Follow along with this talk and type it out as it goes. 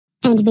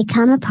and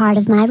become a part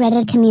of my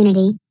Reddit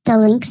community. The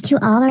links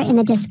to all are in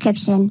the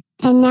description.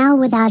 And now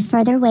without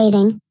further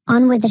waiting,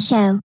 on with the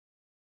show.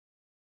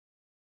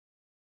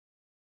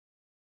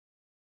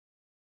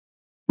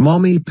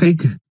 Mommy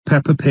Pig,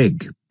 Peppa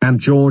Pig, and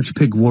George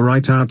Pig were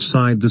right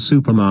outside the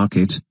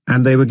supermarket,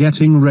 and they were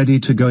getting ready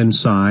to go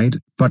inside,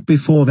 but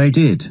before they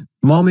did,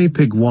 Mommy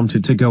Pig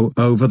wanted to go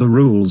over the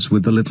rules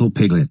with the little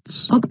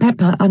piglets. Og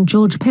Peppa and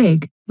George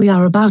Pig, we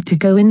are about to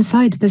go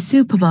inside the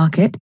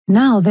supermarket.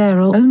 Now there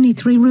are only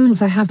 3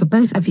 rules I have for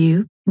both of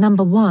you.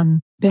 Number 1,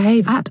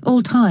 behave at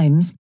all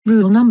times.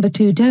 Rule number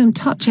 2, don't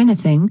touch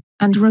anything.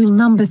 And rule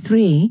number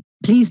 3,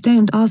 please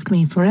don't ask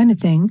me for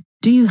anything.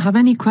 Do you have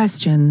any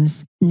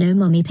questions? No,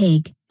 Mommy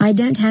Pig, I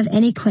don't have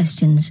any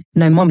questions.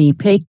 No, Mommy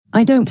Pig,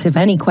 I don't have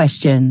any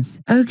questions.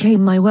 Okay,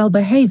 my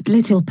well-behaved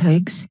little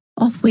pigs,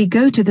 off we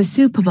go to the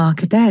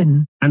supermarket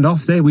then. And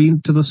off they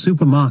went to the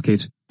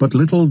supermarket, but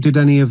little did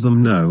any of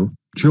them know,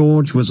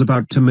 George was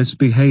about to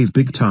misbehave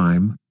big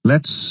time.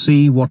 Let's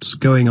see what's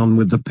going on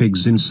with the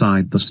pigs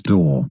inside the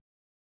store.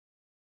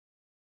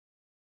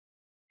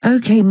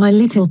 Okay, my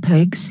little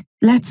pigs,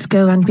 let's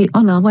go and be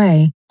on our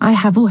way. I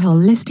have a whole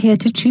list here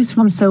to choose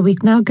from, so we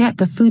can now get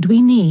the food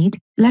we need.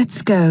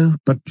 Let's go.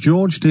 But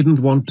George didn't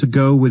want to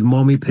go with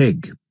Mommy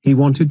Pig. He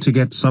wanted to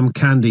get some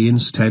candy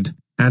instead,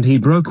 and he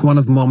broke one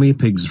of Mommy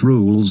Pig's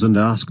rules and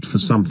asked for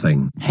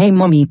something. Hey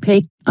Mommy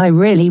Pig, I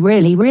really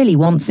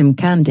want some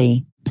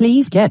candy.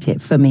 Please get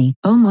it for me.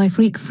 Oh my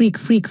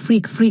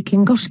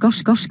freaking gosh,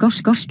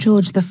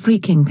 George the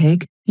freaking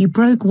pig, you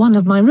broke one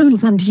of my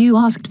rules and you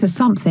asked for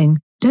something.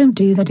 Don't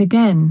do that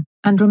again.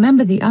 And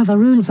remember the other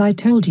rules I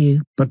told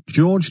you. But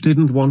George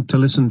didn't want to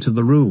listen to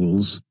the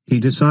rules. He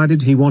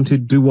decided he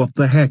wanted to do what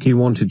the heck he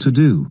wanted to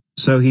do.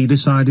 So he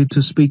decided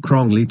to speak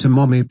wrongly to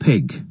Mommy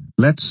Pig.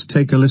 Let's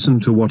take a listen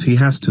to what he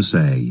has to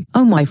say.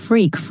 Oh my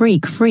freaking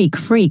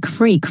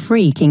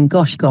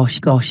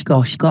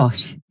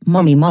gosh.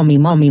 Mommy,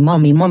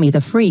 the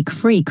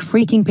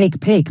freaking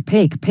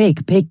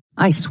pig.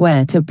 I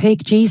swear to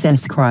pig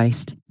Jesus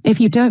Christ. If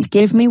you don't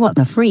give me what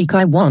the freak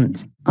I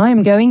want, I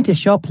am going to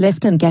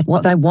shoplift and get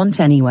what I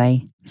want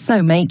anyway.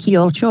 So make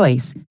your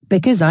choice,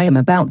 because I am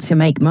about to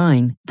make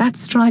mine. That's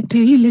strike 2,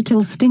 you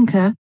little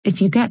stinker.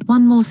 If you get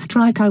one more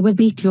strike I will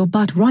beat your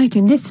butt right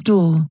in this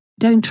store.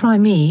 Don't try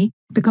me,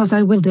 because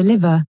I will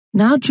deliver.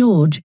 Now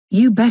George,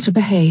 you better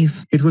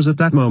behave. It was at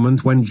that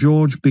moment when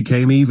George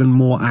became even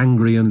more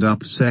angry and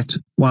upset.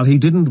 While he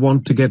didn't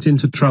want to get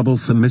into trouble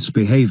for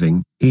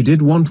misbehaving, he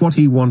did want what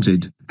he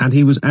wanted, and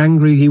he was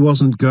angry he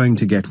wasn't going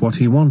to get what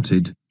he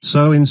wanted.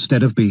 So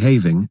instead of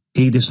behaving,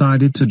 he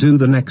decided to do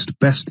the next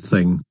best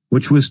thing,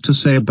 which was to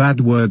say a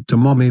bad word to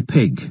Mommy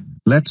Pig.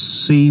 Let's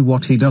see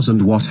what he does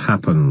and what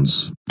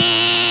happens.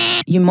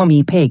 You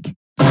Mommy Pig.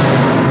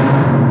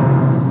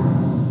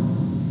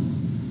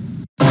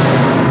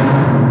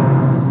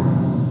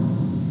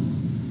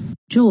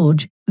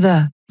 George,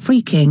 the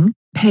freaking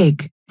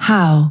pig,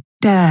 how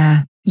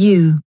dare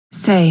you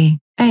say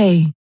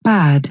a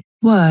bad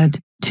word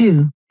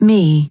to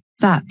me?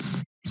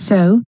 That's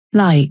so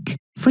like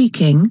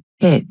freaking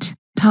it.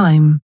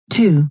 Time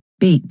to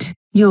beat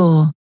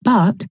your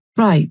butt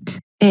right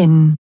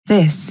in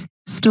this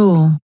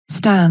store.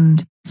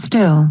 Stand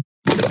still.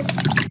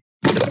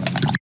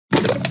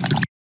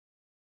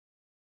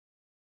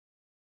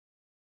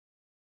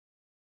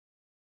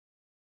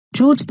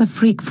 George the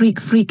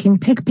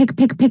freaking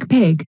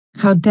pig,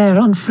 how dare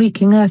on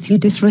freaking earth you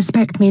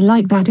disrespect me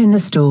like that in the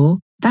store?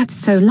 That's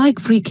so like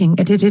freaking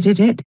it.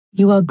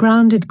 You are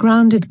grounded for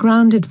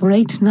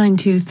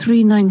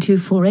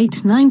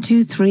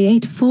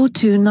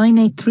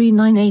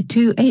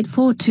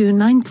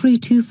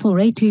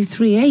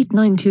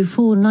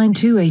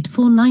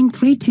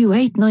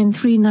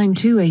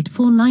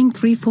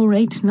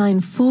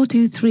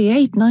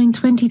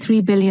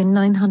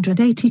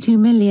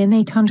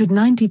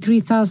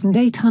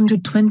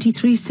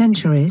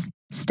centuries.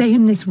 Stay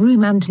in this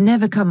room and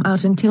never come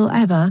out until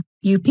ever,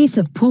 you piece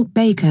of pork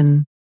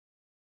bacon.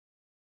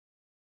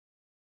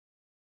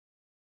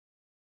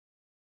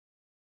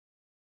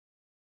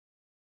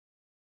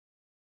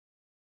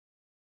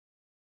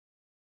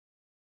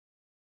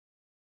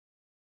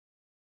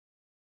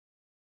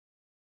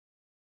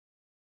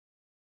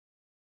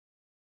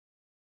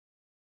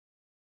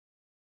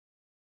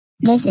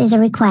 This is a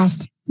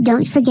request.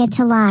 Don't forget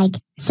to like,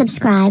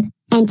 subscribe,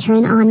 and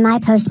turn on my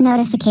post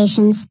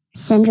notifications.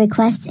 Send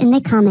requests in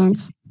the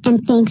comments,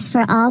 and thanks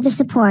for all the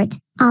support.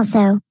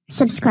 Also,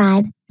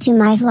 subscribe to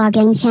my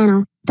vlogging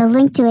channel. The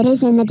link to it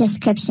is in the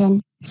description,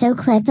 so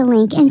click the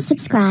link and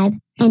subscribe,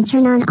 and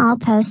turn on all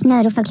post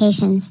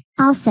notifications.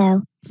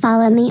 Also,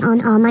 follow me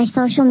on all my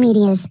social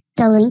medias.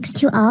 The links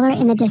to all are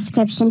in the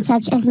description,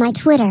 such as my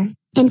Twitter,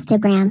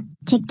 Instagram,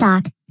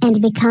 TikTok, and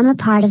become a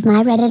part of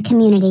my Reddit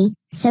community.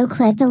 So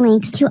click the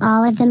links to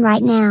all of them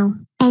right now.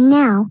 And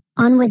now,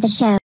 on with the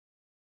show.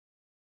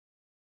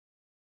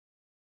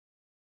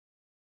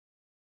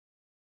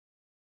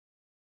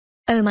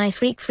 Oh my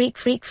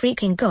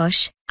freaking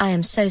gosh, I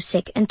am so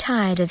sick and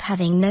tired of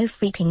having no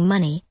freaking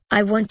money.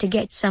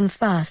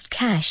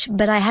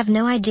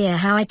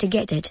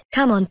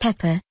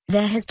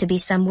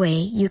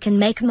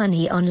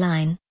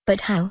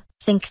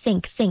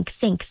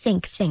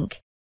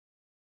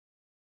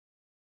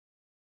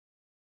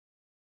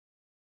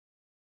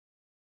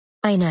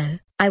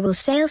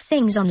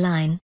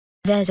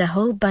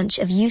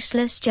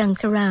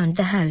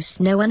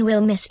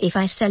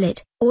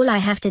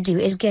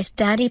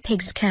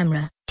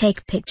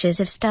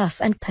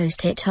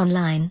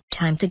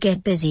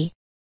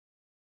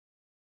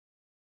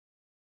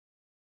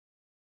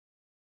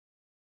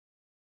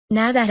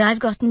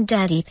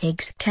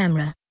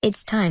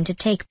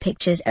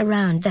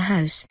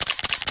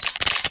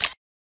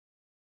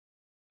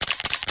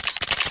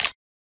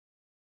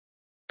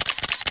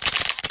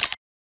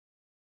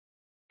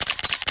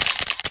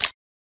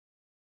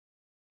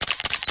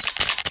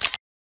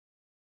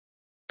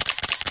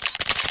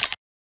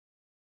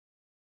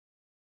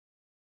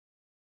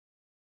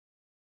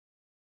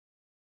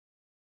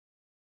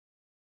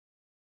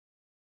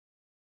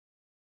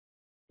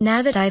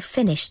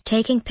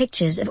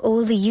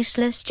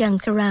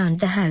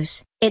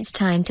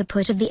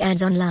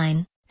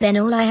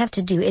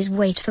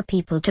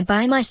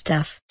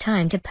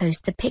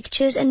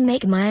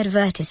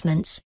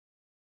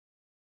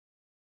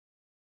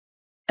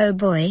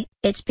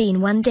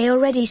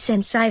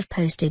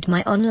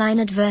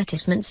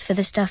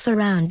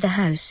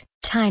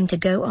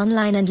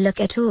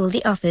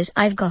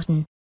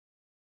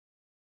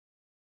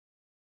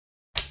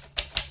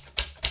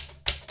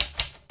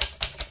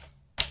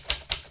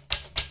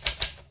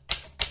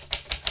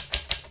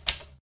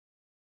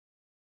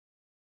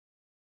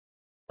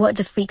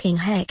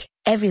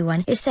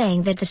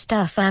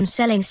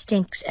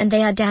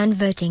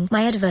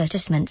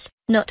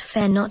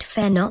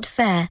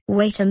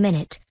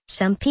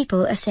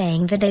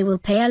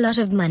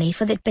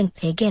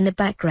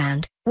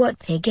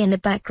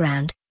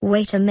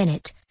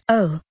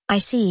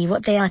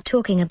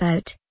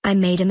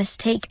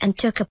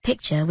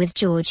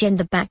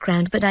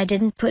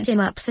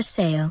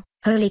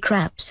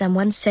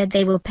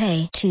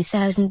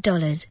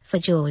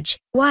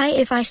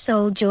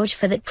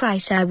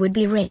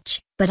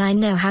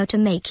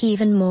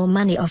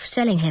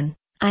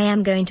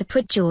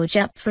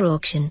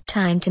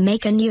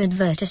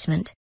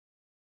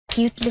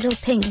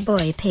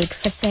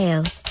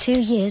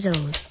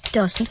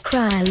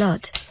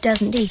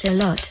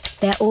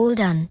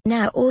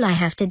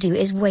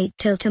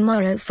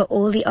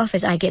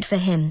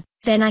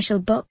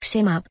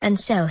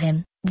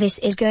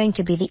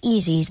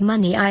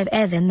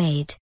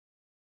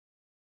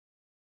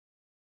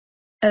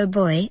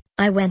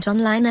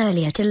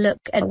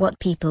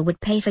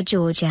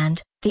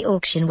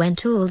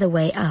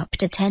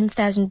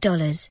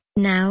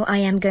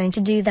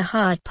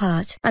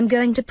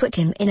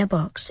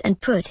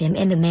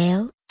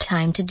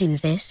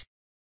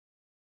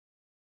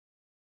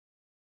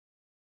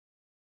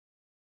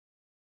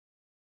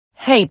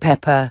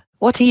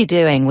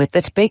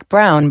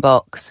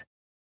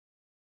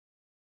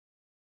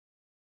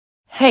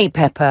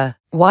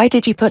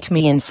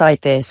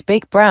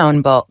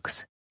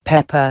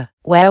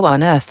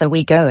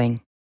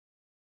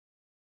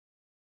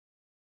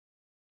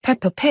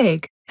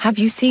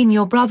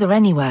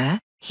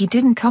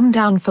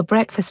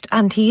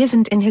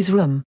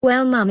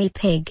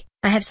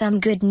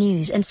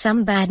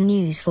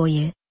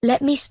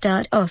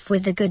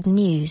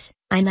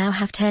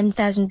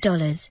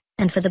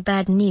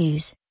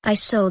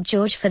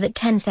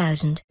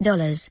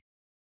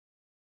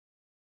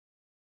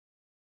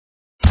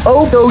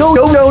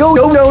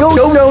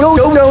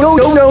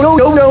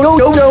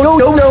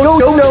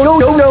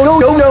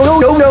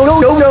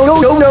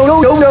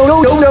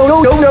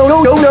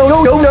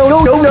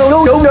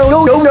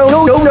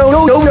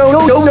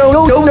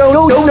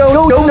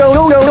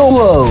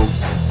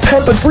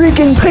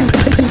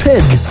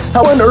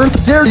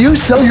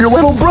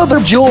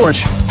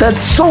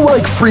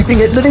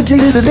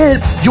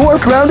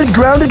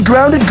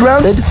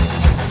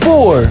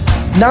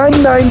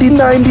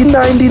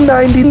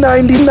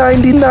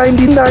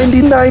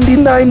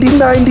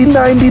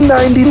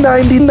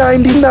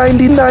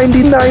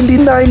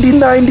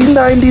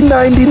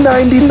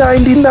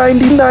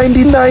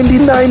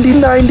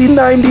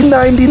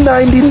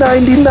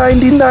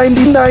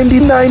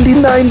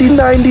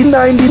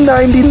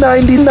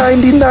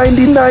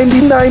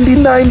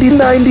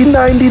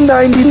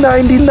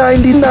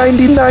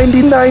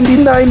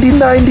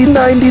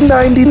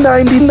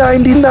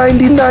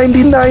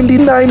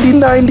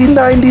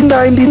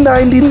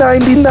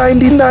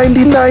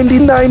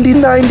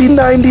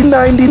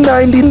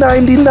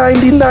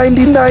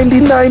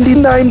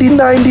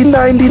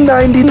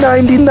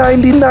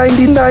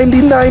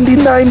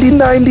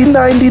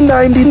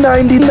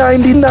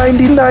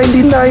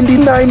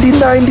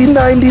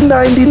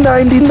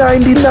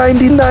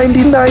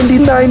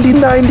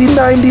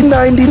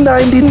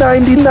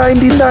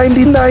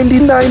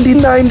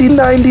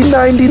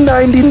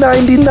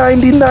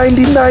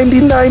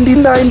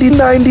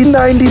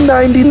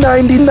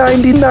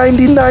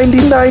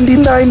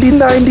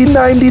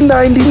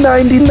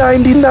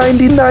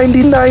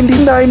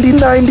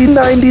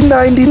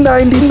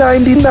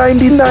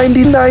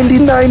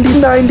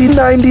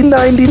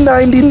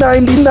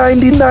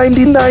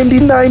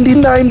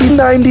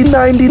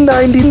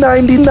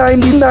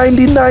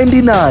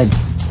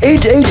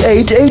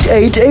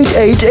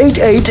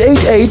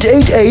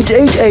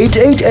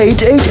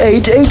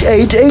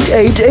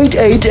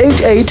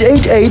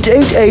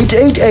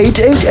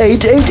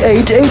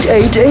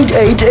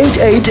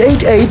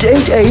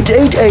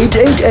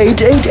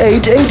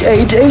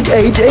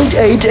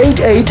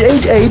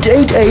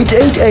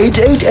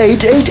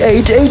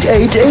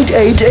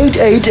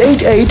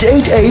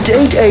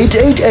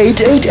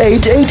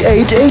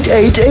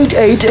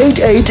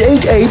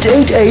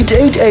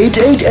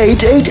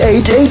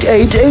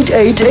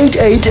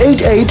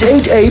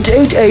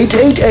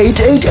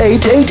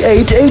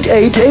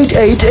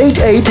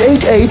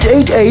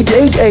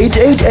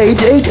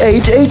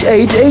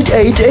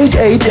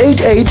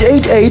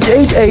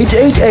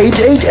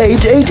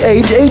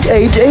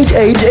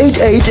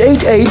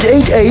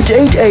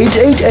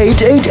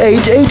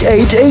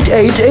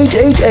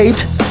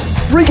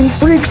 Freaking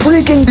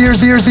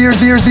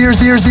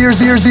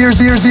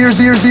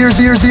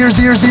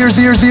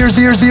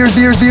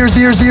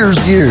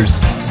years.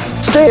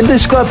 Stay in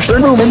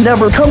description room and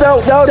never come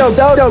out.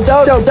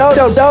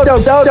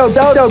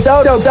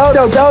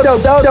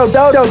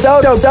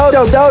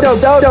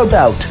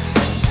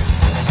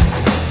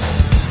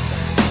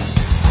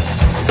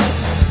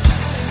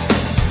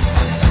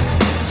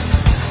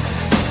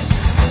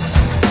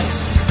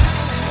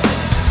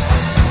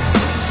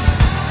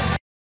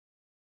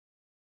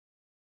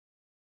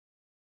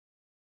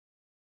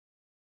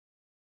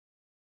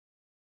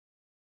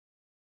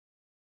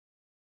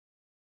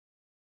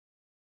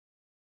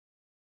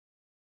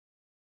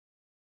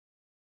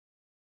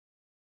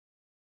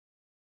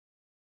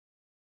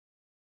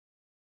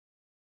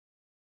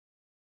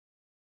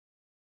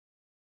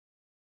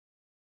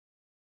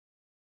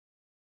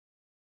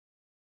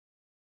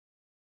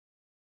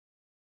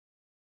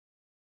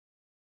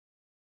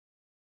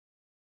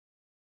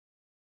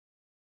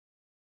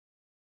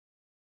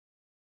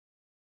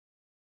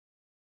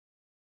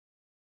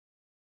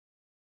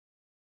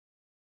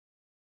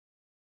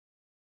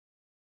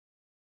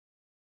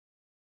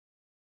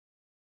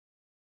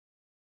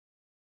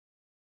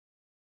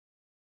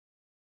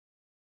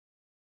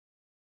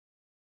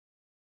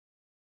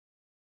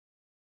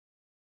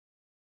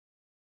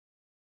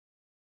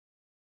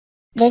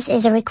 This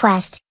is a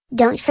request.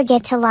 Don't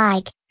forget to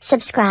like,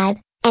 subscribe,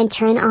 and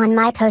turn on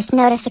my post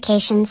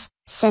notifications.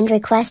 Send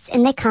requests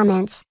in the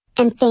comments,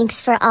 and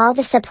thanks for all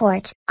the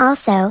support.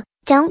 Also,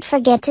 don't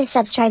forget to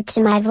subscribe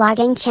to my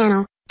vlogging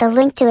channel. The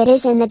link to it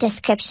is in the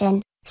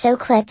description, so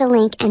click the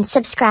link and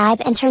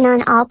subscribe and turn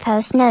on all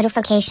post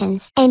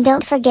notifications. And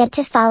don't forget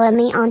to follow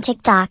me on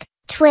TikTok,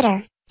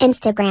 Twitter,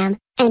 Instagram,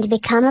 and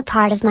become a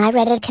part of my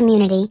Reddit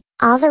community.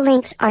 All the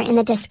links are in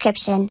the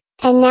description.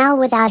 And now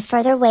without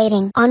further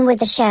waiting, on with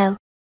the show.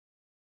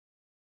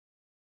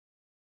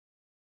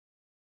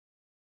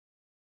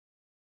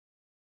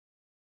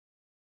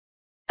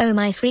 Oh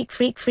my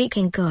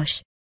freaking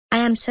gosh. I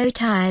am so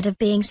tired of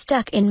being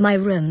stuck in my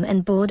room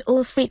and bored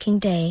all freaking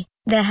day.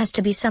 There has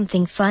to be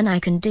something fun I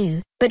can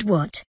do, but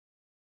what?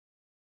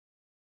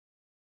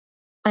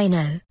 I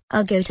know,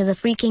 I'll go to the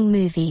freaking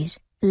movies.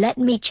 Let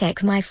me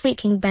check my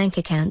freaking bank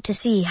account to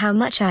see how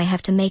much I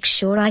have to make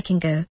sure I can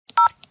go.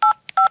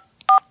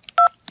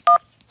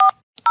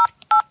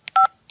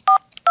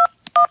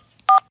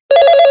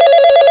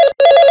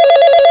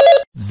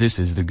 This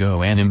is the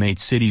Go Animate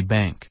City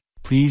Bank.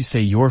 Please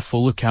say your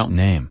full account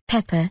name.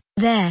 Peppa,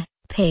 there,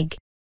 pig.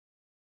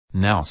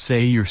 Now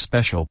say your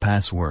special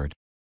password.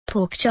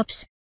 Pork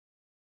chops.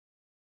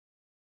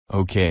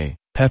 Okay,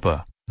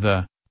 Peppa,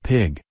 the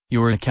pig,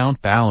 your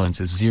account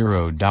balance is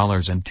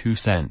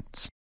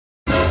 $0.02.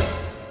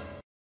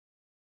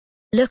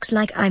 Looks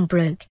like I'm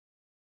broke.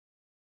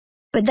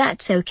 But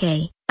that's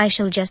okay, I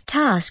shall just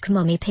ask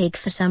Mommy Pig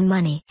for some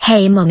money.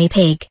 Hey Mommy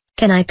Pig,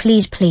 can I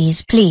please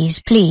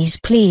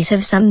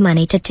have some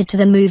money to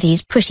the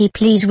movies, pretty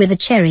please, with a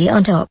cherry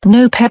on top?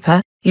 No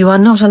Peppa, you are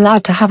not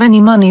allowed to have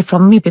any money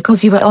from me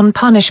because you are on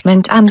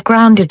punishment and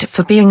grounded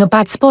for being a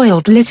bad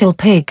spoiled little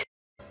pig.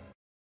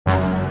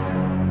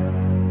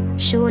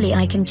 Surely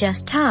I can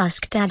just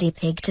ask Daddy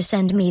Pig to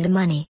send me the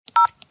money.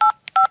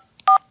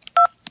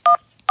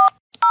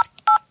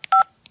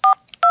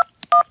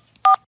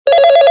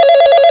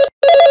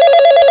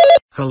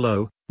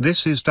 Hello,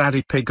 this is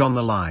Daddy Pig on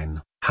the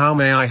line. How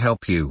may I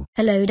help you?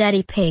 Hello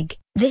Daddy Pig,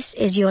 this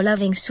is your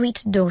loving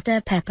sweet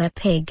daughter Peppa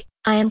Pig.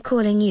 I am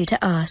calling you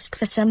to ask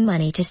for some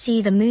money to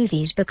see the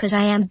movies because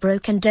I am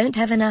broke and don't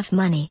have enough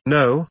money.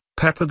 No,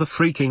 Peppa the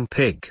freaking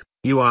pig.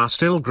 You are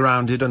still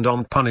grounded and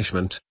on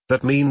punishment.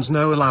 That means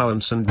no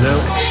allowance and no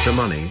extra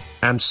money,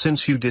 and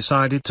since you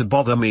decided to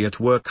bother me at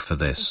work for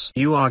this,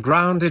 you are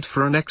grounded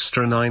for an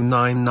extra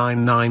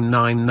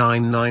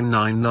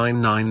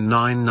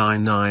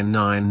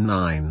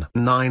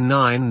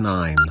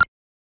 99999999999999999.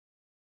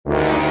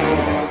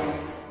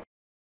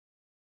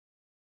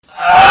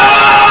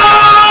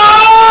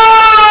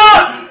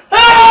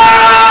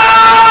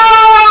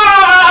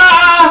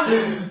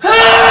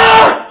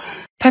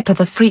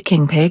 Peppa the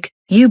freaking pig,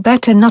 you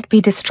better not be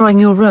destroying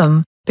your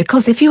room,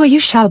 because if you are, you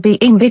shall be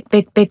in big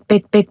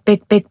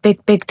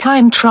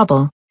time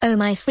trouble. Oh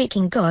my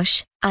freaking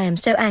gosh, I am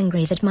so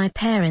angry that my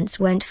parents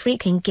won't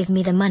freaking give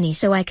me the money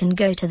so I can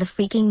go to the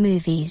freaking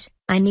movies.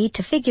 I need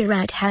to figure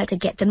out how to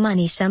get the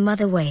money some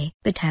other way.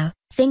 But how?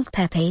 Think,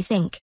 Pepe,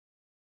 think.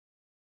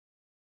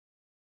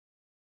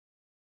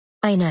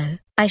 I know,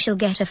 I shall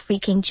get a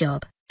freaking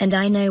job, and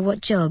I know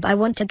what job I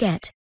want to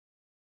get.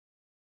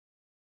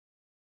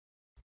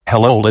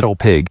 Hello little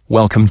pig,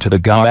 welcome to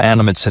the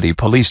Animate City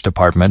Police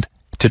Department.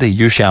 Today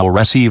you shall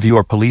receive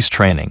your police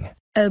training.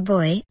 Oh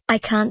boy, I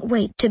can't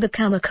wait to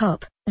become a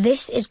cop.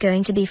 This is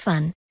going to be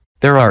fun.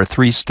 There are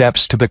 3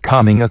 steps to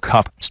becoming a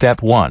cop.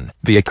 Step 1,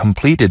 be a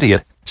complete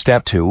idiot.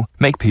 Step 2,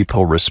 make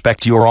people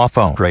respect your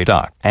authority.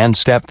 And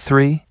step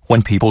 3,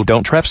 when people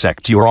don't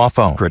respect your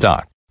authority,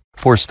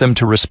 force them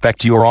to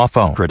respect your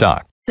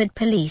authority. But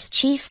Police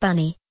Chief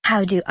Bunny,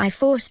 how do I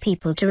force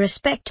people to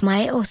respect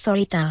my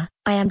authority?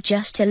 I am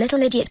just a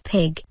little idiot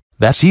pig.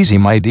 That's easy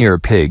my dear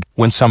pig.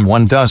 When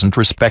someone doesn't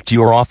respect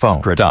your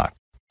authority,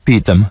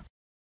 beat them.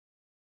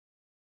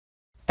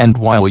 And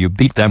while you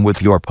beat them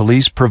with your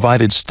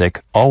police-provided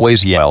stick,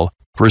 always yell,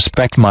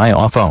 "Respect my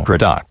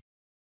authority."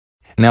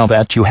 Now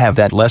that you have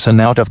that lesson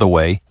out of the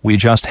way, we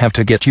just have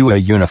to get you a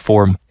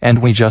uniform, and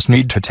we just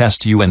need to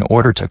test you in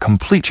order to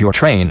complete your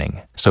training.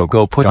 So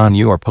go put on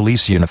your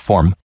police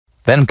uniform,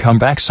 then come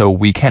back so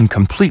we can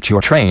complete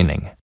your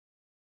training.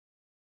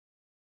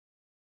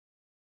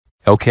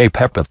 Okay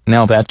Peppa,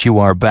 now that you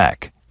are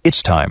back,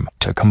 it's time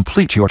to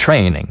complete your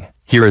training.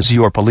 Here is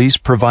your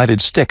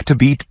police-provided stick to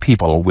beat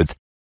people with.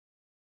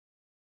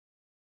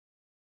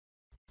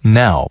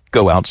 Now,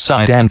 go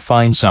outside and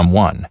find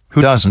someone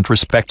who doesn't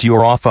respect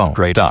your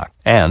authority,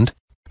 and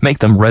make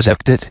them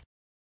respect it.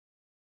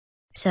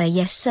 Sir,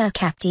 yes sir,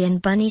 Captain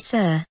Bunny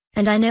sir,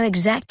 and I know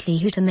exactly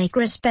who to make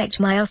respect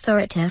my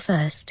authority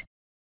first.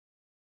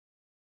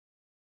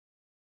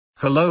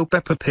 Hello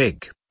Peppa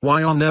Pig,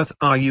 why on earth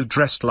are you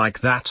dressed like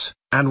that,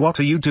 and what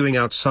are you doing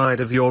outside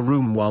of your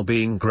room while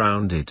being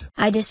grounded?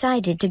 I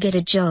decided to get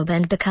a job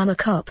and become a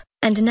cop,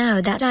 and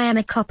now that I am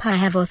a cop I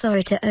have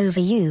authority over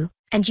you.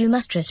 And you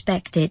must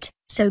respect it,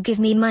 so give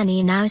me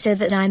money now so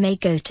that I may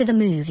go to the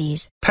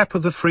movies. Peppa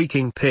the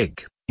freaking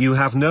pig, you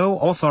have no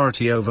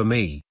authority over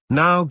me.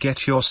 Now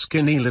get your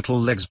skinny little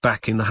legs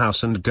back in the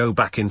house and go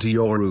back into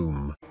your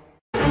room.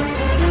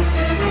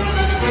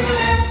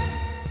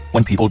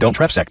 When people don't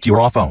respect your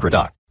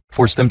authority,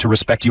 force them to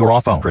respect your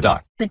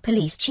authority. But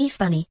Police Chief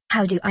Bunny,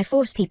 how do I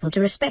force people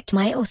to respect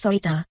my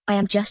authority? I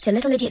am just a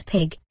little idiot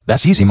pig.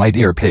 That's easy my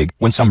dear pig.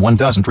 When someone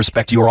doesn't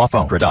respect your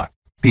authority,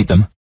 beat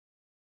them.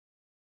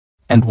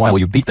 And while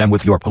you beat them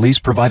with your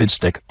police-provided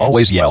stick,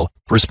 always yell,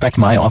 "Respect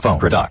my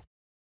authority."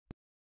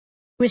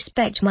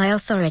 Respect my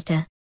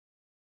authority.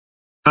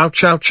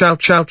 Ouch ouch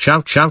ouch ouch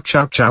ouch ouch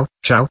ouch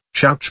ouch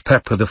ouch ouch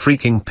Peppa the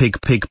freaking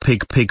pig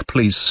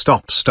please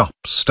stop.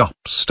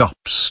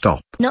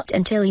 Not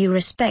until you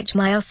respect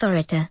my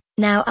authority.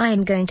 Now I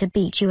am going to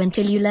beat you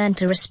until you learn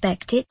to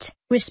respect it.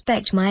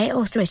 Respect my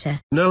authority.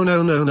 No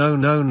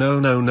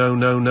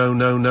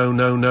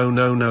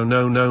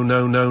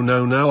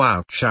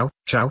ouch ouch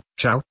chow chow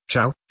chow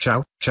chow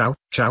chow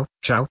chow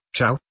chow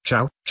chow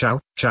chow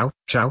chow chow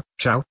chow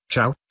chow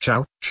chow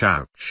chow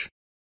chouch.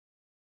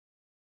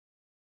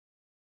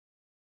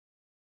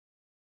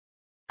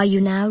 Are you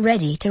now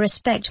ready to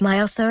respect my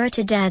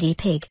authority, Daddy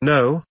Pig?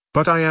 No,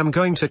 but I am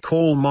going to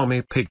call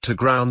Mommy Pig to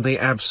ground the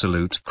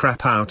absolute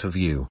crap out of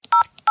you.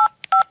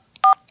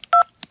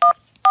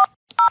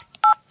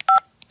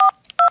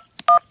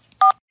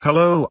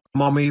 Hello,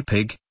 Mommy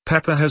Pig.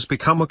 Peppa has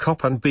become a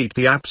cop and beat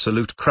the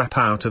absolute crap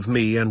out of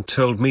me and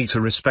told me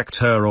to respect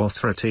her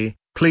authority.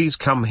 Please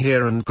come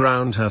here and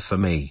ground her for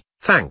me.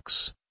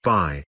 Thanks,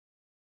 bye.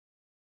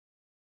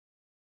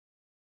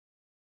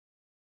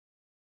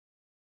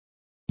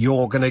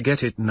 You're gonna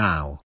get it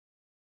now.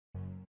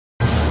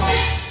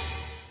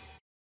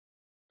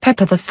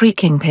 Peppa the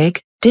freaking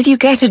pig, did you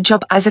get a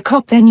job as a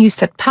cop then use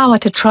that power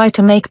to try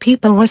to make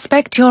people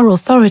respect your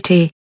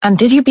authority, and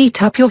did you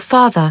beat up your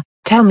father?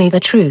 Tell me the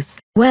truth.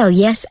 Well,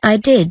 yes, I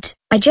did.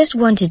 I just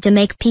wanted to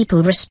make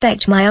people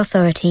respect my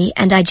authority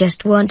and I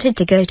just wanted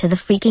to go to the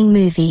freaking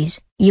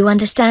movies. You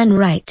understand,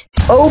 right?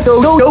 Oh no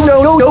no no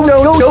no no no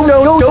no no no no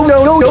no no no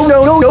no no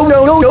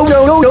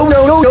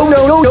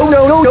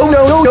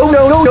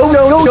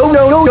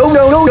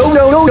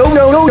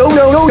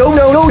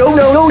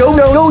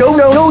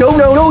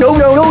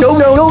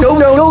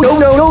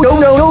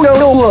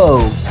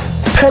no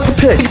Peppa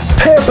Pig,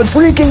 Peppa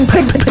freaking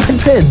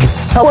pig.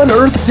 How on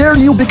earth dare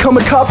you become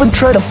a cop and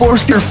try to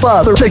force your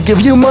father to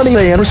give you money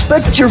and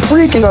respect your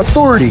freaking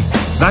authority?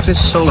 That is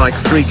so like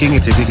freaking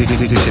it.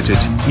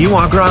 You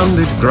are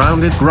grounded for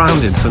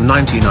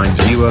 99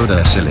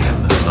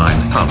 decillion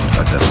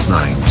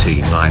 999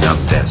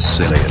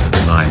 decillion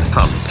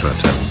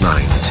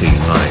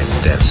 999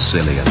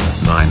 decillion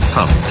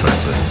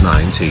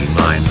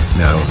 999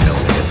 no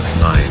million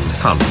 9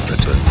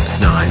 octillion,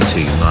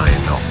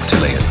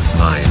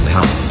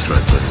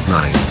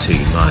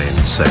 999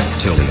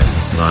 septillion,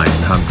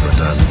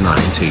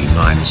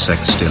 999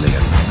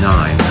 sextillion,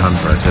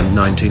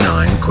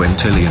 999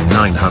 quintillion,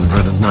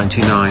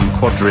 999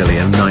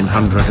 quadrillion,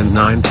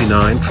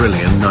 999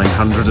 trillion,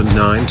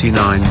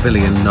 999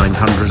 billion,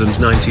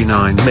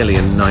 999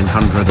 million,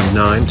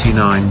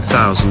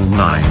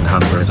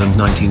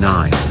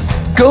 999,999.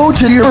 Go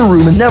to your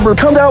room and never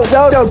come out.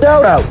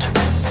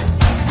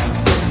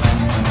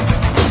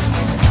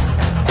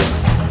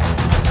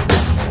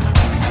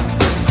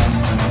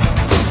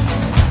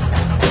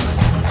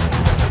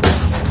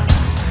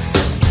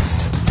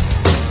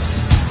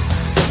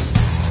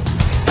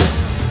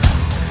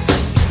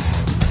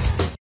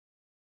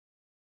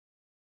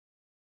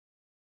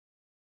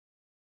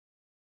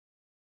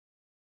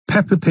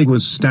 Peppa Pig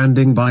was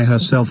standing by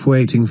herself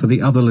waiting for the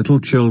other little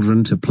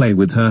children to play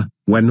with her,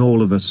 when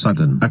all of a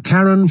sudden a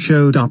Karen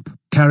showed up.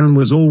 Karen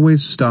was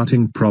always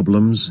starting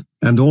problems,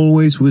 and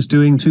always was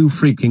doing too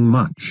freaking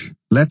much.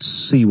 Let's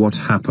see what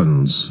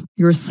happens.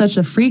 You're such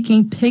a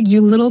freaking pig,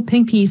 you little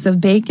pink piece of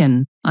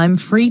bacon. I'm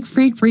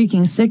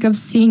freaking sick of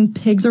seeing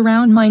pigs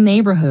around my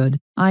neighborhood.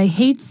 I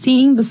hate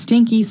seeing the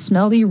stinky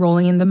smelly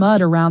rolling in the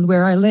mud around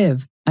where I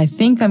live. I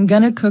think I'm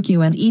gonna cook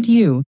you and eat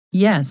you.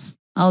 Yes,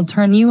 I'll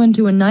turn you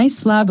into a nice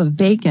slab of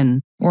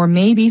bacon, or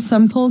maybe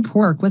some pulled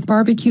pork with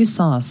barbecue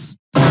sauce.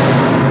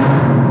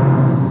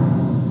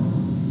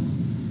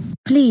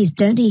 Please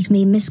don't eat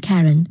me, Miss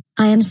Karen.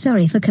 I am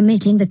sorry for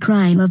committing the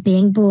crime of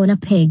being born a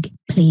pig.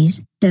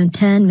 Please, don't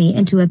turn me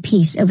into a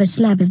piece of a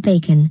slab of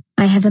bacon.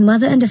 I have a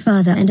mother and a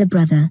father and a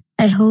brother,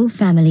 a whole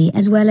family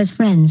as well as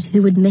friends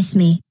who would miss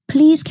me.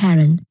 Please,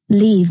 Karen,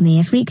 leave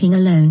me a freaking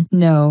alone.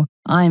 No,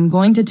 I'm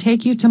going to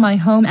take you to my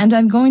home and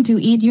I'm going to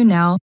eat you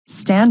now.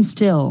 Stand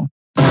still.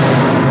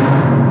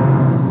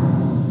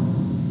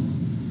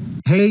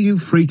 Hey you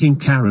freaking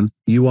Karen,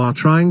 you are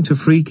trying to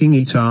freaking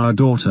eat our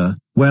daughter.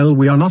 Well,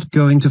 we are not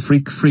going to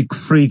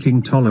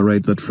freaking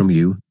tolerate that from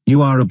you.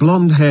 You are a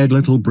blonde-haired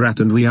little brat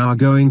and we are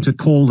going to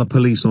call the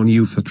police on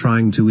you for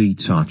trying to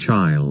eat our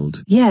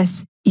child.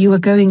 Yes, you are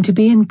going to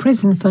be in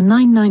prison for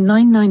 99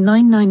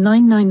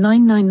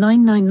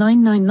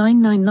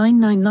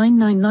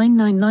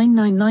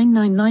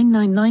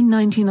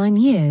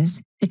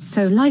 years. It's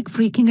so like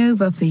freaking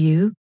over for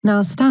you.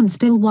 Now stand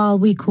still while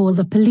we call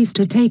the police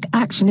to take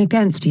action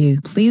against you.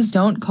 Please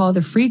don't call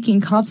the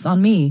freaking cops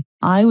on me.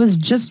 I was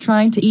just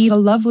trying to eat a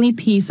lovely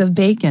piece of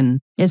bacon.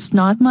 It's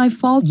not my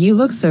fault you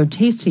look so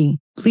tasty.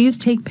 Please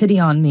take pity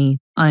on me.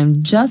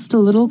 I'm just a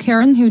little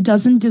Karen who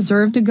doesn't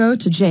deserve to go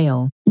to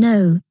jail.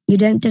 No, you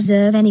don't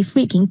deserve any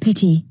freaking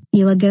pity.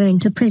 You are going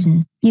to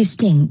prison. You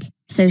stink.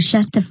 So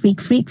shut the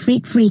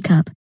freak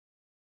up.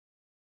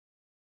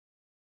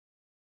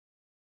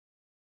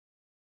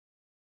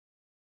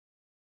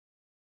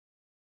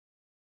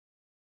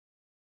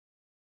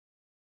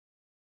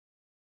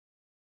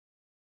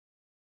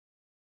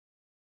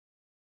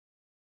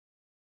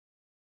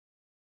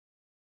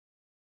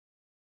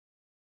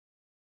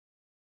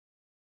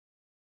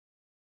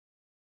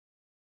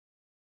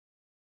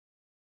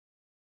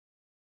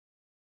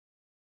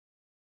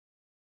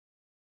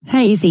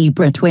 Hey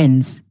zebra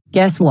twins,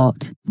 guess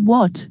what?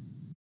 What?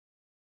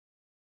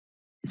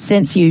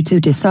 Since you two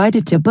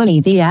decided to bully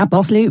the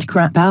absolute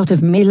crap out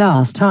of me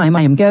last time,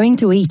 I am going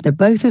to eat the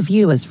both of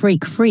you as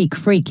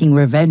freaking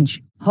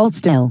revenge. Hold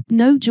still.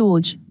 No,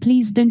 George,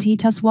 please don't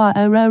eat us.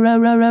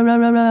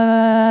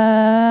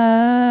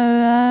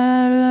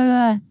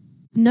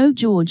 No,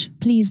 George,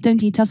 please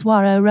don't eat us.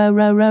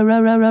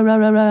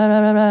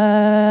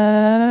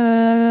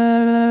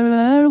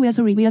 We are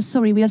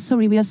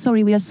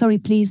sorry.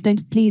 Please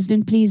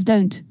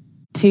don't.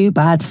 Too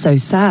bad, so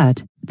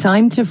sad.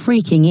 Time to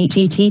freaking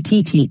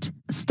eat.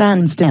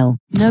 Stand still.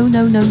 No.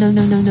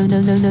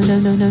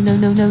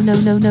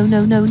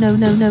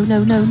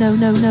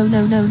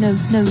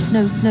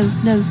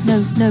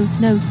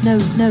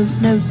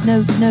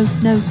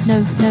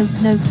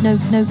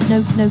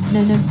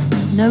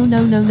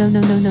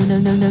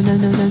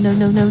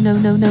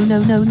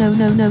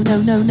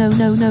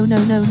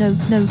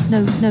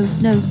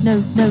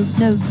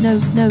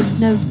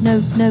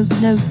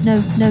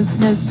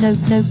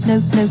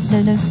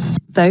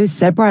 Those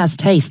zebras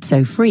taste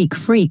so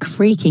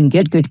freaking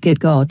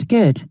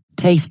good.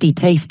 Tasty,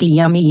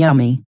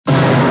 yummy.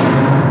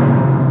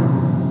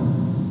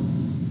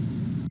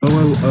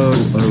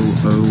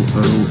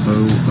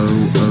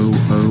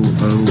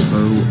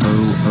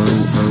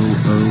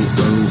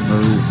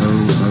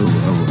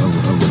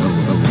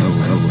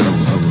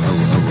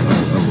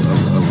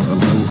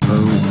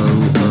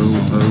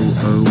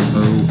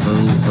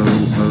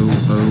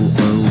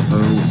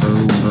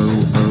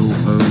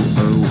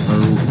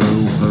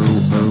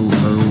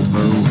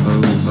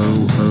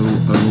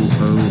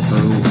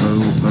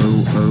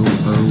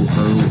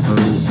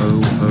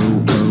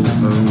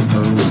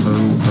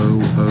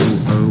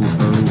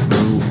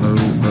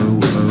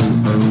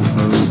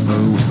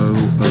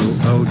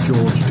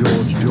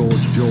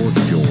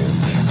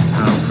 George.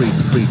 How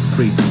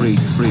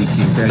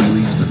freaking dare you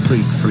eat the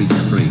freak.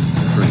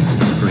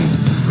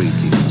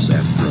 freaking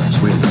zebra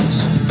twins.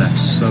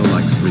 That's so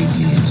like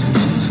freaking it, isn't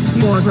it?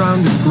 You are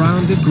grounded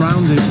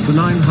for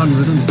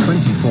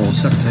 924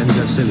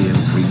 septendecillion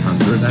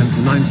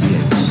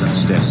 398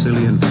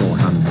 sexdecillion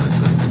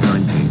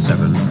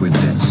 497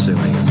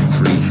 quindecillion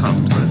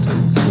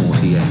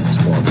 348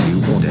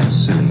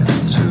 quadruordecillion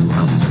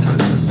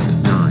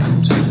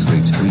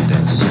 293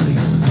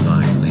 tridecillion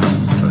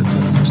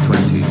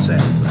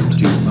 927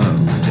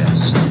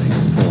 duodecillion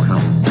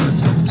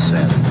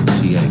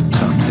 478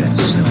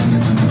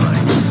 subdecillion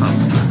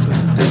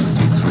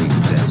 983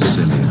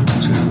 decillion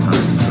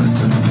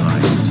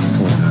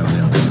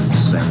 294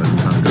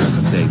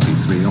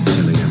 783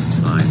 octillion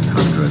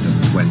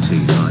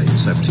 929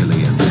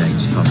 septillion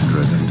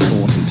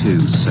 842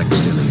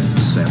 sextillion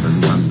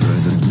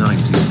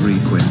 793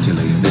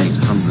 quintillion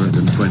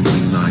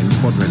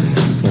 829 quadrillion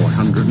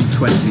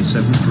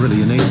 427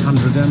 trillion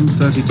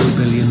 832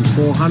 billion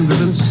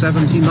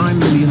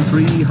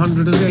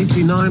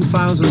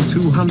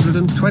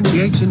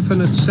 479,389,228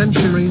 infinite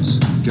centuries.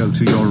 Go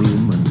to your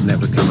room and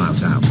never come out.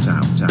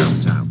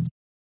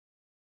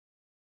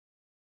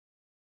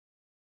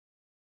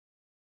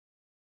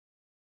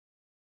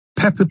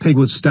 Peppa Pig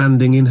was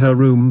standing in her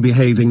room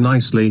behaving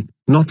nicely,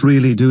 not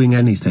really doing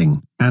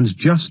anything, and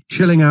just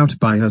chilling out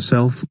by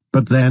herself,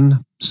 but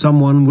then,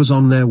 someone was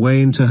on their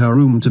way into her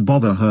room to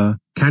bother her.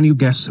 Can you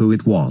guess who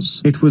it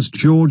was? It was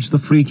George the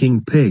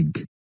freaking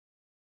pig.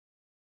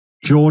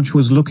 George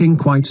was looking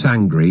quite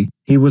angry.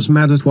 He was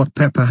mad at what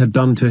Peppa had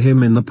done to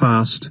him in the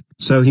past,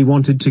 so he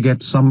wanted to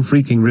get some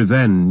freaking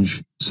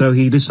revenge, so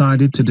he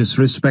decided to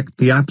disrespect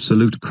the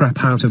absolute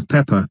crap out of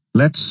Peppa.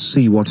 Let's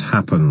see what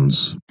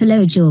happens.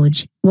 Hello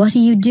George, what are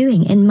you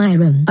doing in my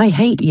room? I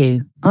hate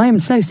you. I am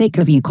so sick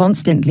of you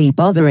constantly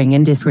bothering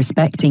and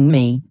disrespecting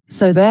me,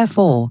 so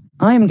therefore,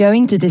 I am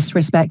going to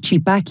disrespect you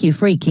back, you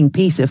freaking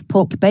piece of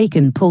pork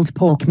bacon pulled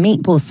pork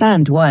meatball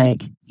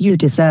sandwich. You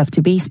deserve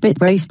to be spit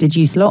roasted,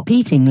 you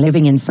slop-eating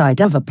living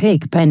inside of a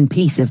pig pen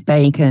piece of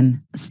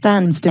bacon.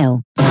 Stand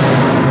still.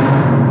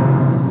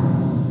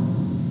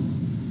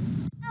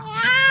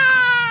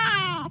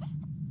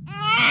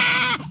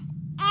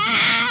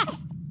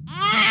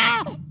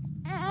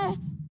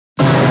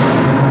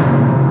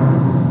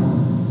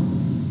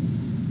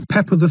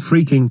 Peppa the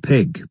freaking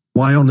pig,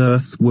 why on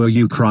earth were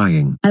you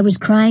crying? I was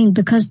crying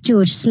because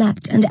George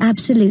slapped and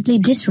absolutely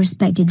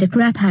disrespected the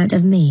crap out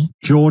of me.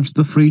 George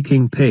the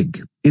freaking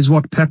pig, is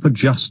what Peppa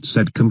just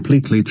said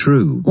completely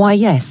true? Why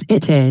yes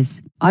it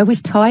is. I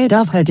was tired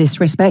of her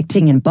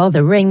disrespecting and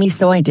bothering me,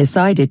 so I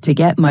decided to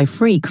get my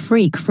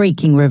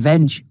freaking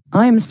revenge.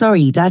 I'm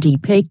sorry Daddy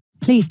Pig,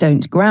 please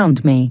don't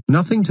ground me.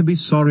 Nothing to be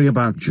sorry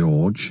about,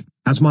 George.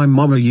 As my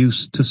mama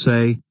used to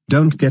say,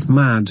 don't get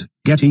mad,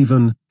 get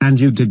even, and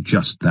you did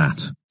just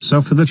that. So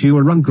for that you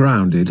are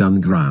ungrounded for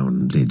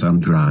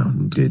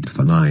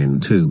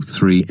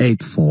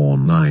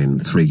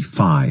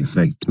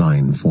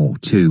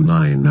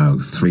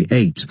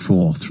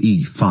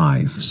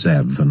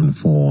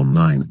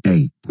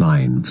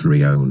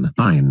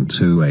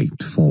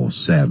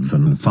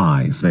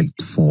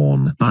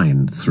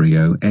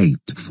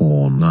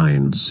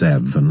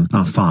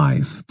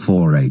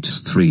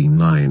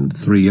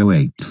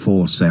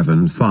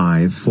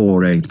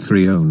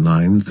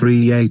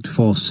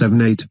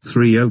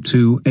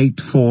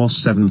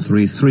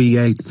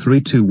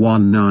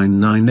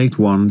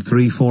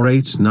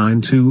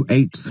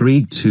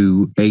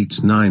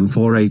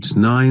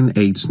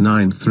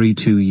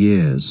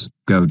years.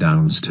 Go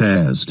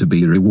downstairs to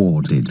be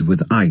rewarded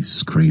with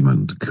ice cream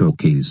and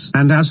cookies.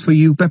 And as for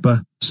you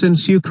Peppa,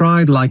 since you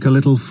cried like a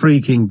little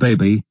freaking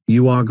baby,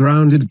 you are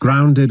grounded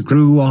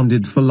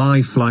for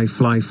life.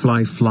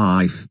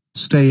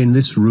 Stay in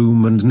this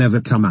room and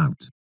never come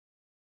out.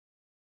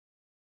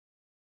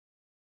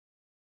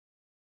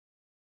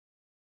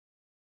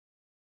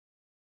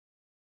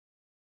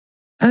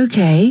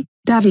 Okay,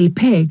 Daddy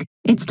Pig,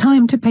 it's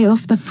time to pay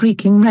off the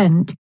freaking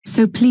rent,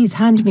 so please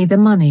hand me the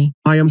money.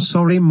 I am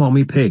sorry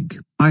Mommy Pig,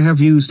 I have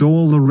used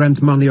all the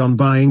rent money on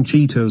buying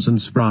Cheetos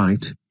and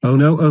Sprite. Oh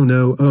no, oh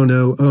no, oh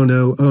no, oh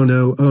no, oh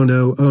no, oh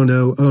no, oh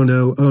no, oh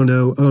no, oh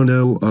no, oh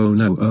no, oh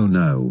no, oh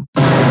no.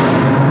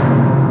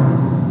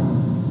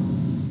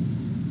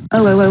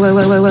 Oh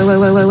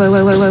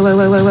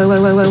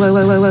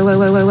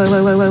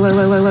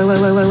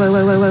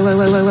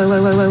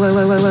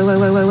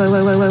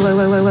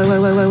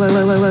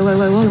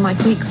my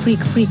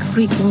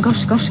freaking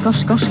gosh,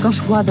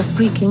 why the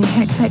freaking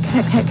heck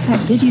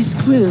did you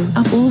screw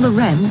up all the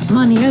rent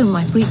money? Oh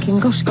my freaking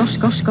gosh,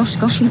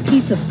 you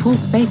piece of pork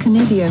bacon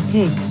idiot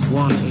pig.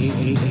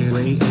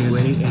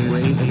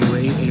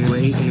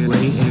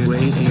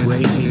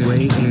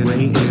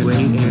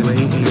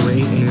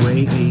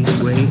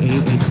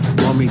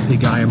 Mommy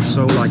Pig, I am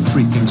so like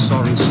freaking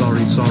sorry.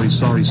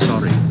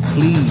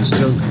 Please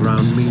don't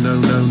ground me. No.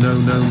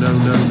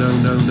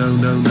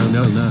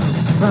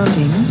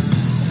 Grounding?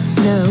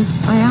 No,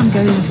 I am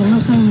going to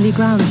not only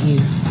ground you,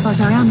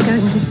 but I am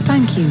going to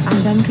spank you and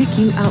then kick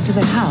you out of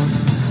the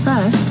house.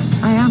 First,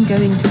 I am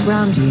going to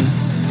ground you.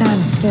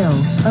 Stand still.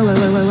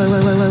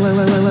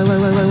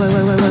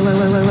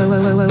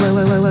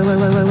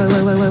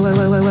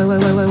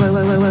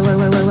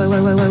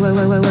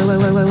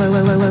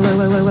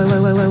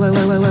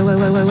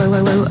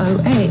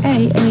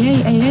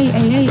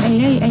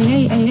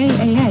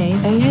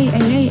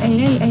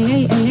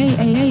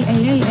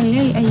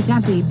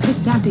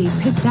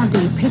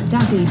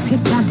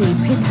 Daddy,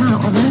 pick,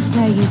 how on earth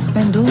dare you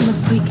spend all the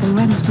freaking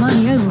rent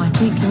money? Oh my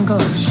freaking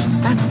gosh,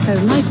 that's so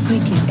like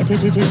freaking it.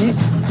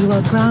 You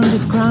are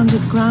grounded for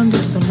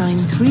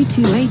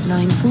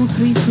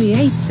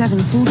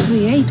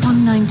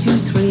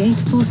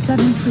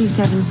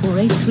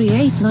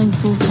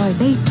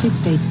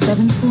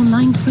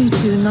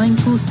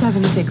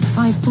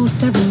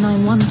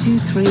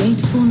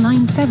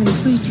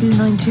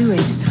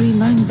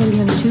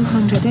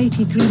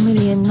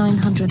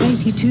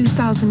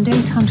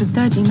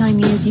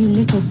years, you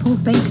little poor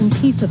bacon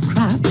piece of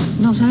crap.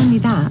 Not only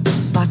that,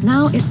 but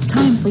now it's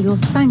time for your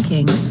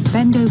spanking.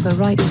 Bend over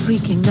right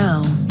freaking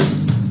now.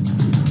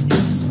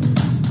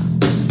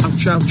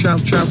 Chow chow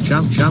chow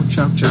chow chow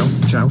chow chow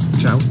chow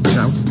chow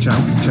chow chow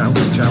chow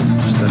chow.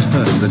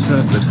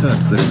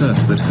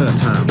 That hurt.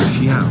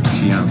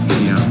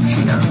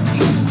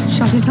 Ouch.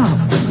 Shut it up.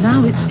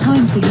 Now it's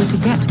time for you to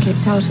get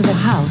kicked out of the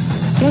house.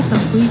 Get the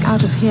freak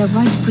out of here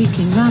right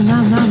freaking now.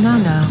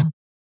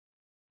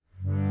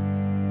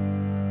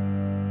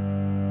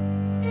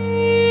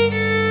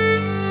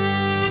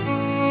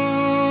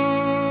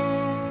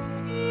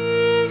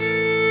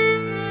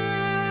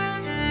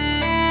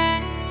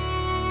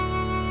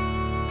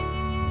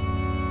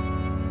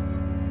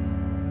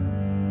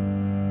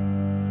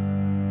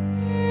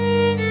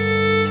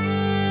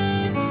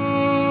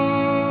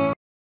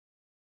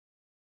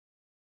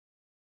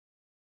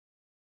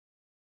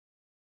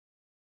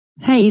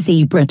 Hey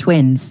zebra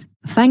twins,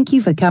 thank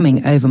you for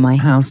coming over my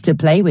house to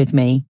play with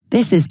me.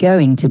 This is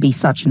going to be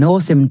such an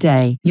awesome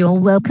day. You're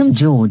welcome,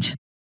 George.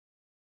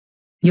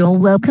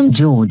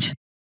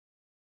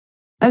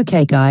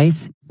 Okay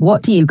guys,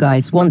 what do you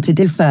guys want to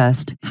do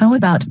first? How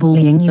about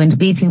bullying you and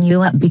beating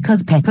you up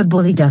because Peppa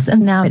bullied us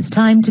and now it's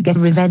time to get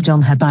revenge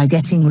on her by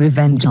getting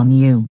revenge on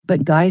you.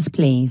 But guys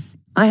please,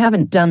 I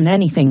haven't done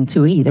anything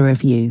to either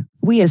of you.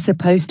 We are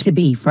supposed to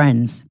be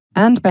friends.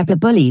 And Peppa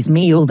bullies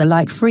me all the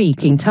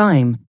freaking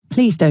time.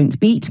 Please don't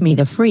beat me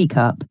the freak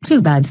up.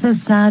 Too bad, so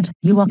sad.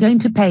 You are going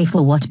to pay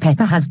for what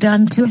Peppa has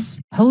done to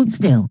us. Hold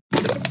still.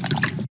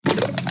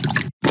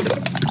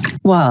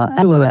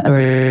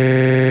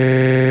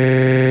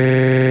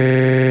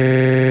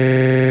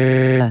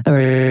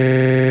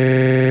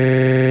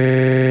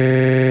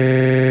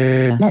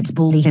 Let's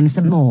bully him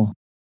some more.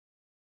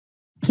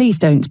 Please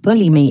don't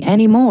bully me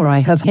anymore. I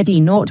have had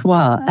enough.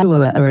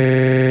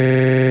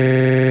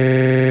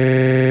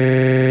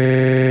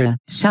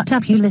 Shut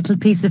up, you little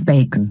piece of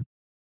bacon.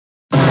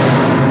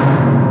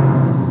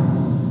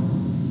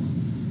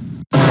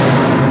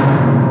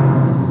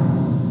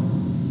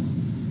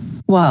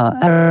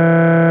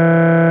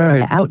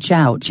 Ouch,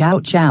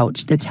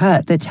 that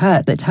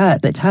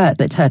hurt.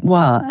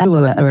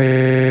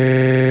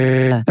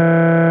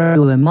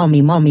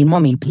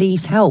 Mommy,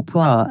 please help.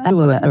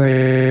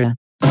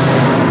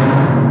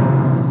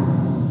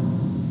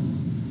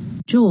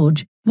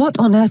 George, what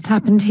on earth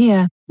happened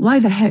here? Why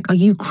the heck are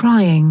you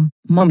crying?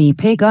 Mommy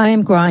Pig, I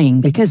am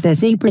crying because the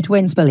zebra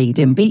twins bullied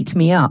and beat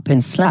me up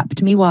and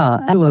slapped me.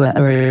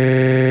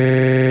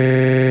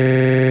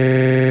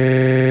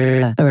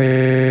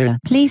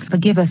 Please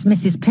forgive us,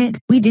 Mrs. Pig.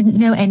 We didn't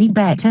know any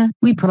better,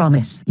 we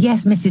promise.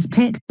 Yes, Mrs.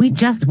 Pig, we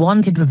just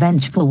wanted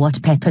revenge for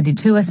what Peppa did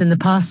to us in the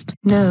past.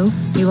 No,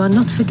 you are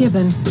not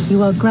forgiven.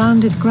 You are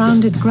grounded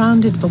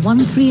for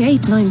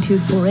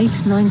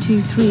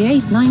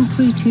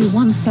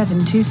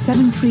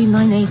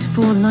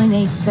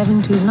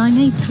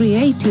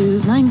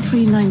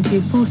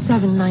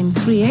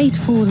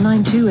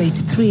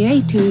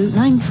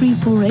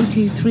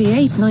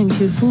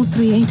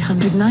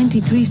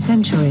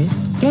centuries.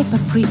 Get the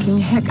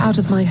freaking heck out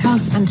of my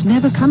house and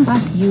never come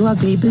back, you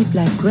ugly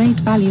bootleg great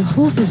value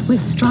horses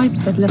with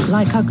stripes that look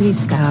like ugly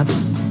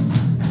scabs.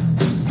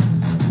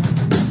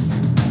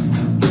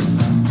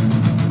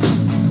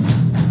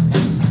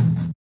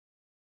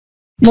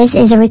 This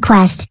is a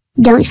request.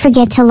 Don't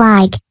forget to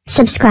like,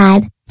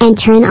 subscribe, and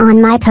turn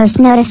on my post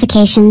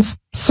notifications.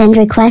 Send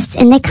requests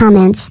in the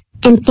comments,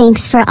 and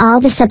thanks for all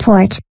the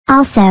support.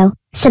 Also,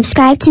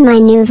 subscribe to my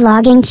new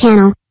vlogging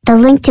channel. The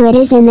link to it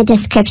is in the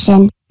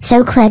description,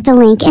 so click the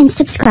link and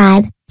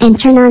subscribe, and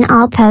turn on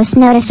all post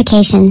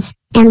notifications.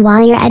 And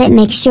while you're at it,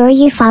 make sure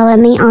you follow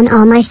me on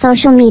all my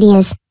social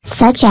medias,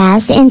 such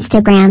as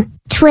Instagram,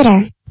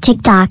 Twitter,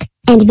 TikTok,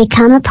 and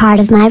become a part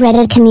of my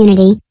Reddit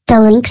community. The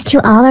links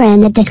to all are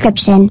in the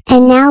description.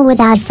 And now,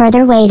 without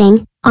further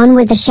waiting, on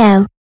with the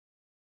show.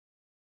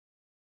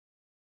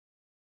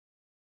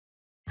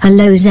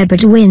 Hello zebra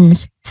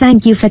twins,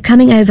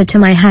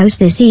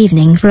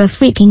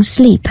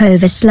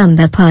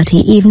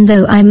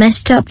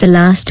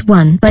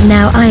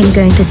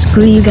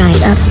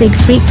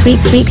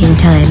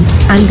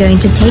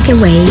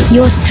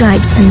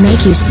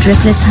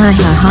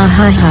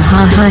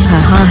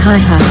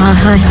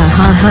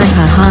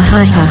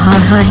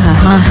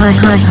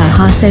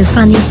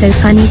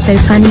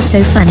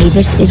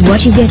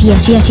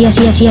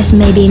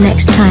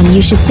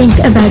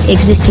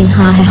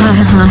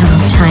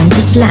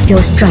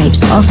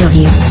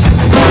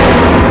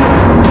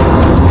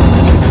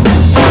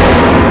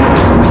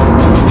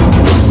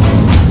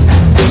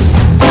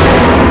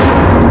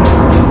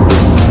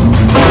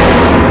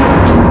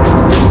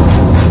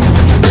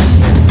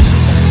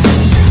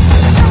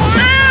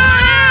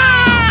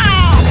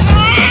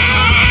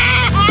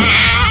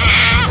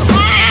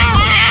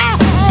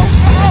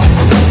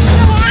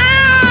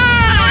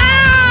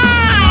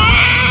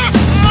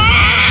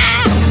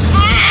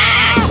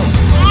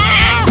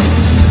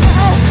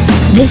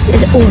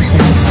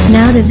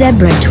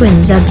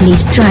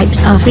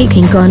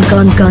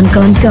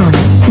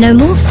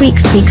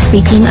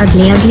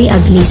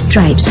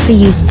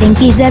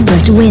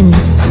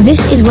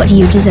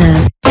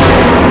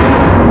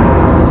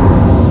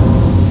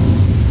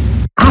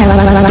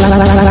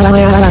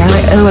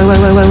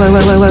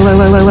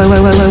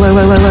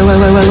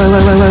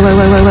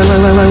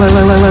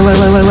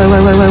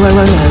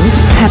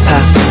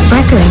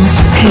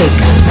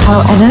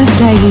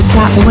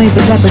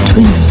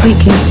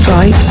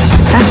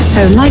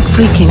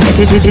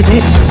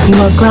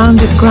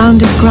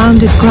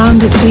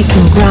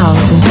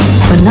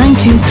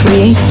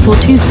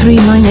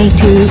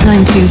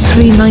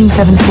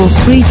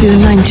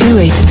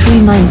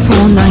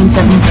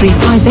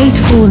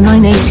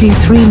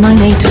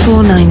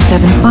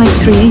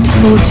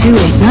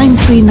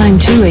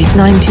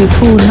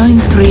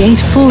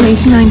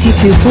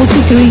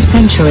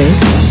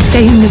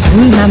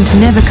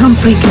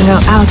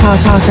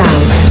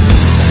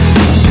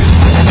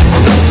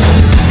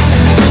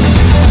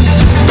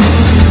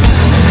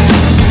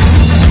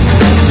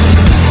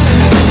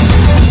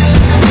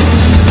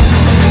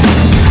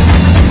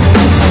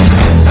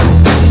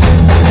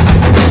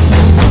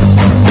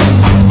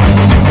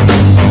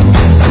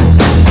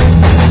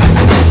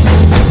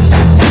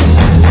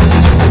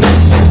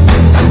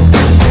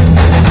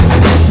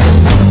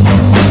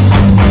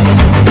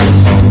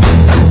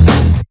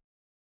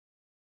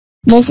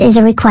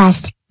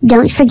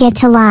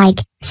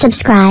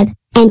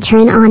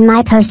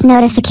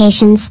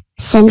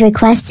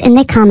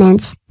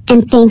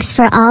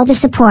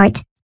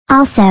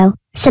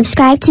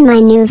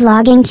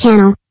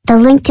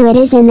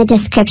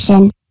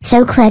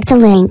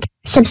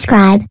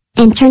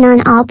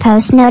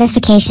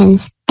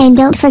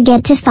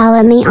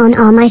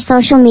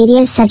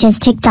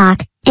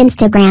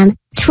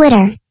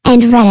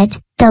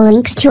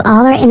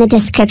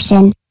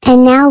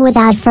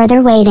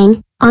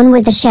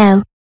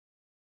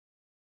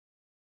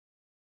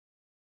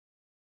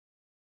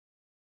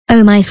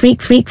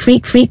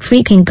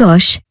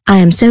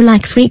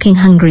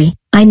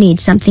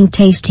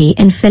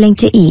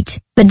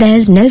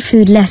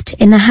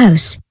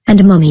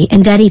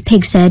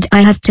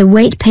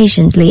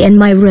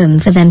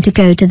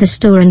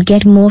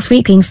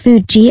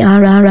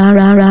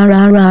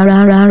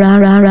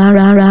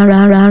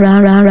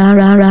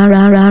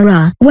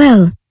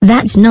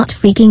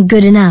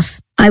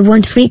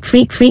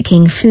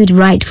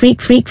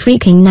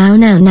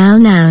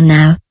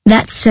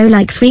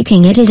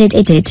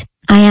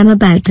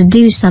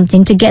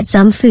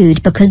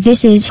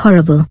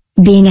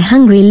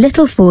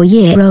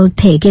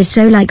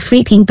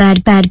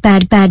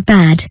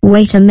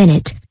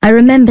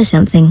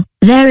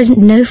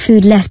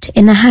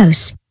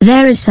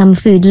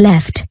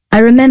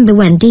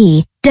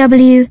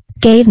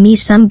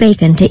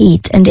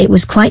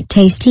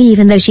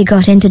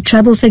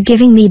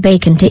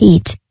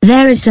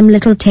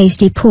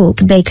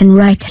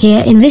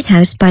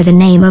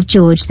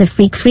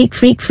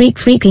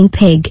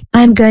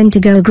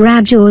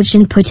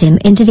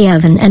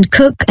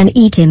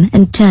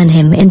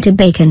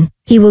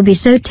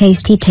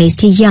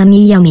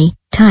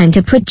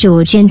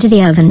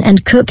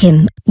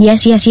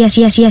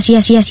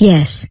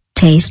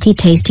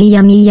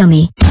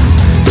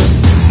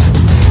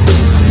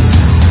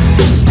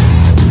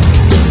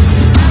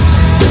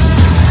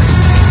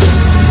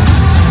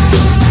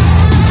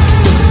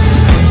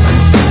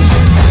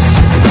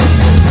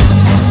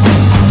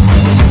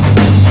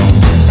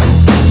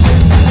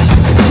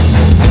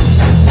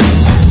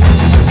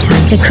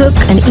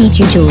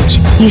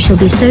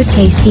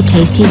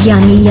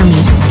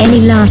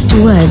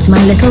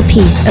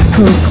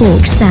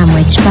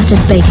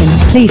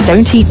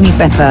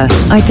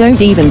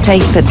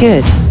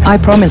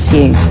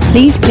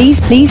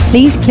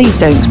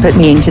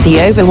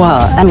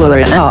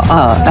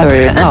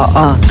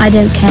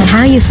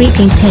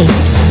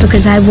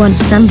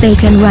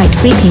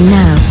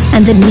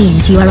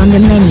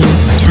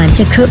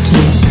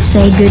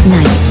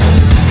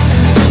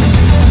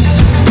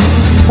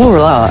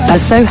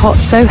 So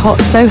hot, so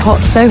hot, so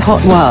hot, so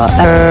hot.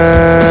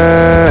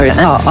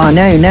 No,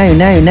 no, no,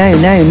 no, no,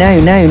 no, no,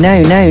 no,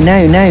 no,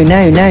 no, no,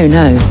 no, no,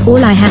 no.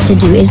 All I have to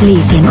do is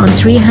leave him on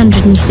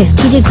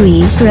 350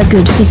 degrees for a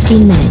good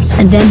 15 minutes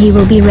and then he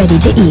will be ready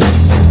to eat.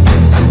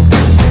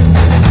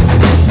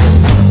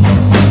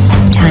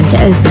 Time to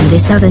open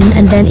this oven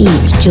and then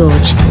eat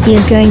George. He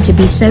is going to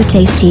be so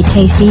tasty,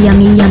 tasty,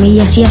 yummy, yummy,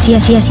 yes, yes,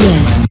 yes, yes,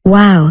 yes.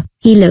 Wow,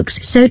 he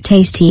looks so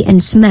tasty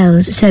and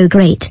smells so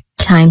great.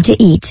 Time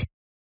to eat.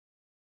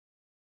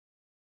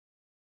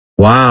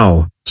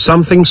 Wow,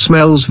 something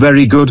smells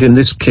very good in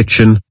this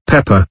kitchen.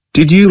 Peppa,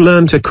 did you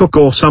learn to cook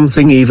or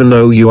something even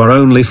though you are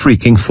only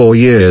freaking 4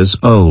 years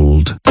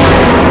old?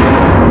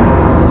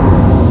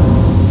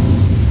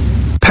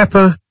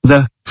 Peppa,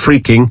 the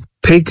freaking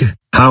pig,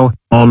 how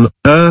on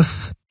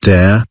earth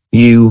dare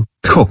you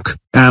cook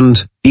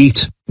and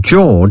eat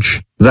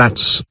George?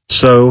 That's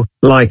so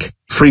like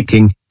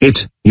freaking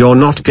it. You're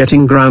not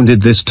getting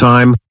grounded this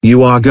time,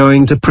 you are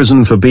going to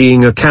prison for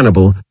being a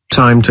cannibal.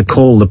 Time to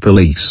call the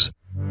police.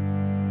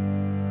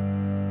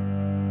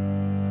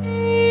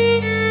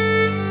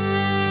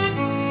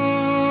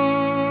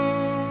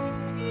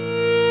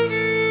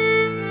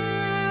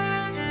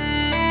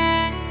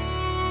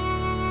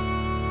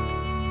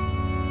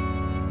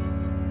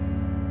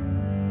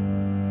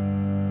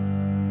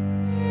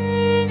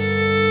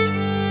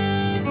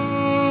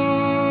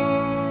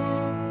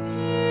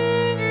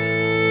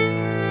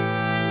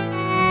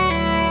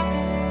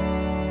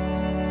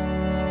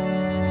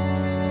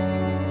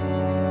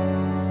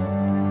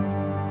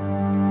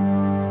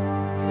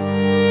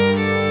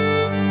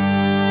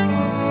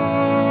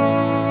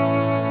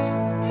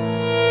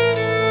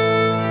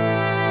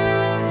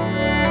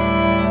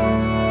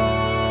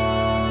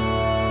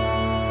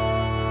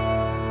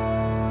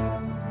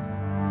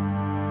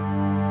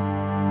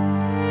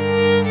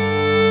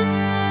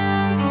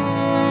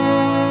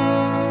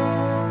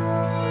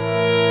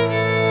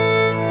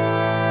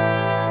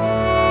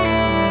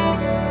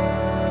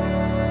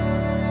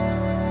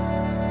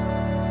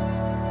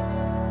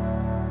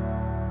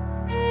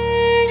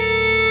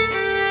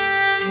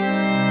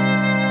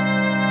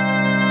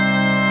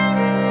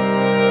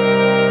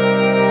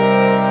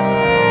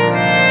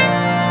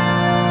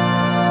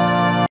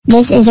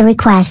 This is a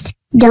request.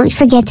 Don't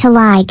forget to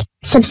like,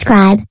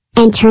 subscribe,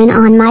 and turn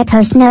on my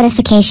post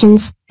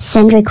notifications.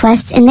 Send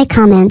requests in the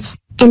comments,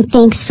 and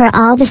thanks for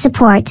all the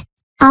support.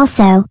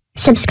 Also,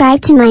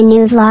 subscribe to my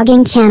new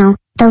vlogging channel.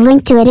 The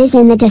link to it is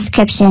in the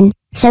description,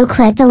 so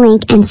click the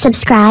link and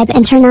subscribe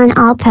and turn on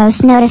all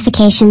post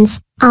notifications.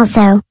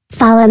 Also,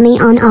 follow me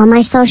on all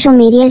my social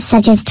medias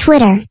such as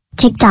Twitter,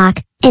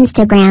 TikTok,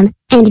 Instagram,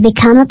 and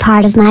become a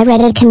part of my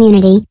Reddit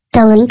community.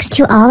 The links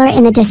to all are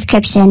in the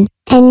description.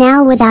 And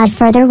now without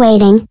further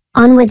waiting,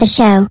 on with the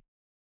show.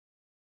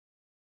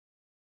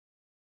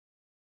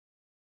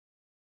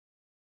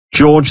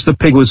 George the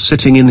pig was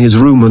sitting in his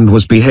room and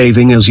was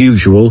behaving as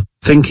usual,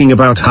 thinking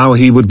about how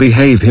he would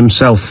behave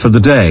himself for the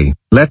day.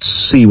 Let's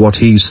see what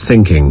he's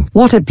thinking.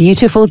 What a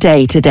beautiful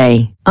day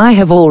today. I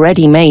have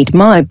already made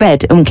my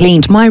bed and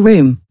cleaned my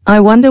room. I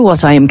wonder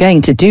what I am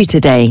going to do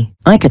today.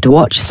 I could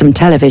watch some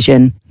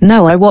television.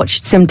 No, I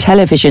watched some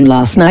television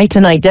last night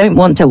and I don't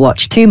want to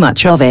watch too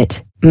much of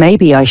it.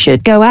 Maybe I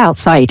should go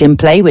outside and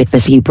play with the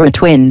zebra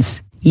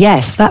twins.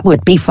 Yes, that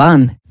would be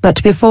fun.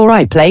 But before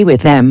I play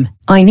with them,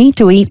 I need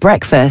to eat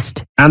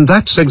breakfast. And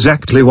that's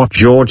exactly what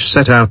George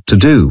set out to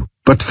do.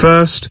 But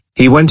first,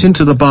 he went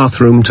into the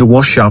bathroom to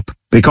wash up,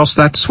 because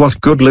that's what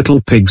good little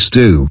pigs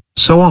do.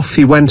 So off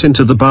he went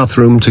into the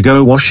bathroom to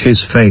go wash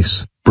his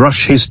face,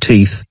 brush his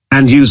teeth,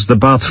 and use the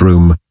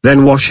bathroom,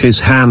 then wash his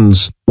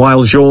hands.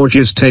 While George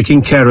is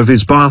taking care of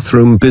his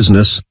bathroom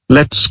business,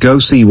 let's go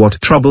see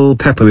what trouble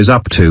Peppa is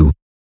up to.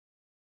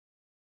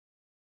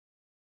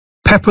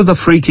 Peppa the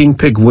freaking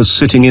pig was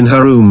sitting in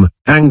her room,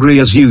 angry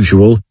as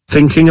usual,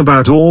 thinking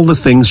about all the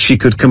things she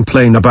could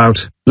complain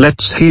about.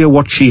 Let's hear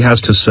what she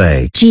has to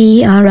say.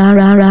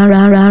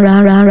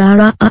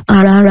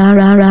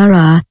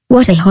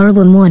 What a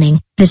horrible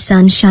morning. The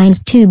sun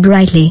shines too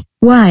brightly.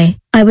 Why?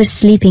 I was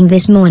sleeping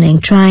this morning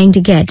trying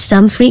to get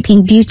some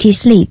freaking beauty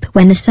sleep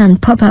when the sun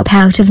popped up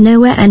out of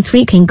nowhere and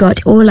freaking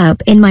got all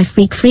up in my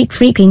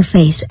freaking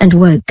face and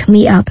woke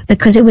me up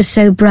because it was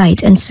so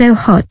bright and so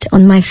hot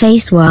on my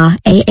face.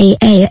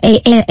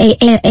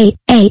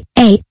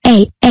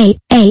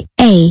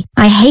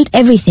 I hate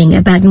everything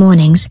about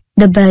mornings,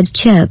 the birds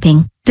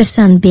chirping, the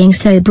sun being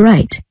so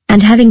bright,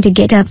 and having to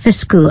get up for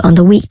school on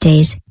the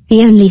weekdays.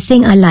 The only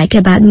thing I like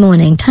about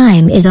morning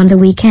time is on the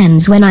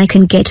weekends when I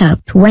can get up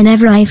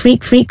whenever I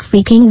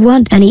freaking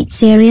want and eat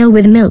cereal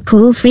with milk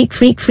all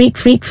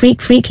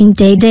freaking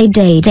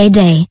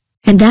day.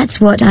 And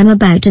that's what I'm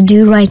about to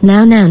do right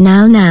now.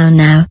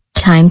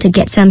 Time to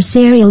get some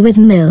cereal with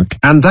milk.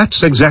 And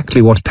that's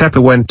exactly what Peppa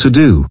went to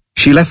do.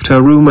 She left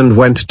her room and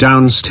went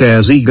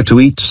downstairs eager to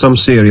eat some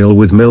cereal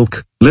with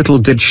milk. Little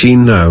did she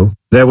know,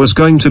 there was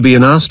going to be a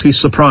nasty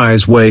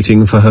surprise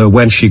waiting for her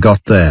when she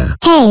got there.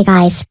 Hey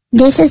guys,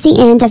 this is the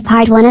end of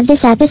part 1 of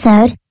this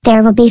episode.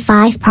 There will be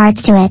 5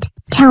 parts to it.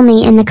 Tell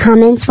me in the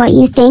comments what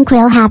you think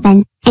will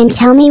happen, and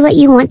tell me what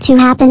you want to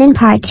happen in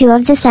part 2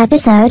 of this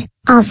episode.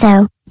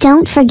 Also,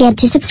 don't forget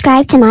to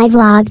subscribe to my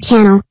vlog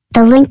channel,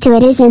 the link to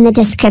it is in the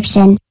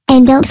description,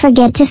 and don't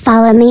forget to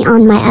follow me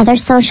on my other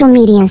social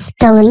medias.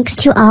 The links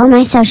to all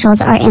my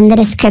socials are in the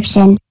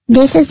description.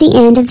 This is the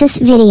end of this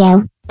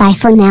video. Bye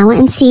for now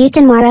and see you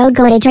tomorrow,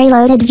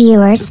 GoatedReloaded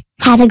viewers.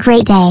 Have a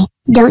great day.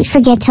 Don't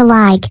forget to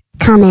like,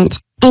 comment,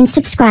 and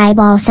subscribe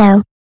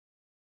also.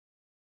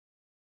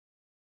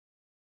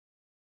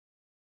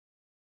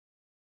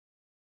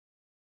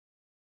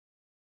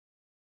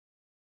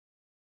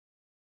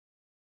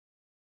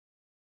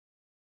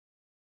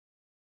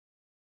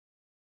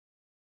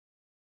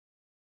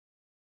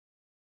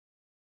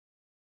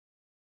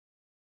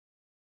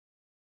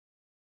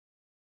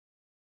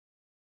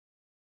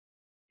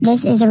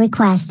 This is a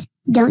request.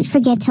 Don't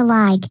forget to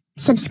like,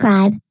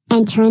 subscribe,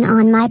 and turn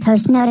on my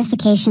post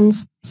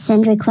notifications.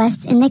 Send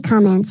requests in the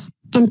comments,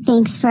 and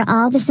thanks for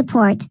all the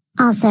support.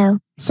 Also,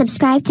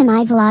 subscribe to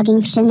my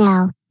vlogging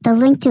channel. The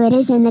link to it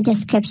is in the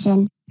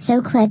description,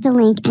 so click the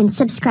link and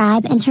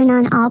subscribe and turn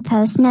on all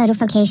post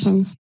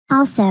notifications.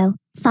 Also,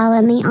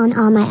 follow me on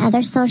all my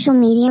other social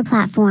media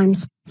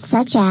platforms,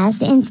 such as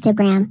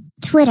Instagram,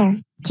 Twitter,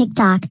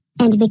 TikTok,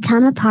 and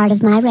become a part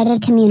of my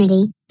Reddit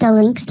community. The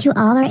links to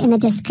all are in the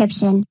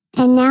description.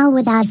 And now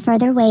without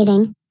further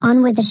waiting,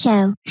 on with the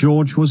show.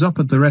 George was up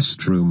at the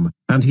restroom,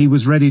 and he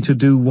was ready to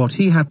do what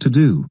he had to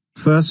do.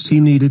 First he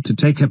needed to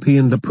take a pee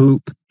and a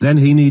poop, then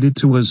he needed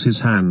to wash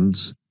his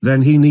hands,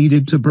 then he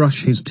needed to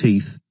brush his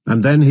teeth,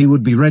 and then he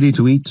would be ready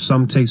to eat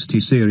some tasty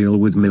cereal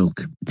with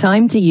milk.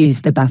 Time to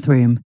use the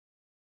bathroom.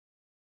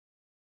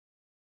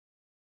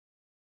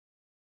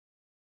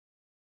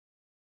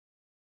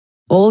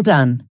 All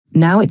done.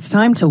 Now it's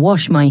time to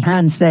wash my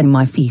hands then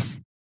my face.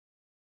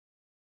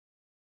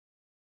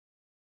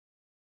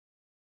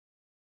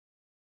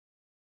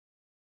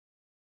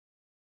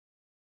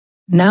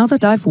 Now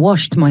that I've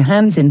washed my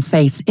hands and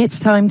face, it's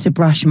time to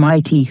brush my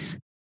teeth.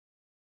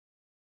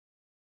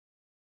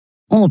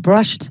 All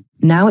brushed,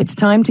 now it's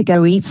time to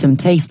go eat some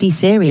tasty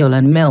cereal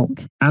and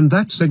milk. And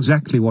that's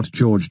exactly what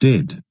George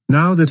did.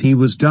 Now that he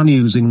was done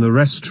using the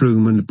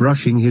restroom and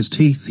brushing his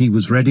teeth, he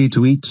was ready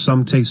to eat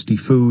some tasty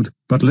food,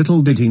 but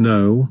little did he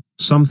know,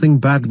 something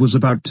bad was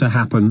about to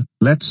happen.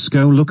 Let's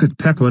go look at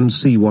Peppa and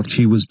see what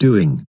she was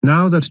doing.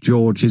 Now that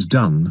George is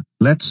done,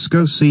 let's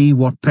go see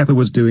what Peppa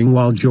was doing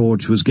while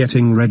George was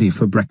getting ready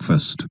for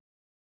breakfast.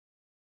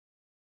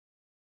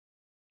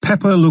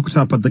 Peppa looked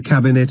up at the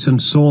cabinet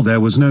and saw there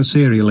was no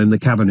cereal in the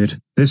cabinet.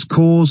 This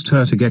caused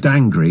her to get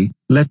angry.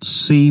 Let's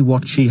see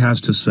what she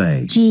has to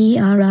say.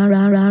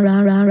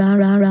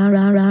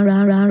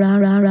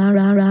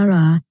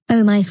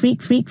 Oh my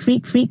freaking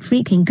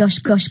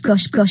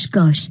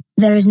gosh.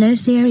 There is no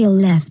cereal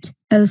left.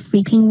 Oh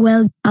freaking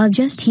well, I'll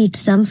just eat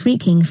some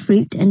freaking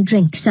fruit and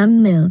drink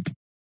some milk.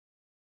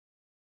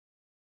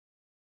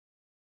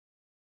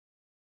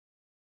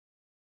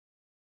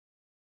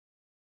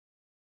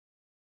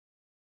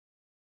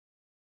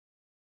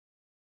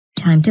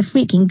 Time to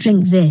freaking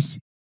drink this.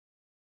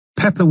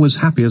 Peppa was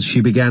happy as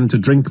she began to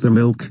drink the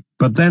milk,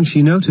 but then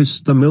she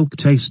noticed the milk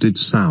tasted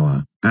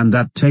sour, and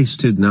that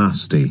tasted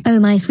nasty.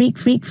 Oh my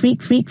freaking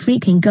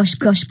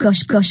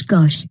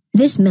gosh.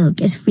 This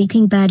milk is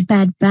freaking bad.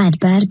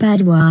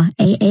 Wah.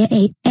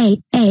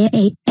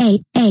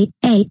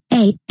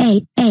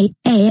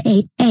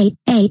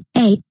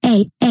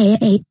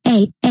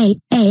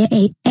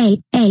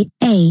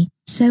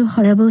 So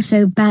horrible,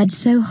 so bad,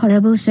 so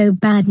horrible, so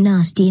bad,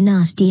 nasty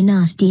milk, so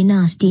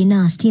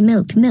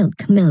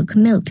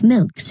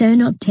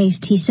not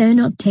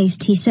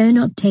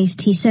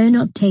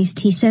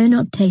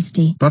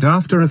tasty. But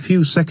after a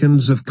few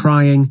seconds of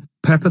crying,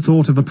 Peppa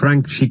thought of a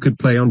prank she could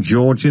play on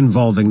George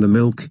involving the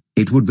milk.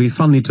 It would be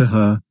funny to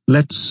her.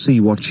 Let's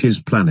see what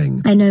she's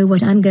planning. I know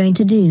what I'm going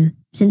to do.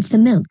 Since the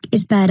milk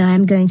is bad, I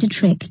am going to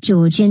trick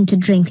George into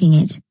drinking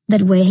it.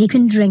 That way he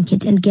can drink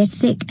it and get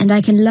sick and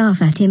I can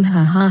laugh at him.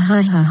 Ha ha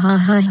ha ha ha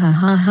ha ha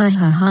ha ha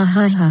ha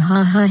ha ha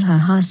ha ha ha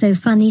ha. So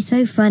funny,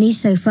 such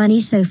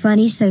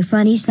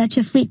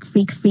a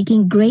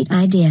freaking great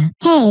idea.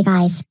 Hey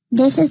guys,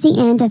 this is the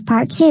end of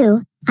part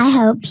 2. I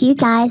hope you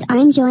guys are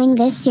enjoying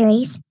this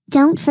series.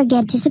 Don't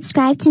forget to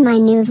subscribe to my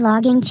new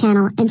vlogging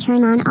channel and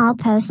turn on all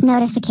post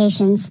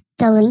notifications.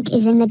 The link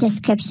is in the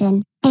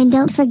description. And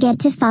don't forget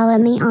to follow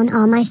me on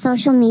all my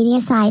social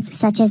media sites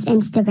such as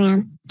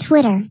Instagram,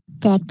 Twitter,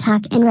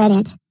 TikTok and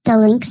Reddit. The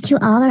links to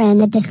all are in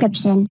the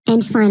description.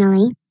 And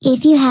finally,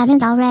 if you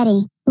haven't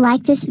already,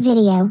 like this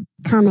video,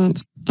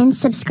 comment, and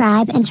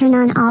subscribe and turn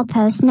on all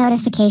post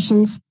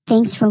notifications.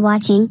 Thanks for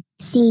watching.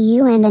 See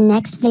you in the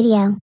next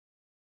video.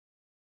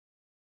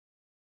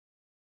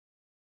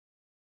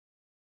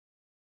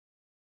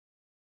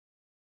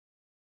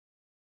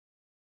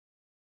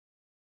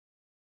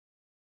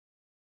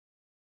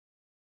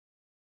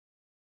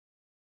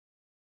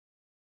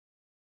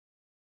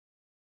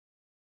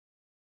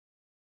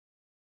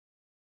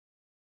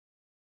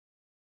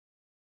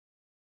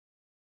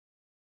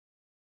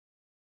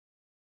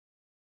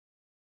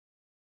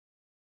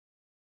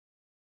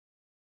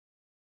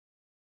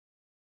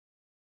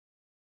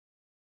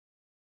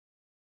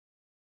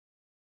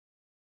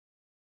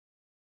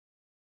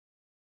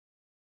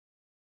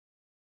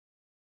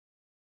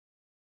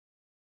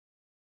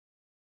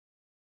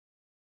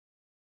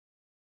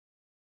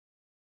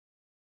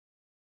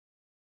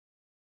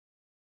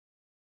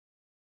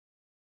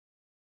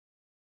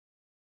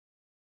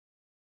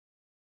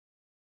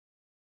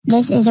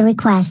 This is a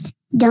request.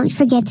 Don't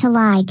forget to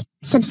like,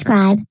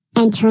 subscribe,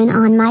 and turn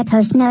on my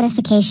post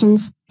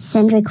notifications.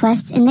 Send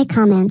requests in the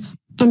comments,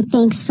 and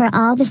thanks for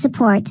all the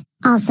support.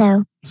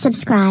 Also,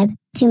 subscribe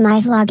to my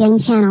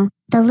vlogging channel.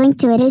 The link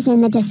to it is in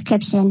the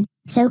description,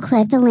 so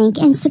click the link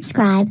and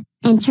subscribe,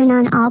 and turn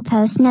on all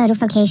post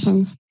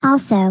notifications.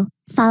 Also,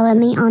 follow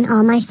me on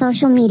all my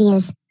social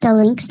medias. The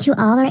links to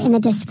all are in the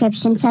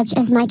description, such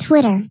as my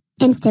Twitter,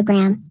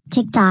 Instagram,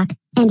 TikTok,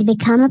 and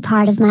become a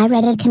part of my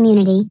Reddit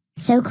community,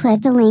 so click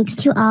the links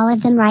to all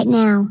of them right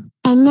now.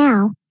 And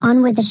now,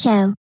 on with the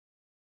show.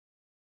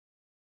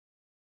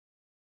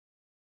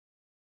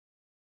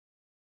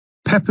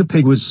 Peppa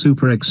Pig was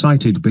super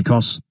excited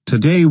because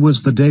today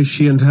was the day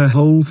she and her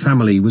whole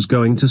family was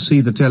going to see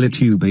the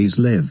Teletubbies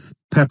live.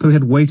 Peppa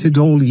had waited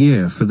all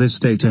year for this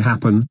day to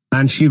happen,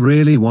 and she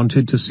really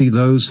wanted to see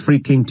those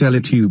freaking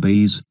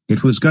Teletubbies.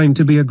 It was going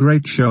to be a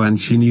great show and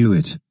she knew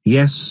it.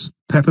 Yes,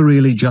 Peppa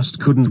really just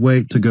couldn't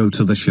wait to go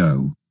to the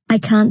show. I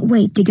can't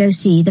wait to go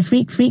see the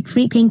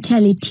freaking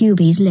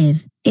Teletubbies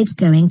live. It's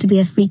going to be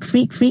a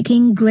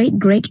freaking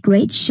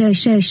great show.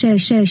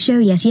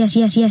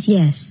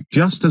 Yes.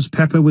 Just as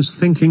Peppa was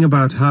thinking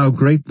about how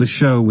great the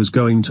show was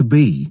going to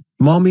be,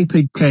 Mommy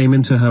Pig came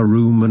into her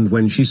room, and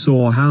when she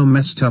saw how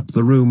messed up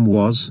the room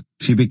was,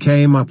 she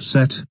became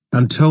upset,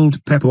 and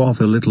told Peppa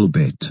off a little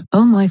bit.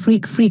 Oh my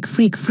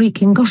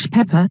freaking gosh,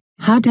 Peppa,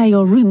 how dare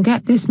your room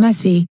get this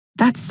messy?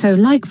 That's so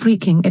like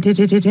freaking it.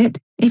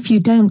 If you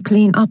don't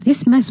clean up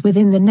this mess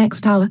within the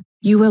next hour,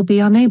 you will be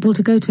unable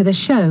to go to the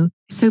show,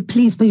 so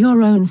please, for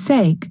your own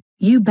sake,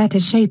 you better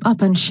shape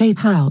up and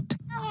shape out.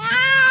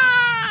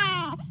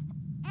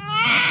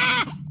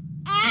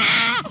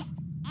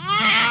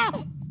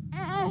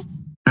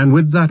 And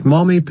with that,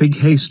 Mommy Pig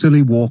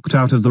hastily walked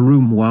out of the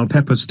room while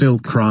Peppa still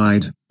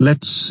cried.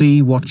 Let's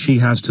see what she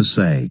has to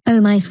say.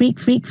 Oh my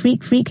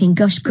freaking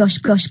gosh.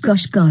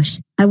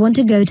 I want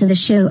to go to the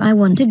show. I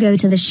want to go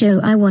to the show.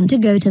 I want to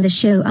go to the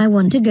show. I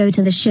want to go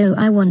to the show.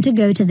 I want to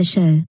go to the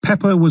show.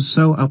 Peppa was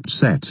so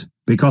upset,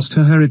 because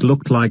to her it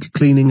looked like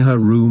cleaning her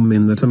room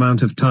in that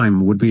amount of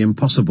time would be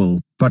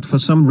impossible, but for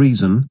some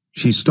reason,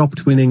 she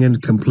stopped whining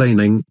and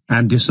complaining,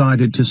 and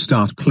decided to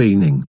start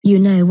cleaning. You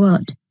know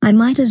what? I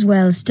might as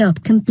well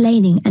stop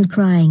complaining and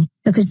crying,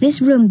 because this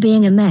room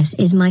being a mess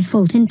is my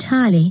fault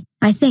entirely.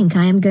 I think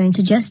I am going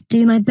to just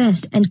do my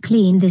best and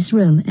clean this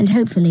room, and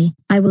hopefully,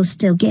 I will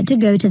still get to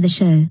go to the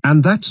show.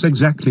 And that's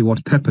exactly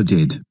what Peppa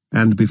did,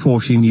 and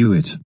before she knew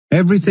it,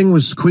 everything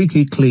was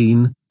squeaky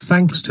clean,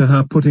 thanks to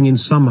her putting in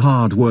some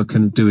hard work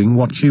and doing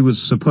what she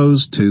was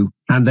supposed to,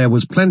 and there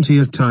was plenty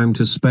of time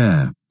to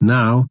spare.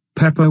 Now,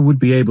 Peppa would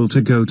be able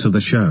to go to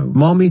the show.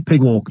 Mommy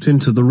Pig walked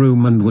into the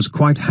room and was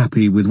quite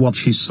happy with what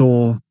she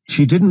saw.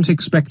 She didn't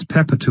expect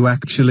Peppa to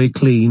actually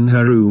clean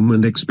her room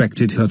and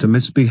expected her to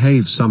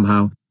misbehave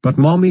somehow, but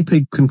Mommy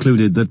Pig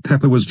concluded that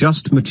Peppa was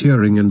just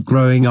maturing and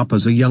growing up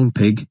as a young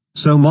pig,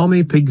 so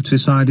Mommy Pig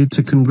decided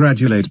to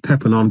congratulate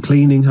Peppa on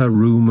cleaning her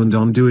room and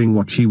on doing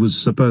what she was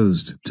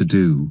supposed to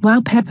do.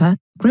 Wow, Peppa,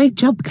 great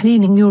job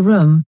cleaning your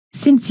room.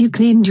 Since you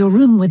cleaned your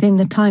room within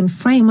the time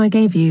frame I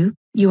gave you,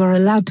 you are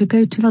allowed to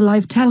go to the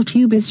live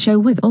Teletubbies show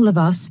with all of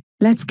us.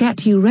 Let's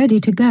get you ready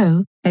to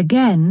go.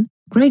 Again,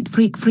 great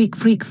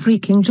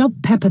freaking job,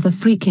 Peppa the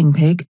freaking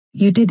pig.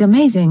 You did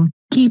amazing.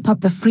 Keep up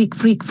the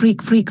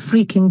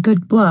freaking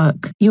good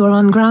work. You are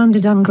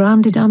ungrounded for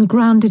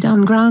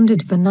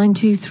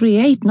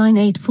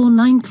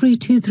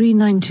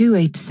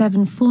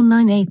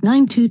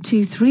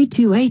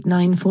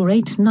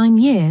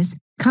 92389849322392874989223289489 years.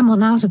 Come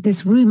on out of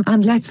this room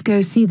and let's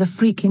go see the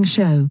freaking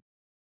show.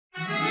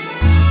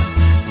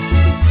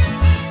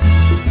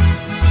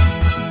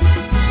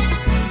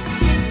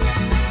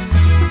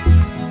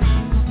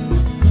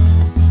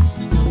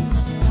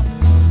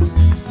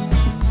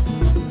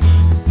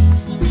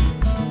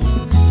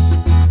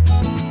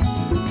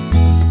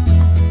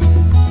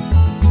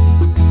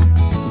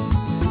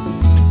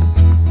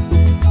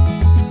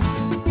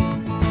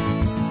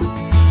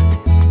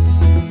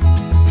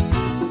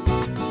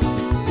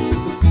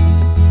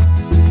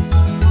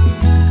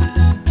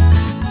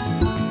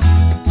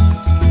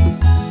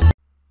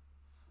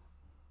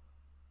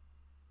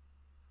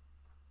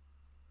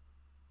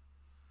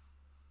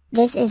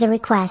 This is a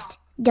request.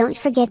 Don't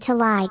forget to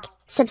like,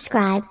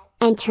 subscribe,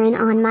 and turn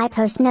on my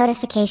post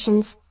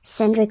notifications.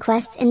 Send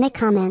requests in the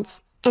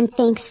comments, and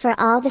thanks for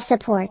all the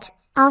support.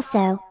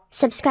 Also,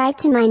 subscribe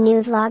to my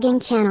new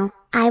vlogging channel.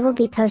 I will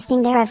be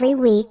posting there every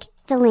week.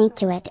 The link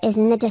to it is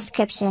in the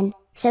description,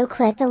 so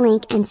click the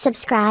link and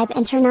subscribe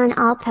and turn on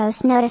all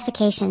post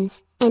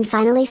notifications. And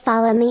finally,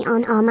 follow me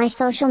on all my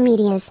social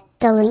medias.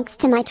 The links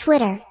to my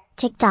Twitter,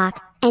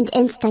 TikTok, and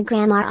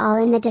Instagram are all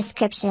in the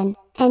description.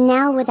 And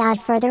now, without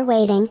further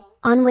waiting,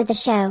 on with the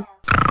show.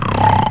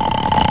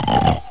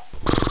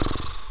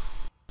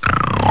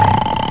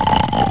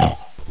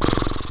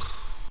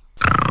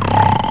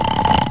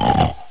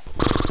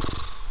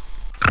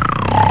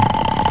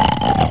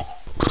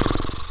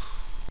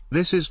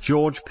 This is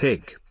George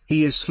Pig.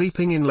 He is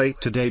sleeping in late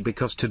today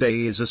because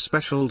today is a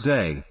special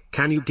day.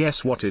 Can you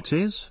guess what it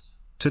is?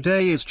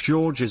 Today is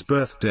George's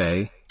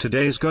birthday.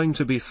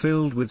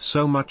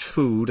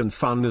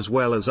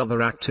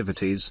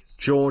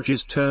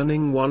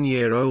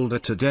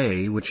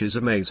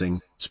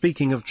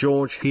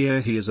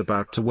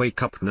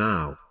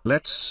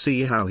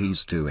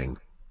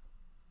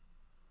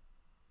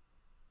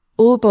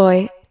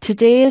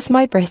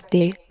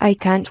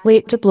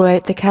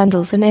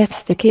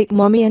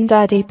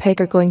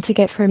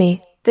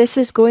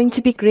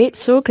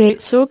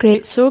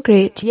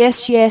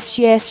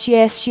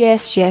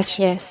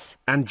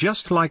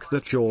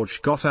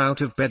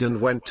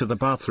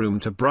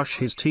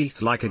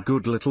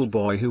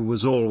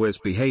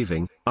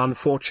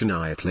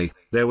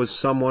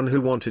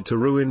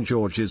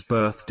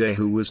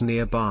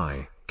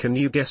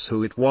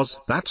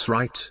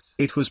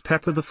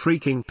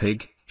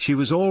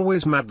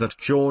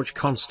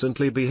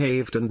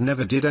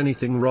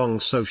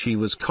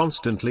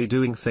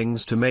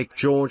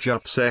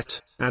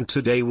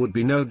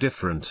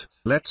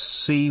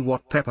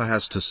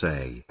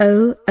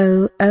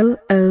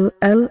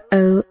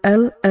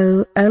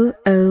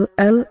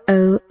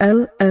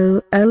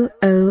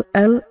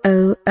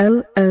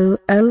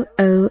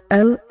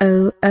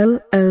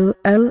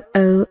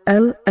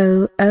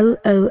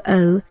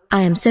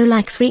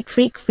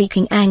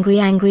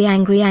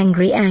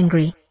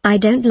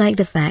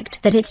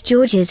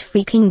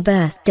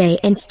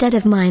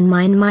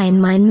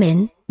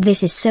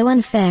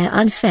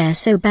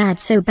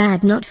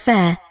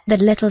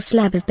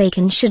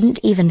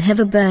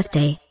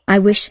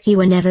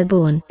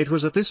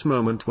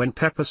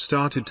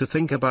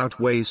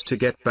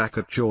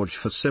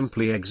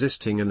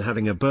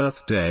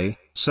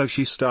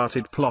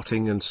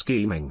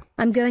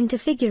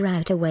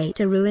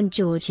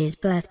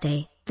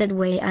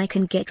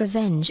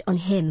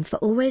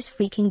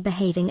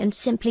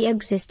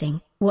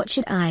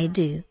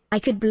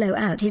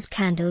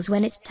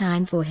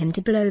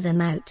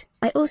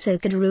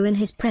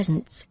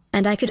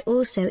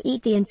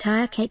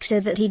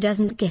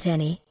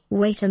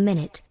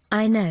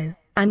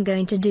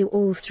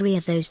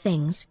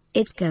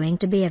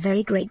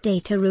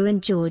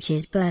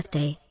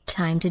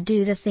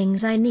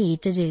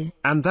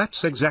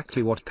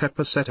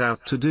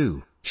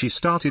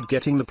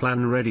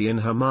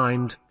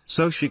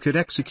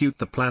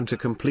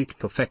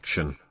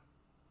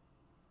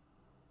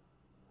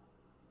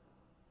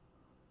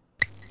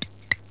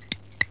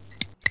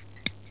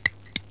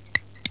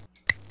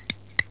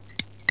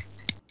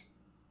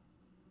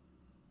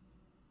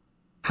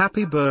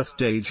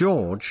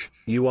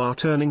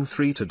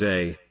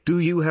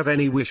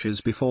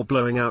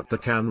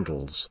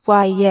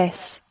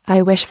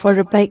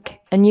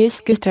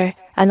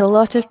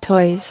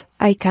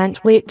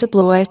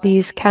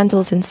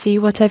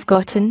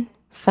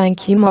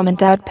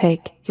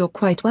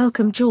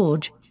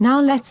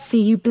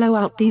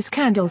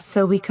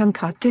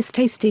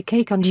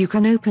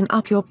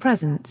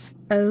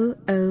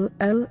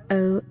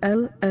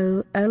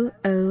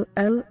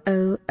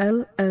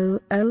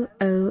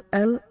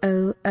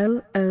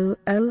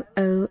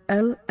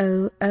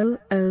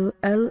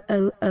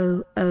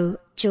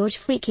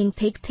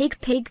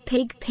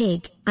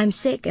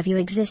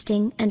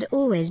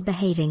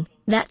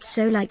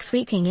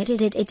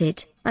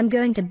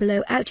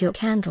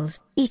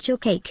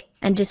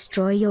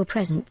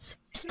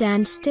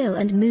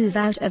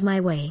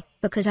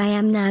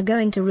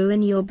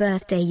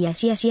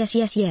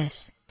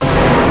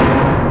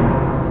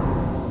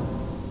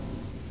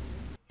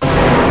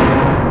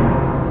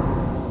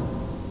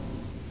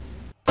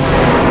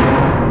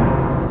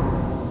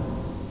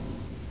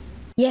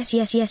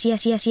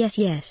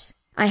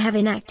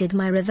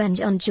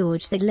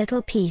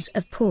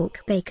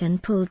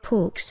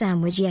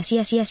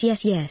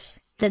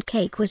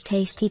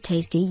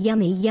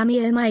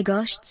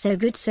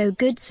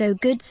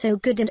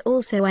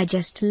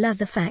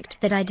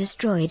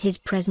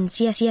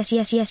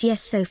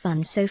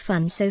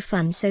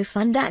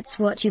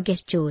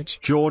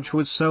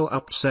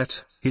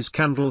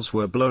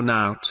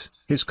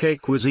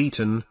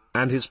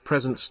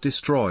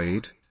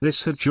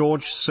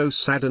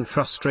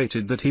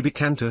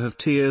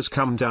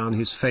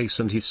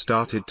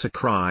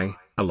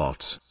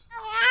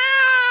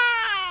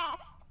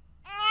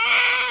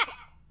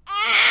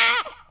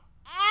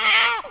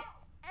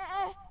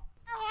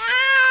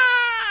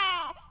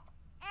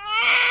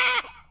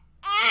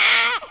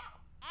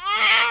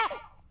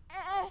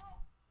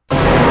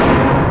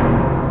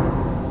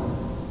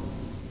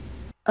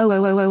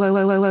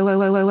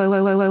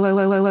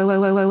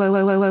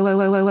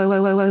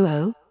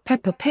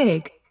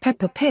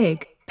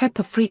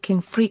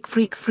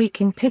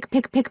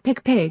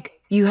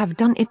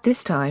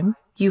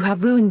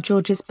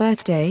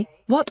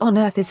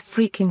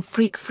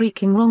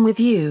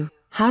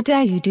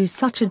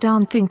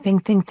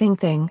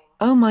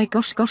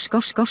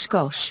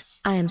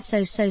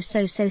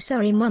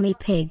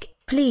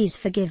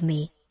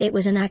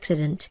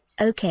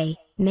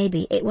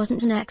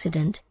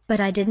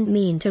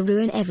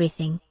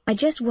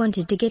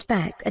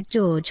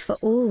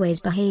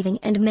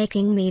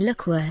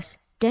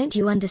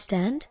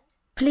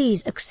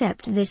 Please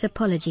accept this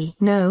apology.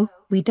 No,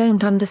 we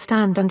don't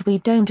understand and we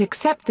don't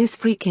accept this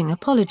freaking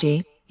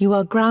apology. You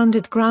are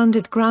grounded for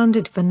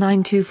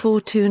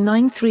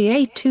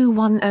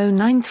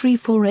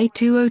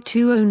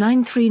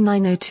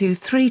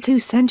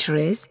 92429382109348202093902332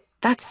 centuries.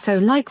 That's so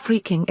like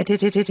freaking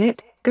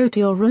it. Go to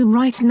your room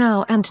right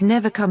now and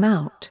never come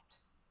out.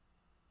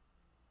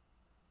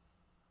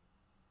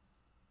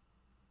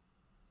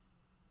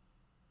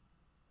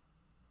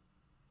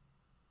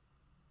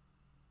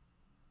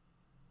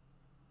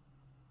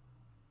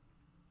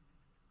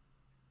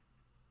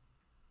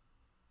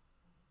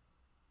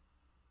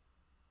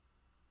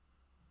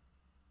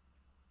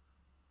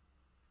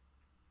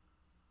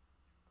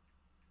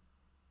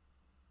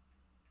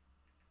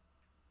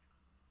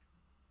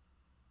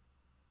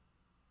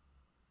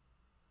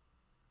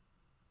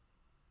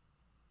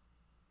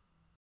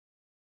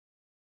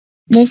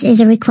 This is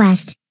a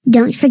request.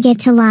 Don't forget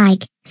to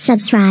like,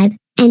 subscribe,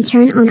 and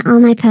turn on all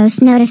my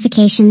post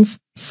notifications.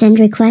 Send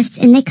requests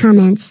in the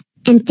comments.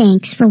 And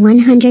thanks for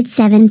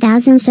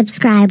 107,000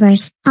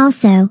 subscribers.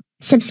 Also,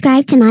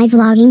 subscribe to my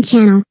vlogging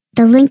channel.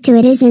 The link to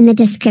it is in the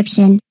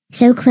description.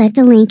 So click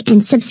the link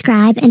and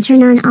subscribe and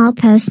turn on all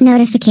post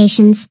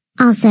notifications.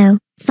 Also,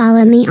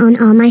 follow me on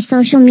all my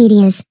social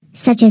medias,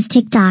 such as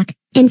TikTok,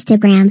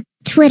 Instagram,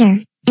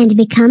 Twitter, and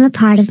become a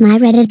part of my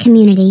Reddit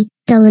community.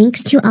 The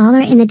links to all are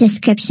in the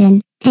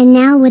description. And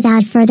now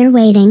without further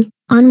waiting,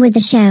 on with the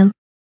show.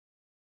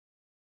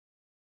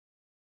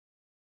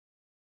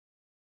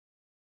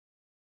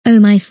 Oh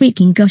my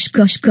freaking gosh.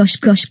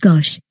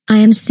 I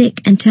am sick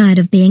and tired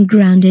of being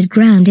grounded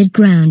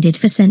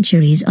for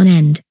centuries on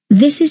end.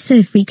 This is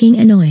so freaking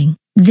annoying.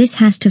 This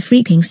has to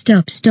freaking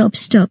stop.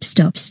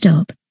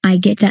 I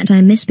get that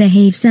I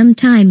misbehave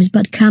sometimes,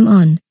 but come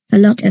on. A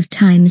lot of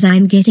times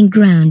I'm getting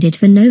grounded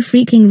for no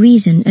freaking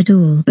reason at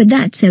all. But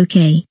that's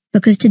okay,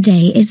 because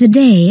today is the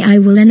day I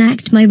will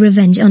enact my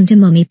revenge onto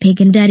Mommy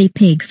Pig and Daddy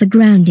Pig for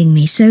grounding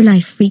me so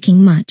freaking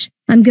much.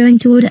 I'm going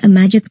to order a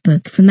magic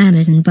book from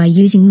Amazon by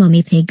using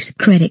Mommy Pig's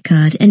credit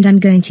card, and I'm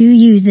going to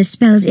use the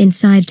spells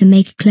inside to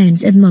make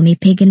clones of Mommy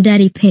Pig and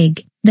Daddy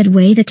Pig. That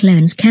way the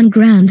clones can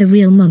ground the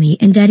real Mommy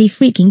and Daddy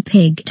freaking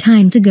Pig.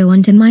 Time to go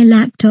onto my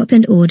laptop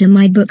and order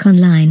my book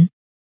online.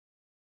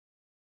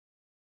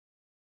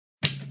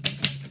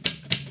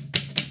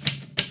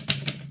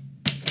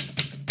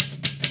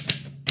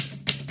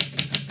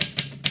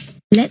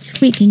 Let's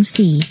freaking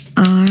see.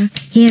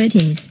 Here it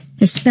is,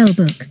 a spell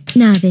book.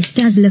 Now this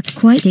does look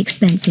quite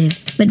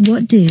expensive, but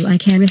what do I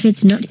care if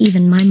it's not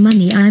even my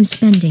money I'm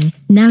spending.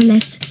 Now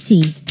let's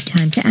see.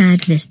 Time to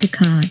add this to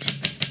cart.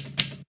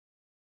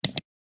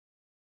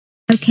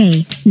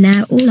 Okay,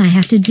 now all I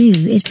have to do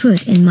is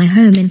put in my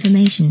home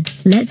information.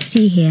 Let's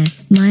see here.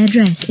 My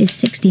address is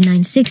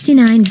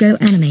 6969 Go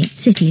Animate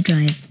City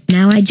Drive.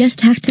 Now I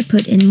just have to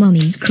put in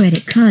Mommy's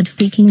credit card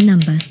freaking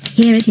number.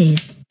 Here it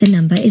is. The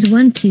number is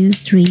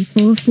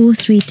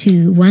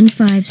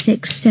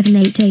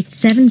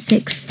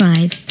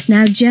 12344321567888765.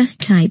 Now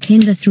just type in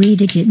the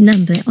 3-digit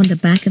number on the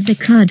back of the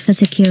card for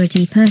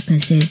security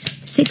purposes.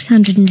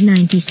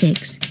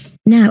 696.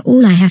 Now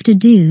all I have to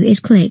do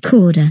is click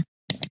order.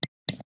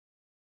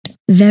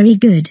 Very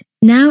good.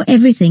 Now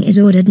everything is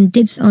ordered and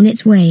it's on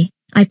its way.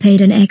 I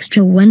paid an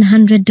extra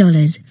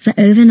 $100 for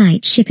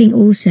overnight shipping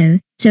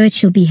also, so it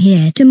shall be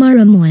here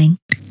tomorrow morning.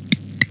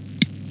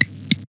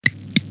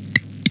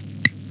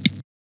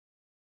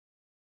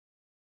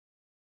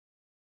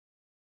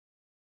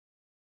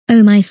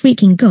 Oh my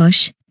freaking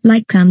gosh,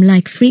 come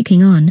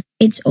freaking on,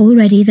 it's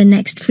already the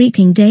next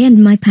freaking day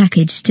and my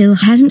package still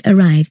hasn't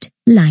arrived.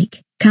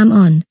 Come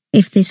on,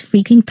 if this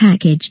freaking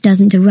package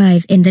doesn't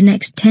arrive in the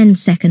next 10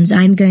 seconds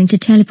I'm going to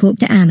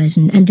teleport to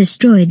Amazon and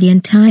destroy the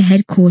entire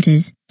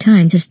headquarters.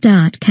 Time to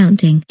start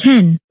counting.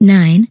 10,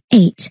 9,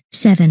 8,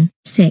 7,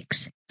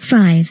 6,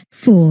 5,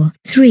 4,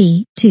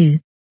 3, 2.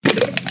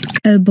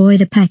 Oh boy,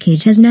 the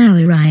package has now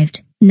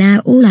arrived.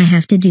 Now all I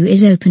have to do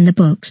is open the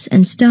box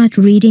and start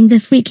reading the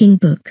freaking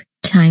book.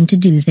 Time to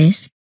do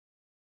this.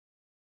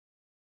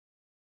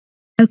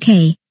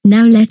 Okay,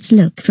 now let's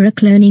look for a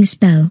cloning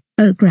spell.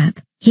 Oh crap,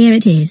 here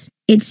it is.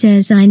 It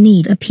says I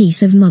need a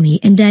piece of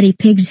Mommy and Daddy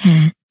Pig's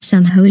hair,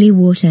 some holy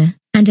water,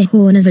 and a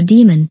horn of a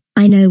demon.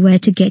 I know where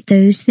to get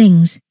those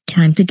things.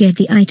 Time to get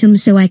the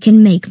items so I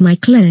can make my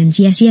clones.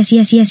 Yes.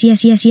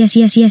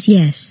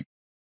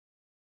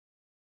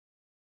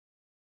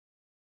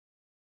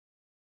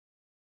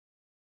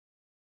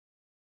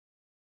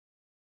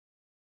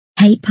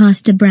 Hey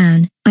Pastor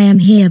Brown, I am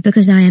here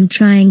because I am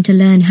trying to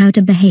learn how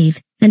to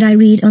behave, and I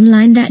read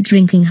online that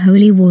drinking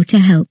holy water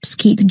helps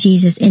keep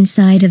Jesus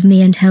inside of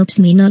me and helps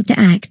me not to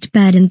act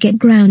bad and get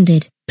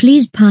grounded.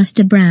 Please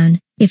Pastor Brown,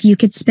 If you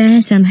could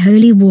spare some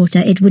holy water,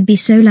 it would be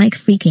so like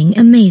freaking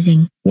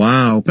amazing.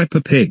 Wow,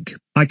 Peppa Pig,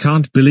 I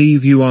can't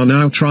believe you are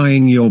now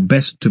trying your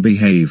best to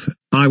behave.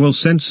 I will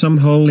send some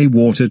holy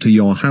water to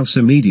your house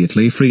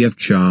immediately free of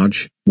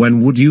charge. When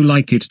would you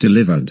like it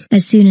delivered?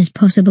 As soon as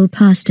possible,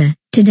 Pastor.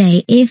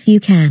 Today if you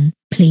can.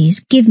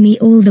 Please give me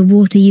all the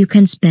water you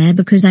can spare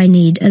because I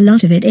need a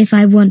lot of it if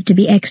I want to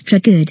be extra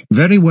good.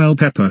 Very well,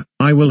 Peppa.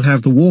 I will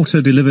have the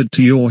water delivered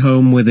to your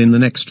home within the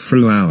next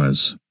few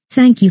hours.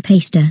 Thank you,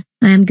 Pastor.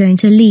 I am going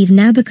to leave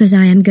now because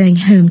I am going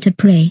home to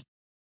pray.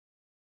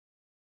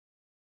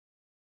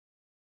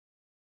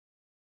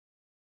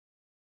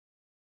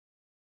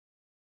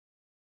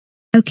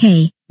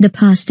 Okay, the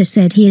pastor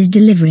said he is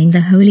delivering the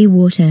holy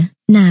water.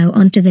 Now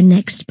on to the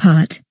next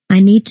part.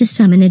 I need to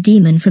summon a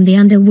demon from the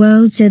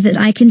underworld so that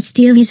I can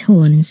steal his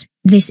horns.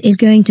 This is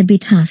going to be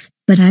tough,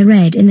 but I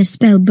read in the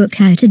spell book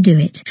how to do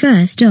it.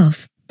 First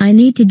off, I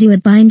need to do a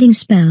binding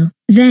spell,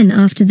 then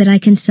after that I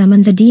can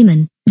summon the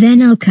demon,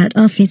 then I'll cut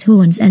off his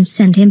horns and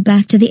send him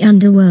back to the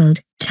underworld.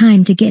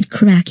 Time to get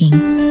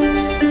cracking.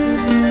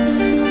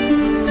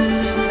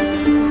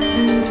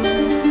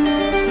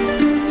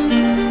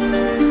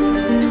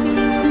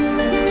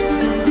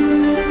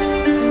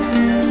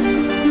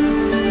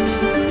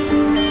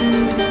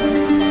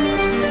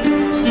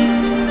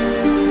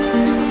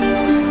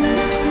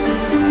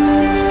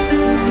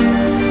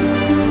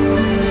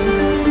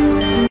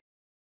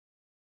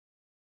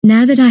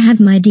 Now that I have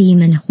my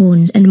demon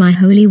horns and my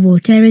holy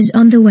water is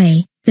on the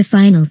way, the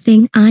final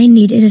thing I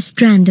need is a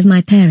strand of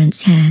my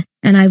parents' hair,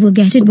 and I will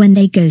get it when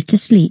they go to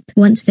sleep.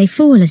 Once they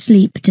fall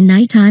asleep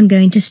tonight, I'm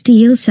going to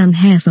steal some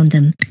hair from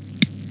them.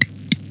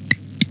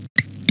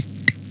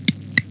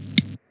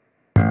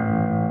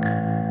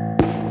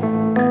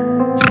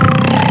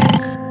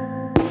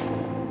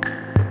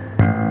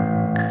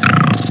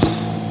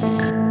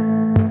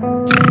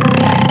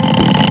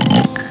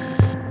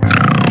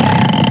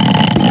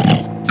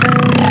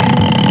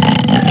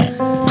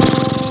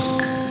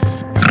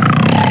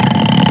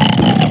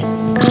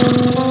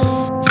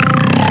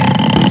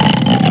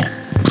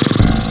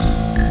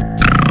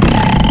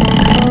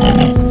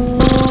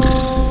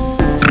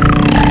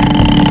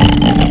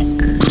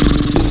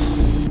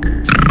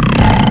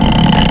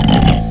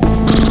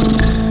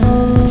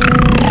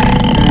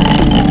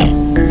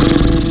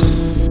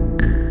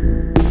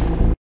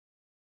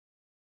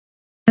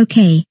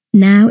 Okay,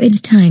 now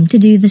it's time to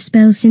do the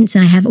spell since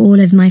I have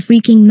all of my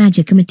freaking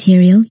magic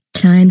material.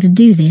 Time to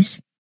do this.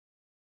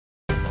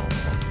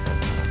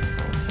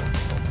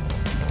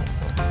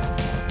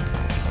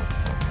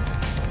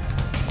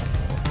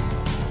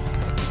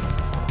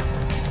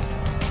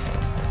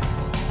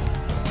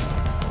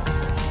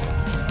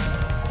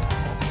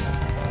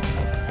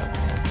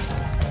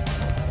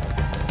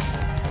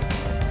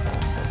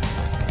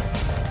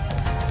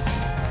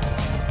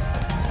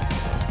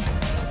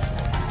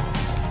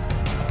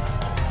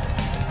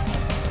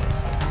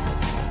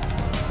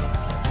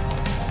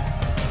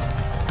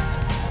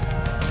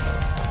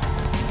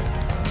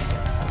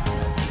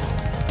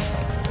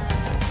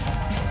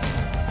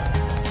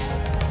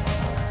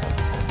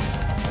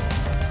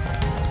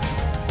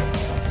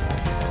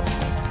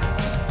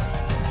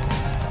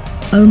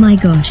 Oh my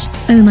gosh,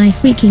 oh my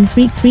freaking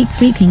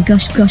freaking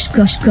gosh.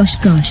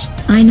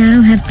 I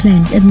now have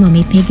clones of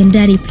Mommy Pig and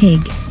Daddy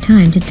Pig.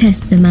 Time to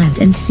test them out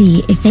and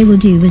see if they will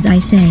do as I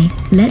say.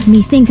 Let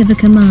me think of a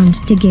command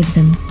to give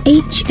them.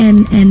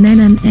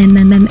 HMMMMMMMM.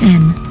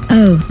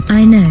 Oh,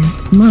 I know.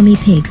 Mommy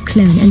Pig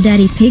clone and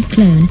Daddy Pig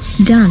clone,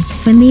 dance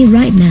for me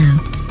right now.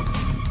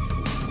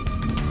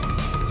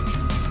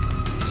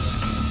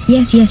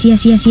 Yes.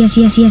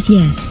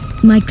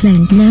 My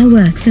clones now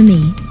work for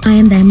me. I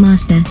am their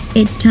master.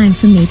 It's time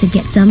for me to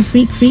get some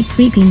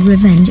freaking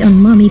revenge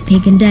on Mommy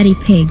Pig and Daddy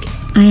Pig.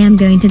 I am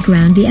going to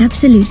ground the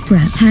absolute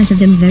crap out of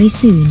them very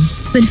soon.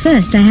 But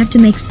first I have to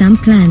make some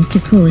plans to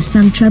cause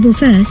some trouble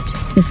first,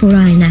 before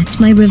I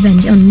enact my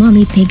revenge on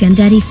Mommy Pig and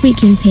Daddy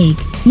freaking Pig.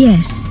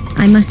 Yes,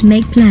 I must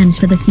make plans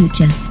for the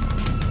future.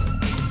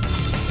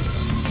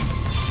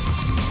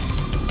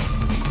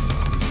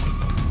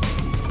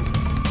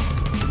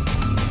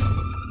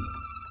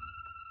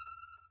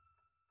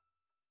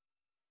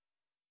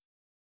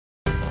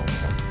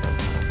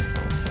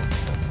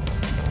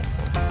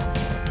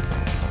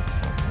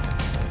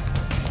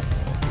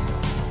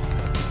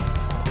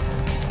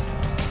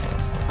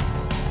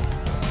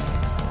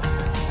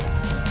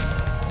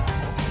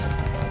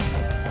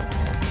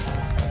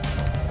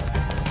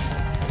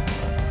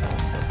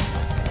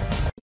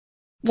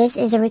 This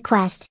is a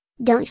request.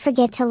 Don't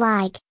forget to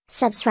like,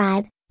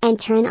 subscribe, and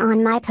turn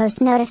on my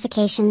post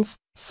notifications.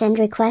 Send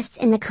requests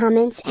in the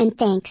comments and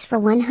thanks for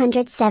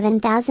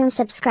 107,000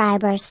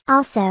 subscribers.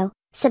 Also,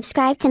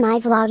 subscribe to my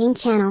vlogging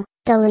channel.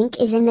 The link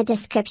is in the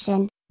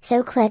description.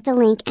 So click the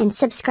link and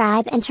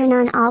subscribe and turn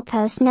on all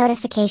post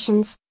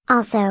notifications.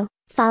 Also,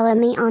 follow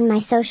me on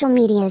my social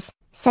medias,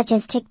 such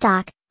as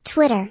TikTok,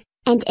 Twitter,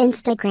 and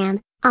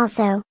Instagram.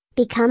 Also,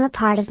 become a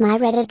part of my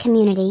Reddit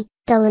community.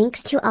 The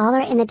links to all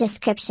are in the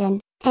description.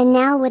 And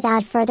now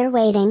without further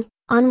waiting,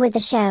 on with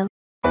the show.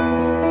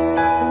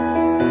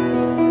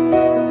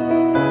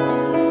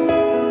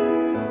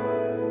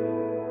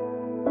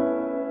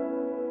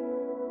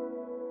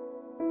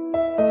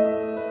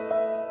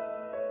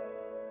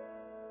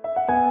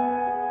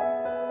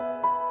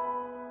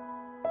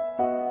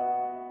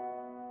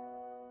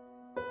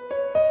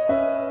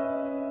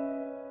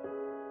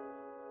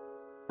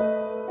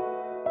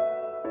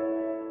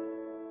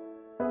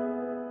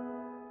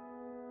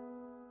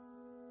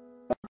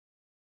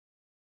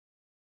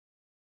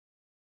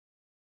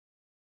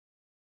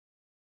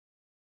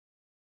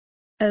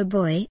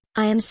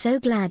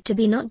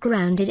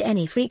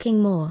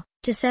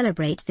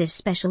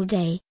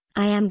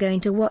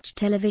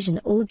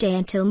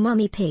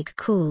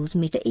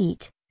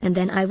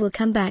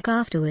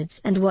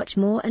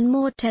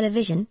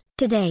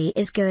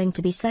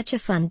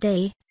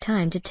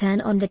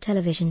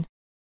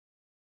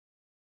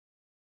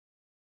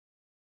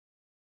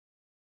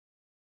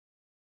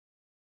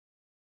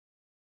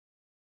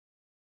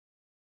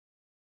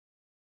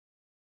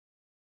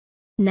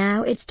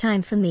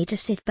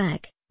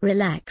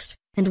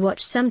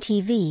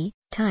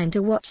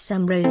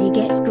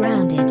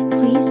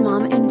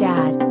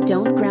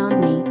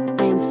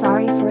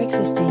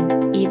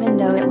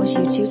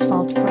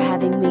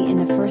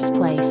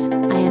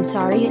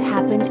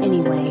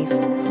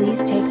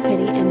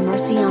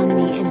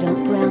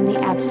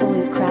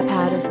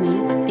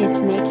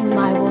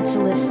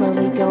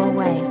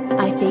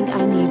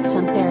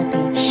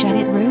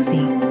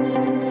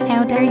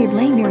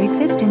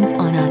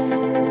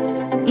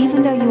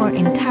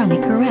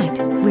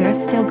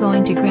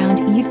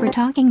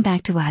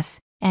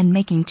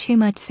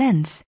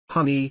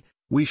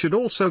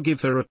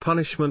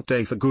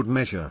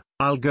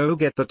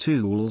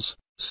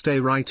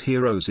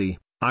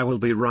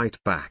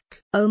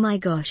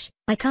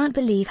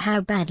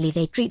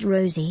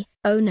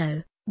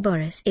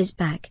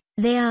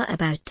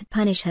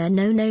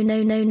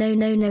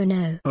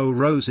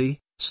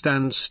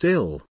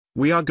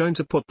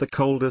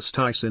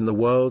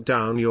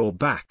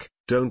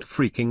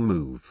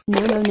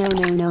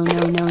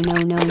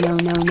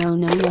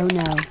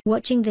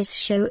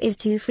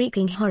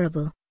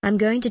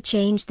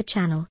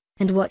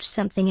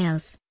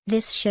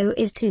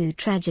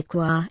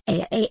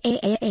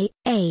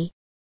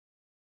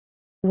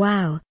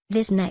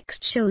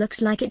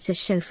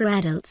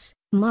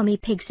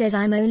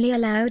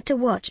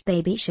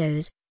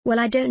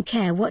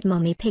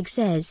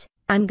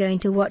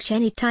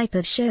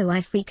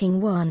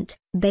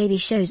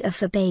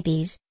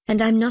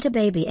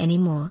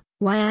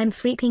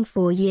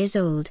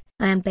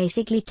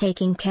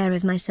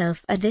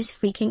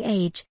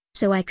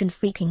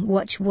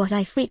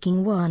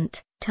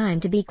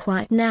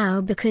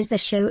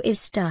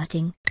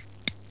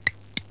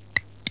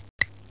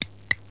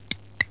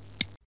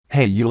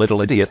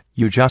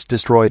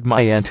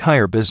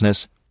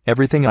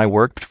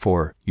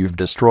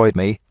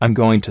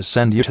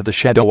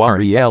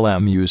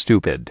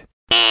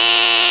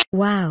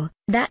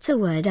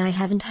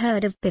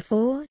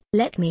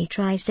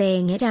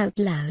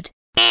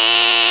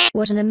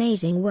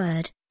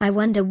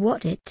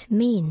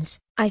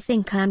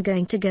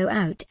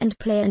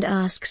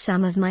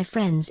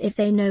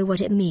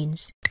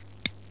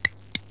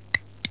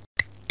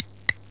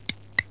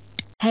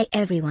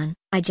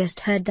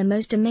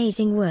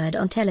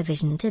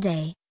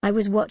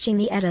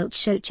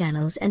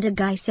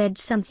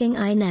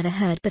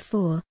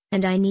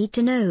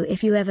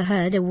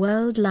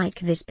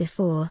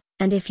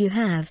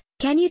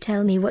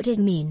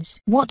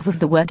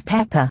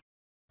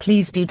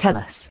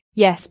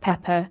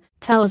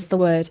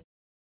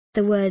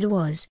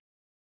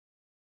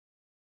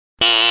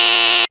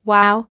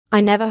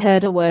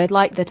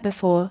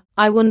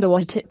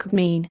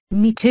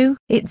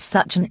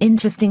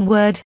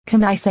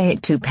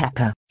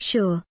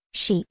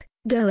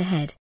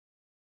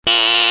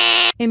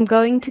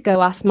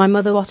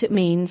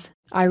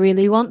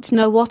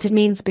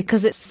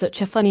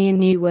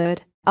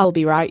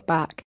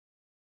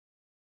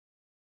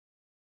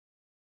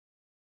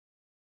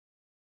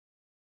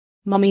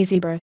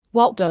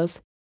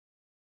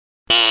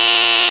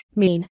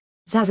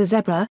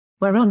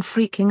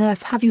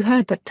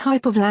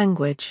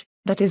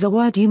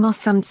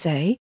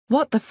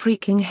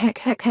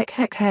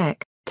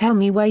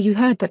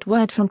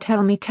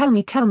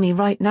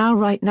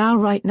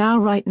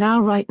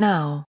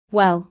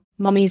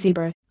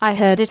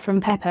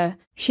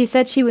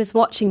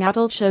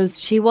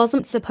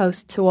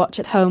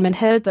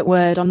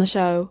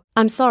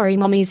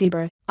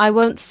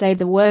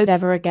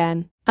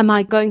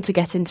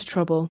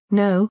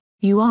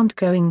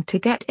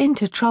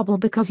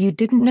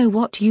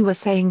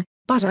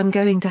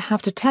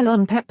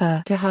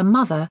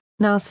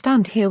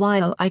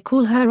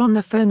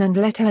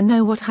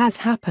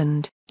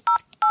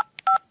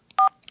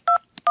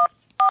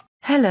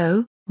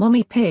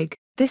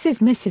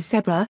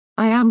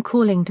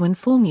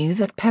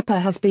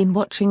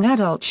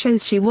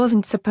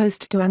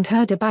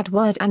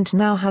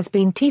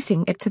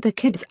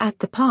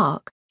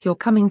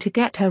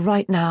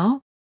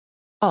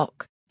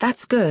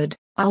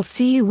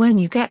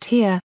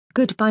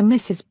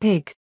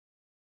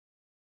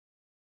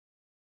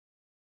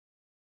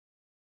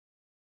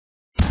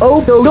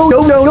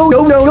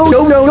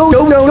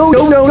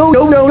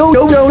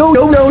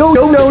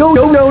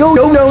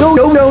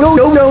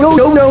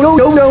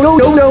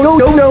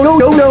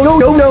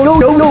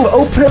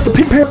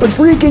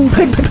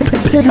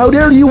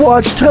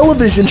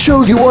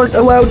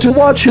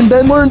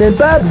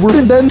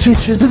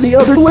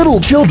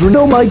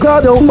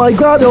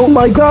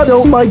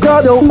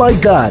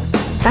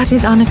 That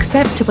is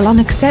unacceptable,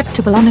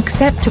 unacceptable,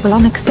 unacceptable,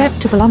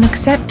 unacceptable,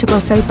 unacceptable.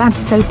 So bad,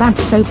 so bad,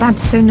 so bad,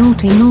 so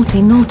naughty,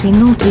 naughty, naughty,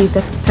 naughty.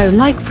 That's so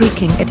like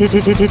freaking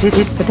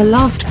it. For the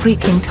last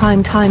freaking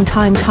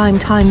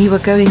time you are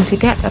going to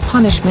get a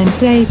punishment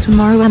day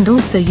tomorrow, and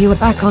also you are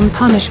back on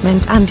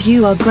punishment and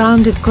you are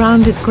grounded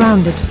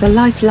for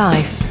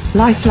life.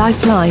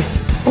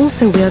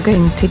 Also we are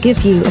going to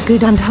give you a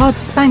good and hard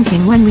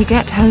spanking when we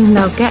get home.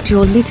 Now get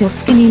your little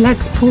skinny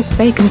legs, pork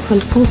bacon,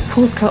 pulled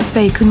pork cut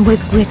bacon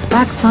with grits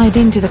backside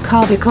into the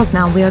car, because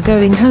now we are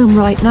going home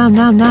right now.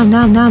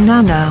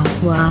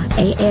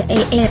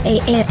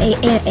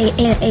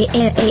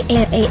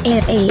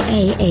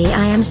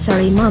 I am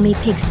sorry, Mommy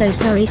Pig, so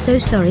sorry,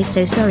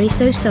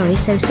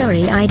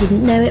 I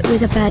didn't know it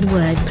was a bad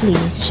word.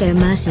 Please show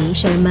mercy,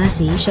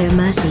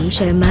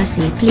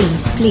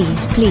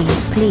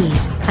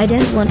 please. I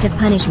don't want a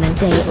punishment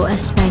day or a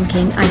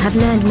spanking. I have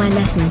learned my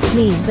lesson,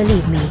 please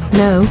believe me.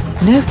 No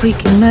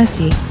freaking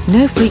mercy,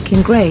 no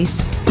freaking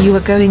grace. You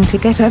are going to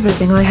get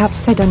everything I have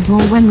said and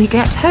more when we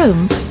get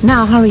home.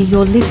 Now hurry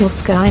your little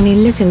skinny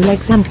little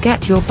legs and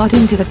get your butt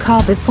into the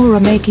car before I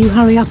make you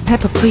hurry up,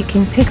 Peppa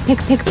freaking Pig.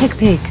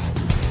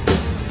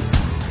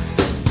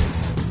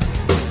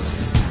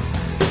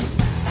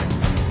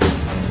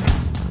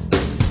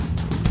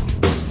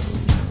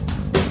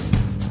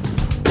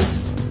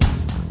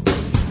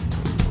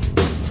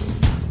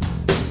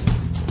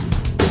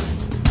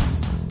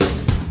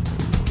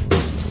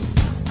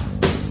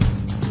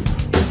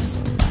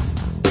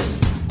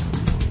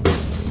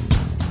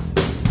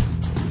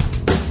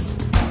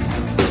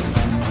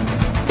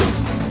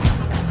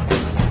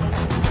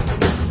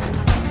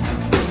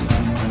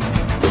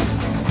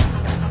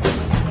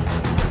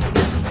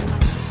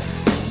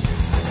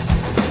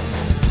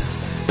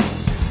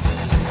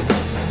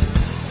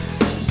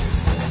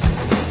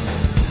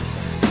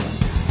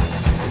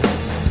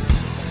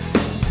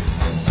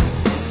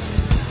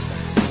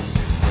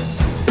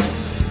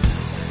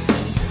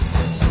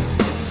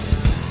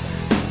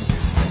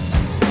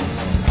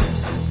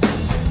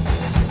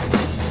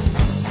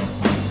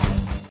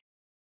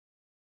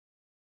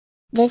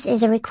 This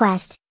is a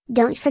request.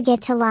 Don't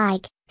forget to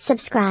like,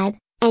 subscribe,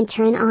 and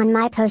turn on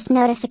my post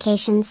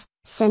notifications.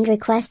 Send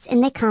requests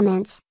in the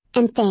comments,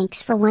 and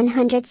thanks for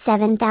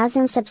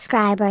 107,000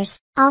 subscribers.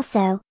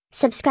 Also,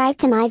 subscribe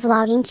to my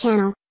vlogging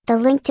channel. The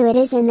link to it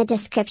is in the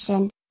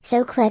description,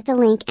 so click the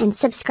link and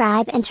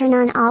subscribe and turn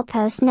on all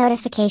post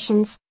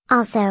notifications.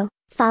 Also,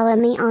 follow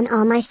me on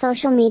all my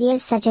social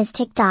medias such as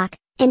TikTok,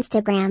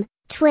 Instagram,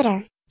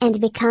 Twitter, and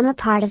become a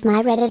part of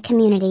my Reddit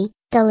community.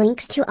 The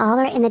links to all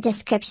are in the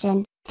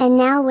description. And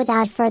now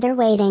without further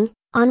waiting,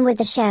 on with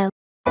the show.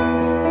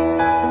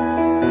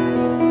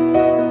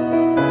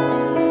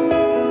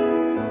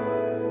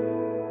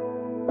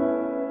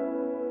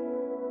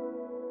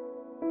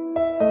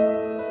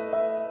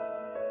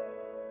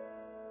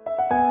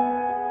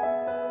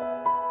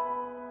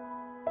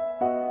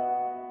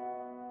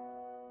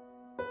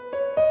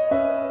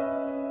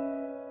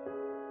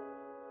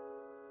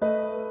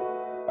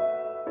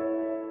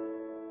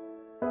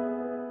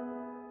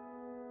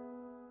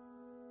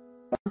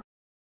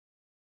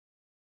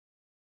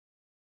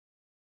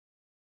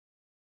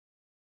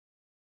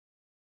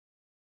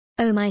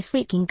 Oh my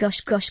freaking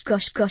gosh,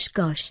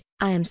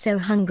 I am so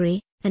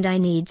hungry, and I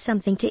need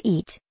something to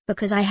eat,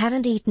 because I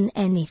haven't eaten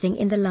anything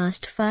in the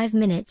last 5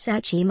 minutes.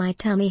 Ouchie, my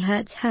tummy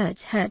hurts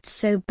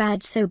so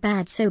bad.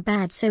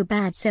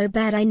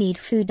 I need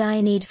food.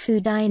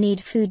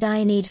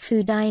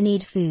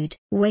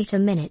 Wait a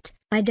minute,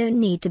 I don't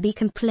need to be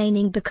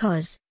complaining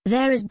because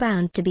there is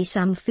bound to be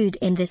some food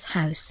in this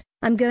house.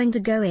 I'm going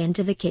to go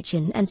into the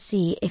kitchen and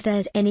see if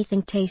there's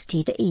anything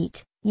tasty to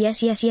eat.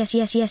 Yes.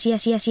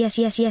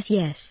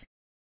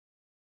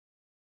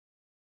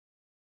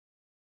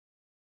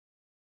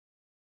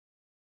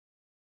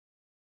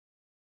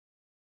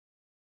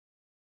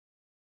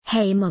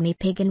 Hey Mommy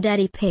Pig and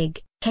Daddy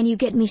Pig, can you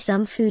get me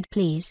some food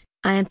please?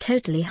 I am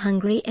totally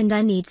hungry and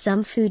I need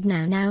some food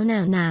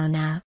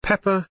now.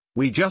 Peppa,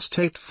 we just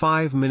ate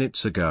 5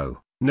 minutes ago.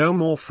 No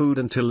more food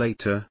until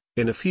later.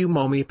 In a few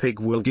Mommy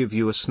Pig will give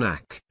you a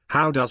snack.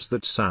 How does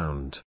that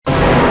sound?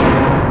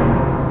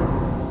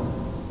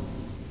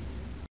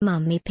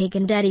 Mommy Pig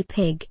and Daddy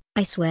Pig,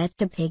 I swear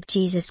to Pig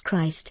Jesus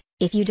Christ,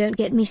 if you don't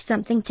get me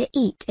something to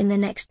eat in the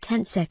next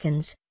 10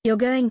 seconds, you're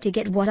going to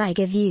get what I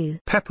give you.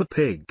 Peppa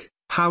Pig,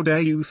 how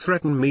dare you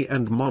threaten me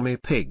and Mommy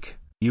Pig?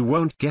 You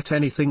won't get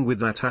anything with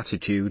that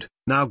attitude.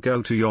 Now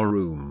go to your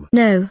room.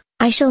 No,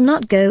 I shall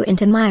not go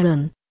into my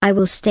room. I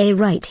will stay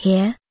right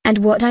here, and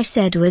what I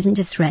said wasn't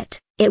a threat,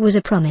 it was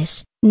a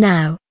promise.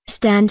 Now,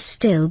 stand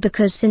still,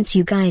 because since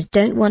you guys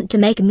don't want to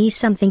make me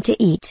something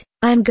to eat,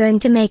 I'm going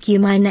to make you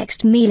my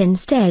next meal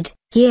instead.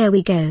 Here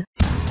we go.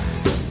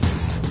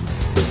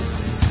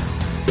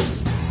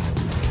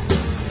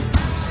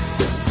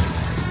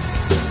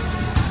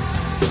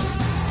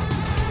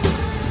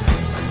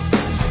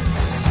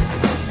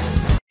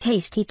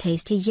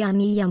 Tasty,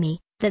 yummy,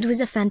 that was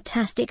a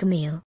fantastic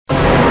meal.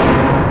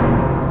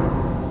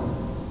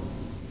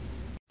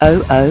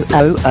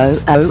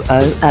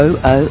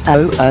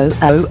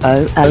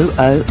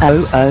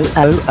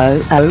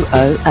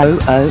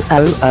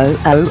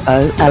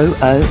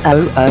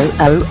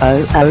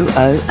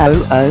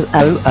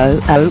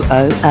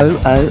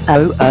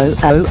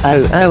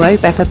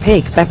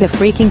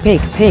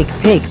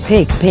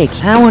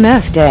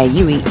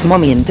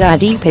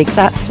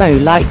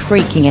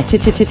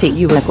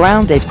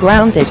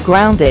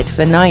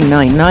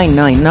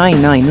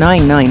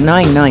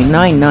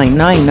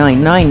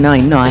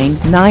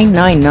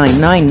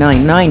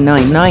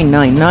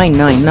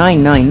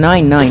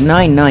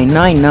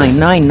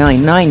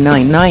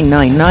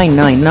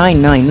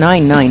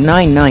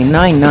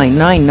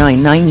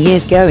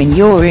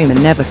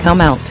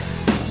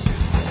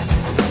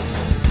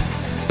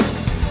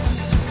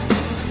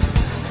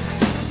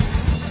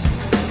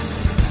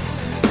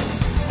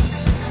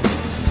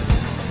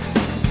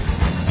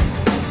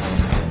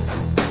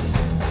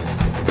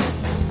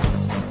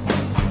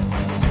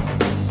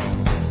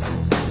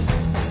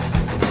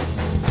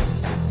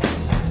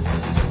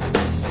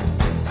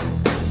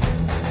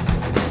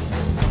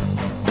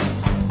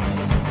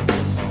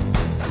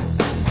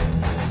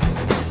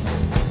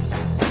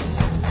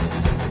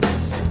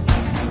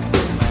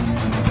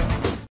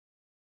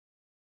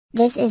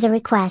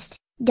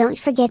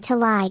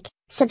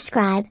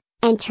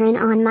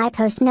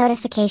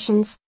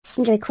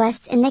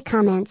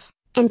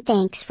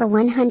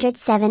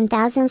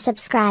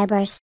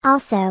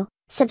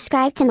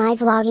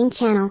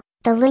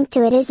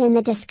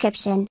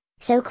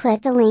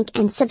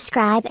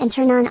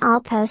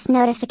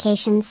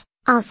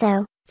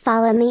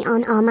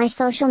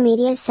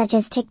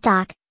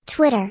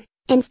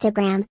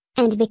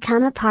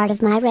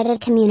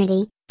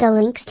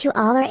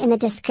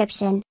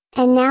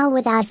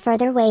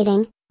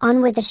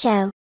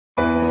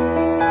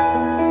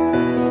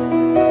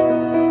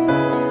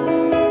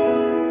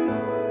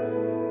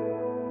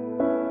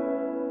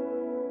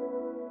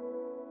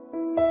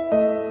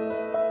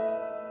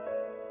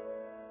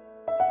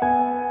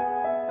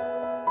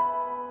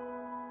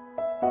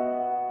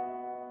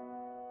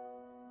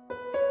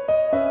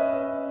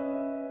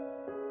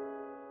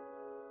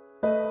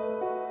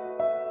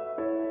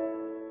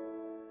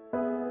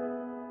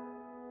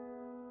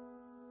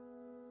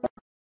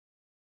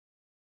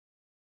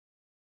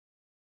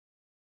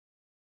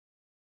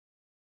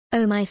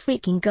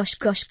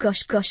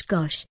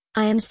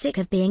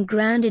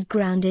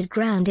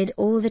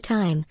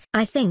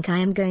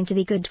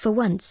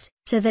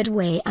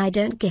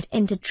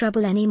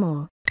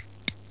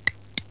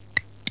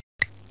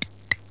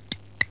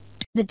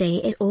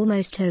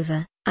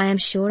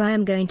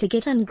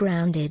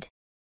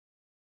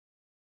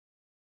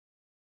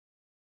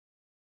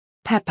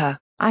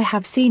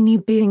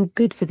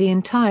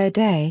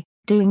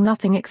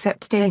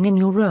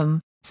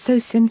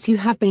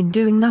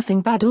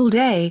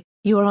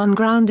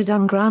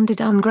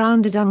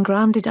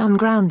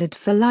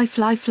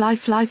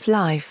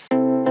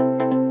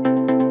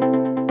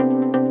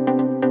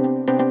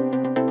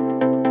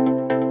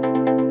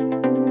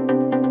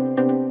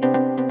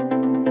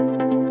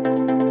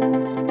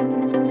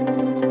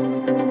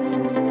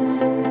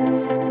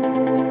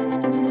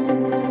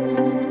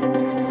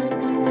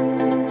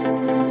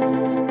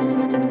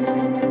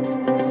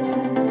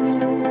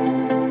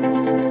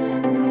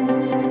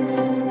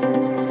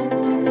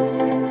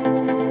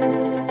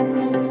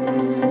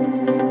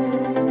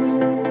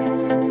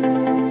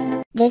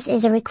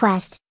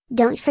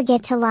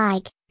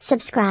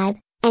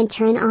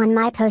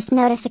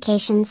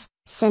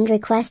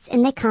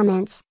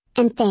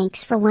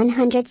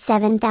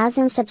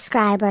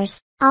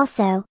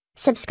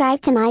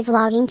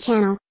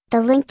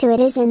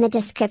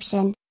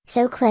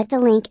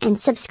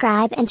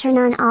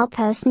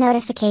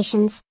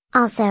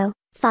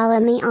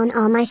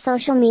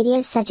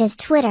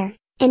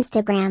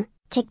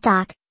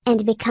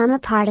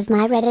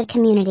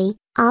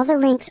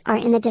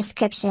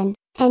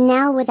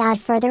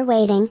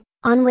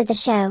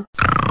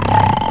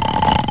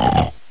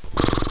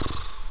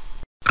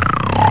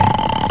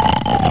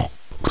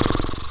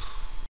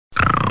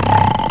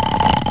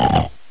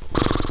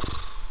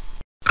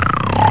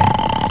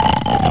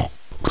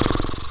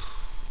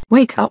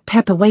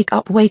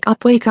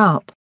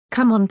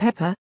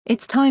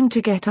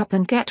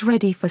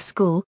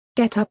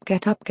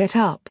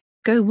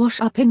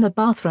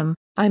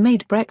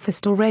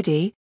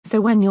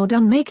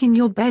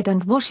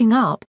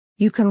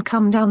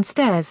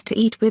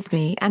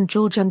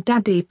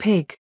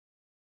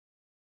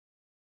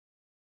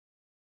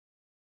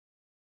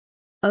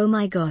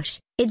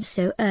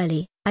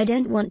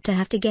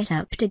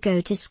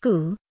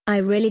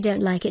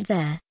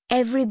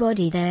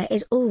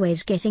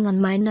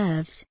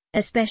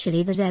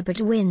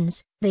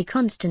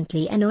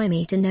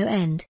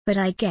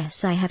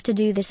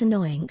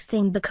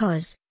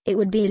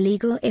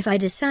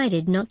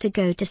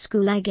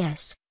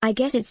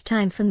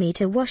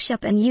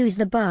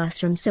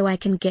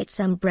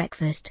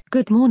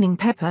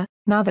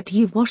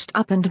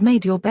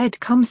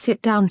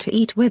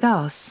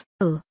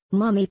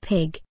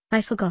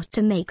 I forgot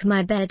to make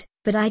my bed,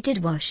 but I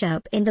did wash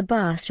up in the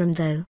bathroom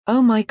though.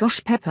 Oh my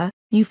gosh, Peppa,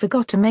 you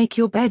forgot to make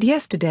your bed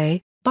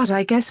yesterday, but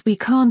I guess we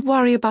can't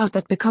worry about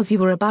that because you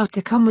were about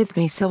to come with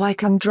me so I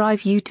can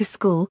drive you to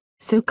school,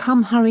 so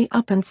come hurry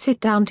up and sit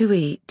down to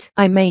eat.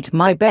 I made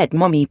my bed,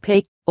 Mommy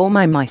Pig, all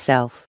by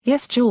myself.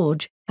 Yes,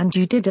 George, and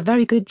you did a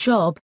very good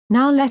job.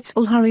 Now let's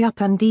all hurry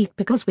up and eat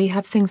because we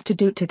have things to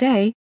do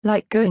today,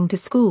 like going to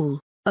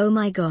school. Oh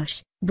my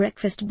gosh,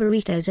 breakfast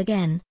burritos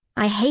again.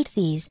 I hate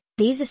these.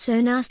 These are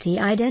so nasty.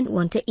 I don't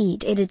want to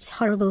eat it. It's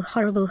horrible,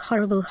 horrible,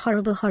 horrible,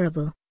 horrible,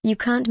 horrible. You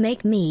can't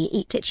make me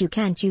eat it. You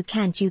can't.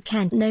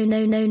 No,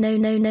 no, no, no,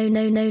 no, no,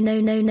 no, no, no, no,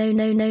 no,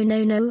 no, no,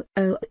 no, no.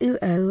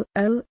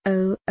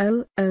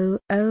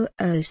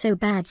 Oh, so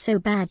bad, so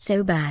bad,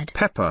 so bad.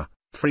 Peppa,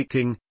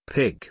 freaking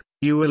pig.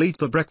 You will eat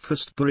the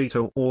breakfast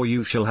burrito or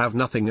you shall have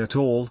nothing at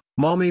all.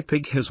 Mommy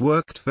Pig has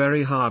worked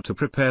very hard to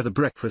prepare the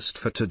breakfast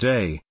for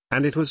today,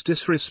 and it was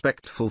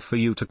disrespectful for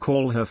you to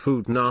call her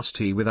food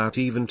nasty without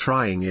even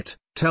trying it.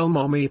 Tell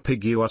Mommy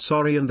Pig you are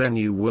sorry and then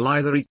you will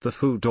either eat the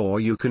food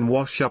or you can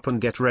wash up and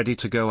get ready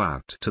to go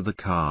out to the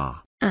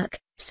car.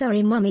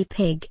 Sorry Mommy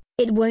Pig,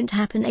 it won't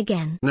happen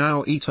again.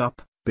 Now eat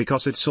up,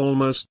 because it's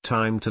almost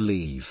time to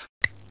leave.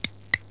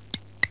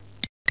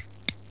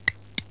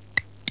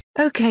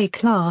 Okay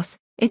class,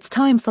 it's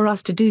time for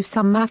us to do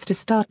some math to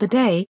start the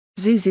day.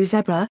 Zuzu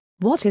Zebra,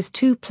 what is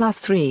 2 plus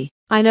 3?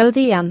 I know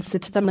the answer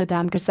to the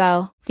Madame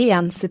Gazelle. The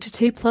answer to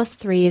 2 plus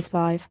 3 is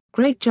 5.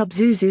 Great job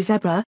Zuzu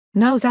Zebra.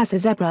 Now Zaza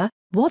Zebra,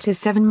 what is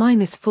 7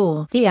 minus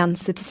 4? The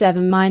answer to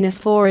 7 minus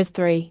 4 is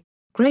 3.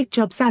 Great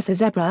job Zaza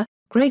Zebra.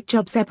 Great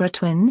job Zebra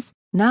Twins.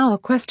 Now a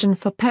question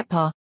for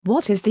Peppa.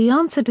 What is the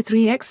answer to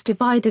 3x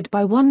divided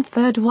by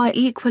 1/3 y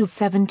equals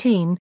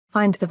 17?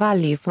 Find the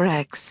value for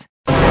x.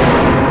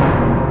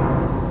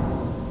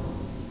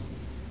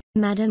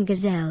 Madame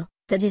Gazelle,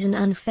 that is an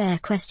unfair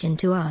question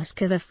to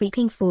ask of a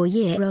freaking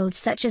 4-year-old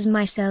such as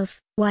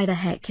myself. Why the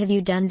heck have you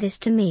done this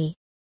to me?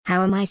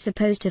 How am I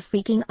supposed to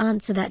freaking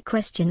answer that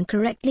question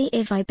correctly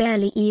if I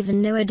barely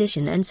even know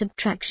addition and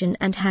subtraction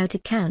and how to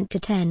count to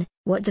 10?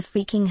 What the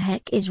freaking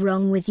heck is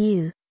wrong with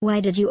you? Why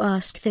did you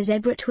ask the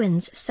Zebra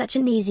Twins such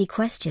an easy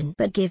question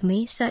but give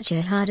me such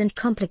a hard and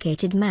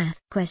complicated math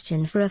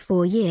question for a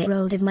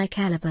 4-year-old of my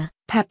caliber?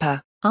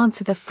 Peppa,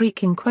 answer the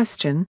freaking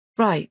question,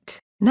 right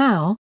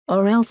now,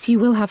 or else you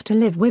will have to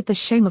live with the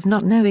shame of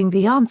not knowing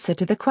the answer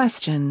to the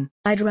question.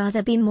 I'd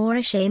rather be more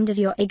ashamed of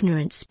your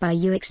ignorance by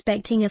you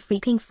expecting a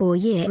freaking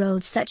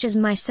 4-year-old such as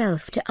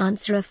myself to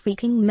answer a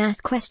freaking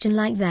math question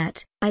like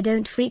that. I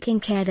don't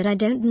freaking care that I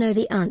don't know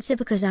the answer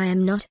because I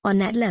am not on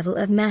that level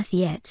of math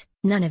yet.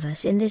 None of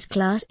us in this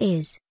class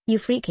is, you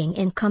freaking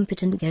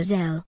incompetent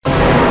gazelle.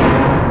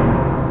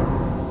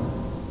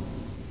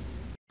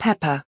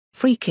 Peppa,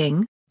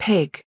 freaking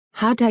pig,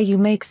 how dare you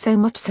make so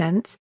much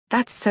sense?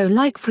 That's so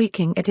like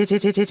freaking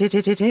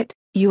it.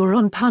 You're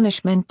on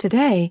punishment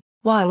today,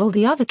 while all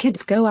the other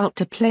kids go out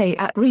to play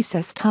at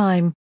recess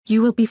time.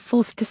 You will be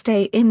forced to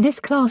stay in this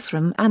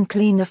classroom and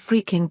clean the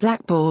freaking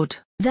blackboard.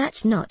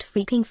 That's not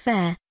freaking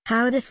fair.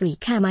 How the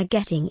freak am I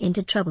getting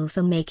into trouble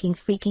for making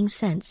freaking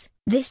sense?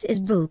 This is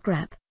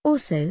bullcrap.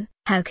 Also,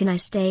 how can I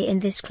stay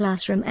in this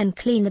classroom and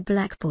clean the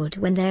blackboard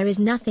when there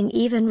is nothing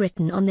even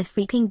written on the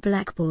freaking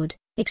blackboard?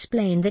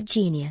 Explain that,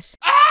 genius.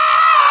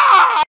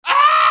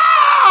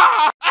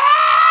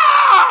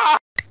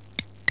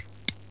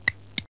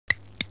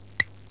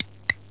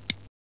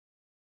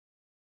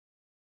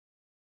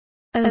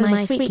 Oh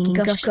my freaking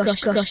gosh.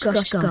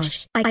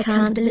 I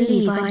can't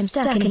believe I'm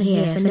stuck in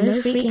here for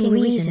no freaking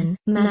reason.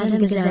 Madame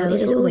Gazelle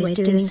is always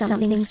doing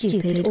something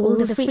stupid all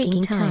the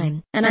freaking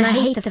time. And I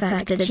hate the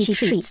fact that she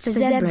treats the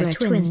Zebra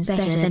Twins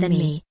better than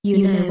me.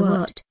 You know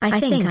what? I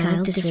think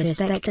I'll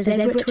disrespect the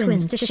Zebra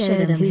Twins to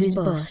show them who's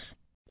boss.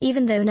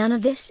 Even though none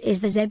of this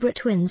is the Zebra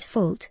Twins'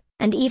 fault,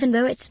 and even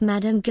though it's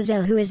Madame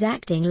Gazelle who is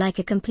acting like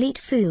a complete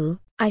fool,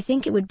 I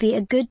think it would be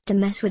a good to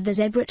mess with the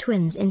Zebra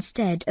Twins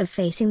instead of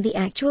facing the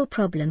actual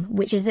problem,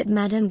 which is that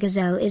Madame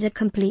Gazelle is a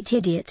complete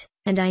idiot,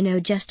 and I know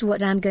just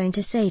what I'm going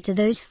to say to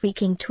those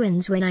freaking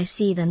twins when I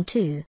see them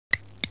too.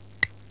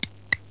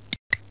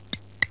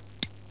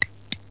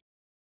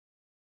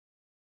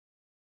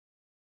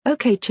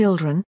 Okay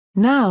children,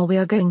 now we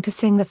are going to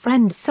sing the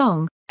Friends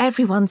song.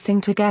 Everyone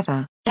sing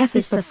together. F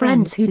is for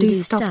friends who do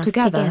stuff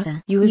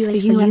together. U is for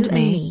you and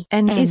me.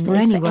 N is for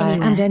anywhere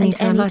and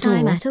anytime at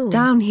all.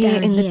 Down here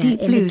in the deep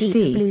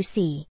blue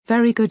sea.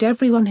 Very good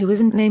everyone who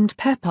isn't named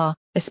Peppa,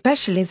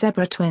 especially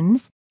Zebra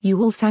Twins.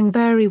 You all sang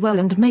very well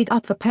and made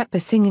up for Peppa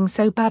singing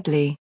so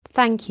badly.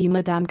 Thank you,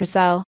 Madame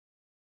Gazelle.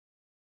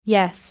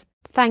 Yes,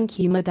 thank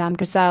you, Madame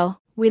Gazelle.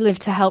 We live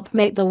to help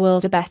make the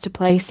world a better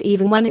place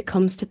even when it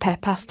comes to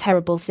Peppa's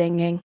terrible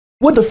singing.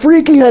 What the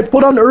freaking heck,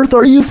 what on earth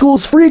are you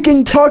fools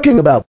freaking talking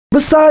about?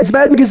 Besides,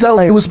 Madame Gazelle,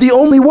 I was the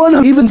only one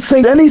who even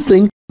said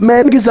anything.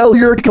 Madame Gazelle,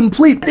 you're a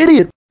complete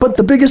idiot. But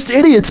the biggest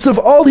idiots of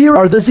all here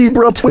are the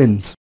Zebra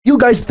Twins. You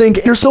guys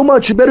think you're so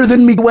much better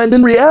than me when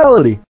in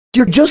reality,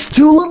 you're just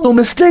two little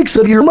mistakes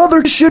that your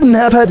mother shouldn't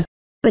have had.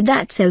 But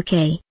that's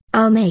okay.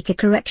 I'll make a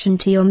correction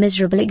to your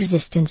miserable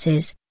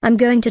existences. I'm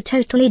going to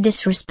totally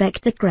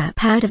disrespect the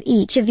crap out of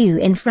each of you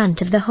in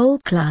front of the whole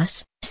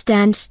class.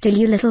 Stand still,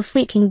 you little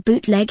freaking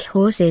bootleg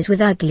horses with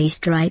ugly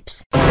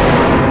stripes.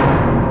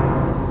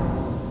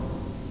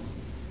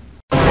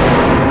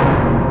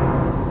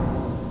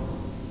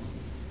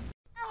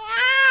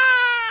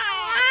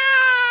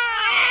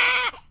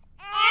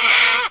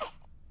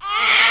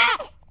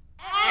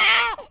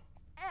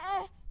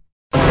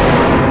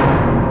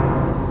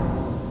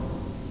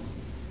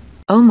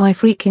 Oh my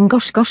freaking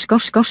gosh,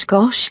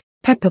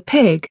 Peppa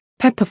Pig,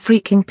 Peppa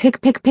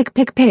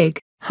freaking pig.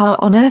 How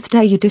on earth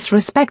dare you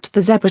disrespect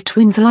the zebra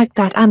twins like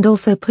that and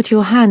also put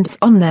your hands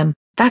on them?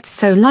 That's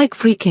so like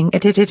freaking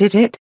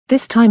it.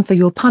 This time for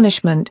your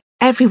punishment,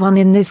 everyone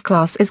in this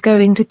class is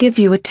going to give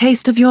you a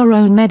taste of your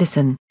own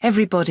medicine.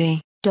 Everybody,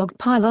 dog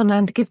pile on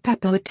and give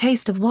Peppa a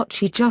taste of what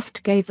she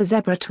just gave the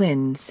zebra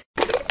twins.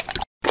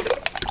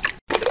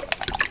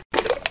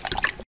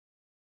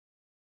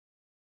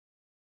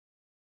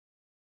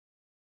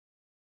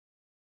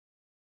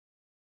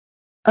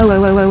 Oh my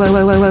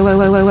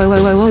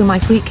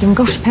freaking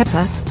gosh,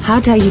 Peppa, how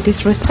dare you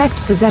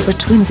disrespect the zebra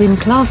twins in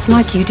class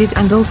like you did,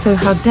 and also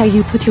how dare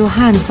you put your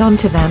hands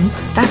onto them?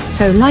 That's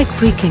so like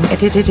freaking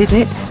it.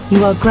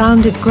 You are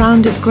grounded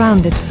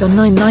for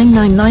 9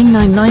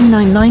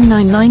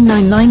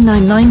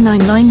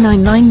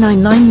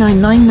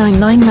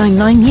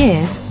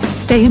 years.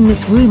 Stay in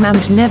this room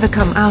and never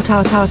come out,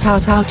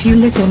 you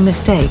little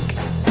mistake.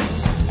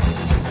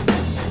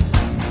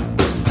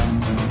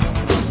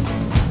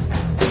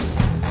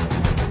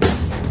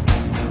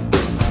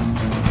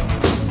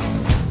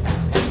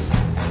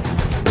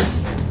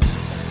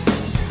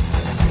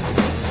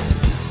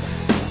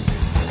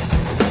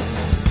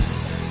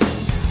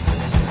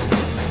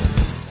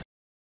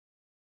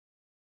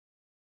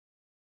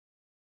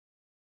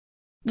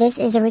 This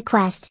is a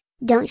request.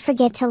 Don't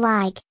forget to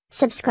like,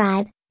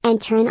 subscribe,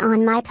 and turn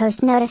on my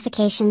post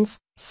notifications.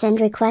 Send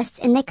requests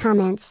in the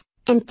comments.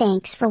 And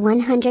thanks for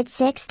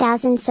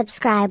 106,000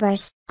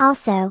 subscribers.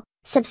 Also,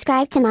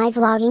 subscribe to my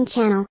vlogging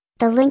channel.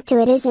 The link to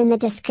it is in the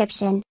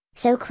description.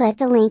 So click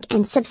the link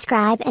and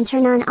subscribe and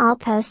turn on all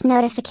post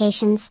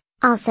notifications.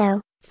 Also,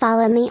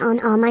 follow me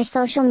on all my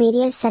social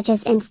medias such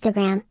as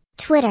Instagram,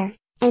 Twitter,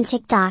 and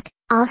TikTok.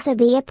 Also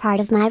be a part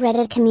of my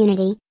Reddit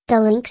community. The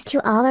links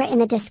to all are in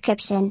the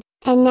description.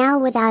 And now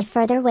without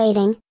further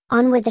waiting,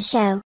 on with the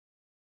show.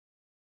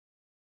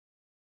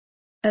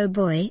 Oh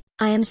boy,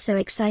 I am so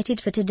excited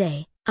for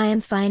today. I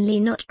am finally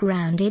not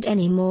grounded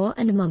anymore,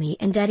 and Mommy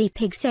and Daddy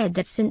Pig said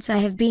that since I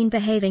have been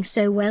behaving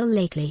so well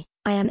lately,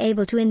 I am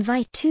able to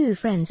invite 2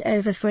 friends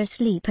over for a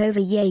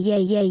sleepover.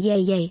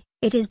 Yay.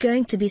 It is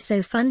going to be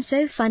so fun.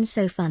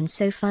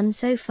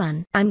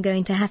 I'm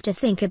going to have to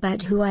think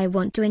about who I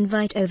want to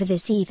invite over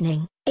this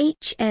evening.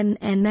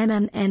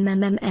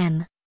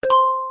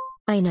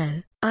 I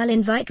know, I'll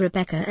invite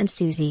Rebecca and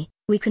Susie.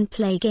 We can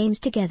play games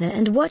together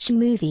and watch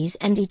movies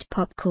and eat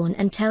popcorn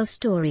and tell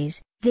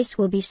stories. This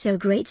will be so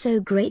great.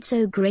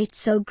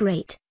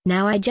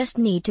 Now I just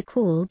need to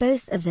call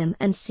both of them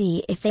and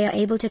see if they are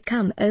able to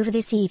come over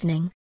this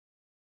evening.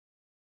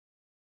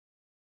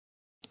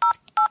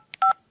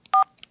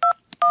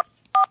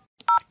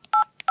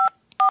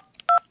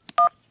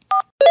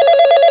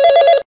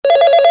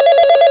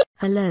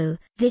 Hello,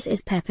 this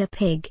is Peppa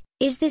Pig.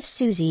 Is this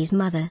Susie's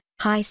mother?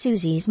 Hi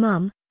Susie's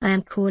mom, I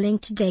am calling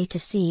today to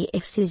see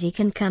if Susie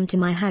can come to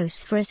my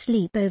house for a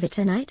sleepover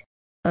tonight.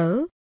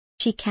 Oh?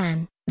 She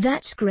can.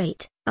 That's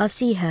great. I'll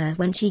see her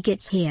when she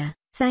gets here.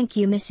 Thank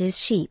you Mrs.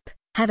 Sheep.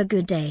 Have a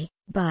good day.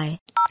 Bye.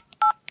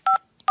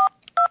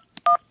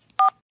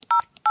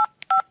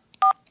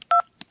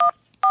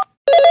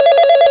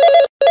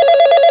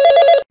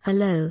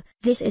 Hello,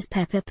 this is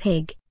Peppa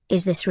Pig.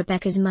 Is this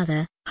Rebecca's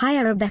mother? Hi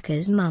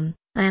Rebecca's mum.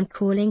 I am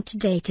calling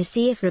today to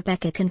see if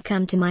Rebecca can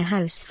come to my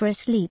house for a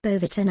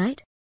sleepover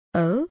tonight.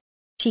 Oh?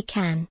 She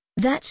can.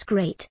 That's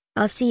great.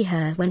 I'll see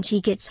her when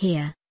she gets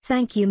here.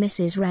 Thank you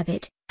Mrs.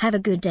 Rabbit. Have a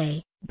good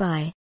day.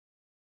 Bye.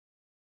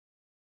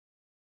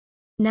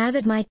 Now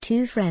that my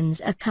 2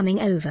 friends are coming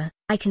over,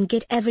 I can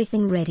get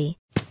everything ready.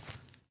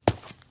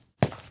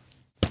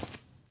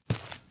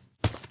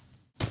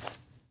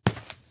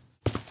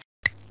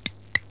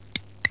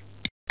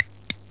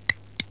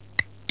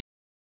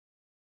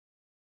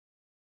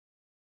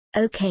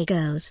 Okay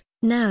girls,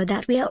 now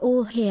that we are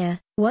all here,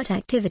 what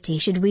activity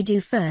should we do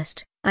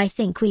first? I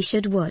think we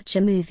should watch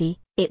a movie.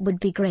 It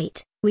would be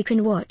great. We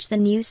can watch the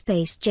new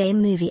Space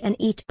Jam movie and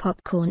eat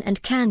popcorn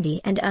and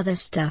candy and other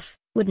stuff.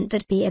 Wouldn't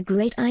that be a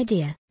great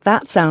idea?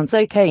 That sounds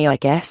okay I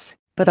guess,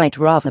 but I'd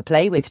rather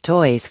play with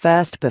toys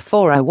first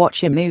before I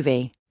watch a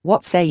movie.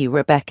 What say you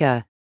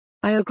Rebecca?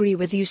 I agree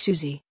with you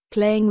Susie.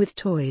 Playing with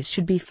toys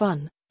should be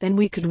fun, then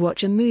we could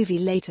watch a movie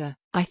later.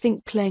 I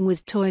think playing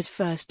with toys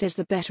first is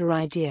the better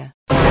idea.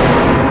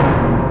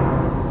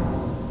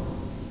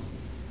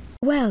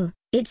 Well,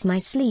 it's my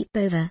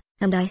sleepover,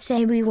 and I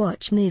say we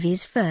watch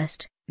movies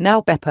first. Now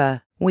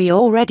Peppa, we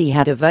already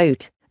had a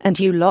vote, and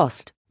you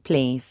lost.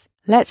 Please,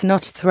 Let's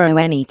not throw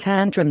any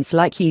tantrums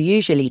like you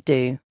usually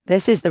do.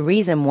 This is the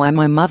reason why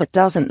my mother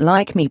doesn't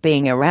like me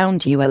being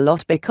around you a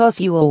lot,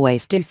 because you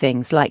always do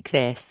things like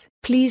this.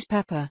 Please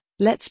Peppa,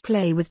 let's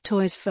play with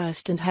toys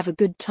first and have a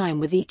good time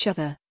with each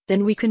other.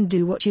 Then we can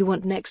do what you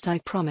want next, I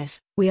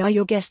promise. We are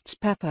your guests,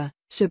 Peppa,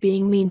 so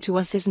being mean to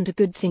us isn't a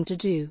good thing to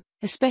do,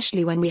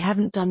 especially when we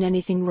haven't done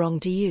anything wrong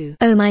to you.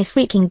 Oh my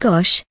freaking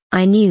gosh,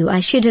 I knew I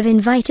should have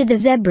invited the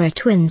zebra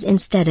twins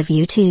instead of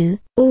you two.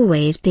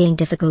 Always being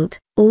difficult,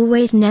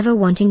 always never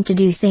wanting to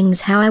do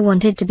things how I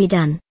wanted to be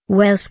done.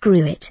 Well,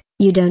 screw it,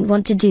 you don't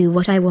want to do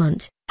what I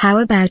want. How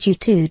about you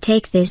two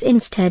take this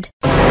instead?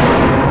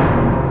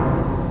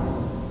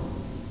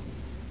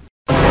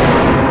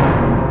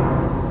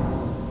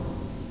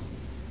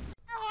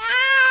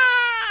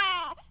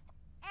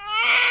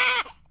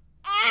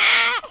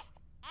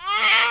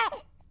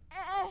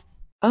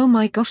 Oh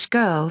my gosh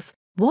girls,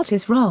 what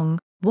is wrong?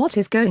 What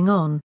is going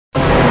on?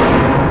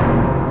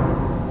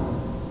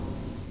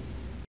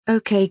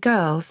 Okay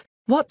girls,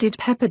 what did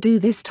Peppa do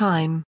this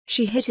time?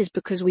 She hit us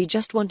because we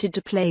just wanted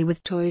to play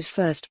with toys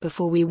first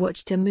before we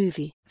watched a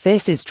movie.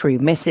 This is true,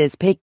 Mrs.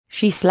 Pig.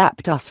 She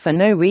slapped us for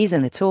no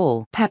reason at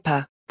all.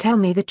 Peppa, tell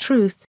me the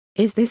truth,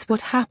 is this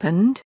what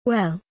happened?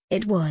 Well,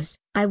 it was.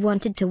 I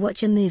wanted to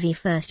watch a movie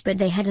first, but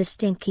they had a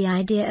stinky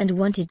idea and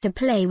wanted to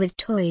play with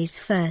toys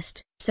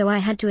first, so I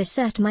had to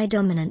assert my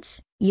dominance.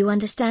 You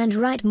understand,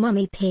 right,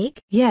 Mommy Pig?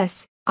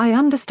 Yes, I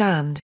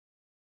understand.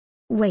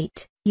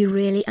 Wait, you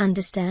really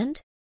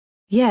understand?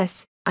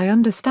 Yes, I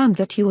understand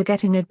that you were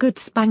getting a good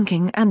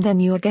spanking and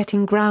then you are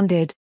getting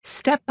grounded.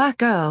 Step back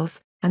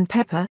girls, and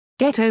Peppa,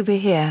 get over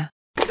here.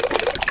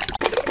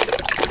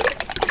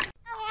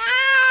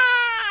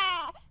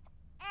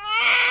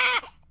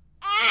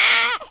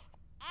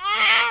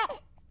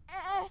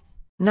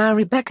 Now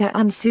Rebecca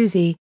and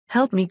Susie,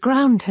 help me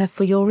ground her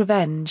for your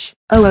revenge.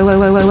 Peppa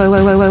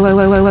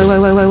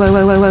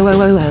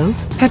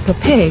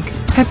Pig,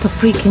 Peppa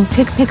freaking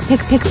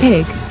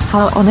Pig.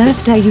 How on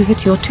earth dare you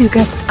hit your two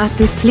guests at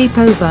this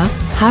sleepover?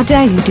 How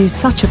dare you do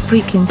such a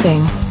freaking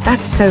thing?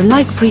 That's so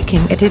like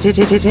freaking it.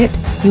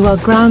 You are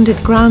grounded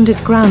for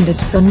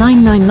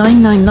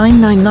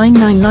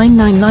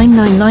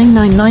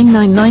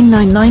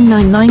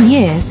 9999999999999999999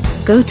 years.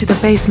 Go to the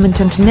basement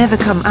and never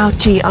come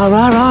out. You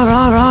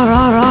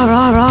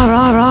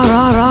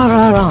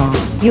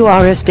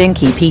are a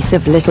stinky piece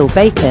of little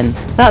bacon.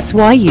 That's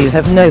why you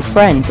have no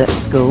friends at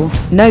school,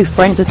 no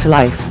friends at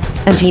life,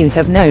 and you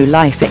have no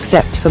life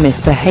except for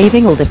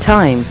misbehaving all the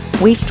time.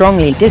 We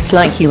strongly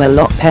dislike you a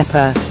lot,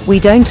 Peppa. We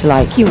don't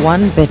like you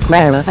one bit,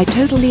 Clara. I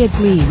totally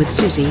agree with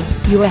Susie.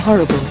 You are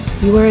horrible.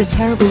 You are a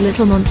terrible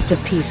little monster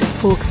piece of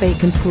pork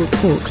bacon pulled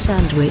pork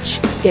sandwich.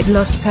 Get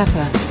lost,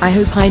 Peppa. I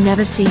hope I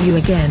never see you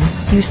again.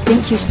 You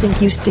stink, you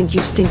stink, you stink,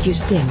 you stink, you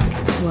stink.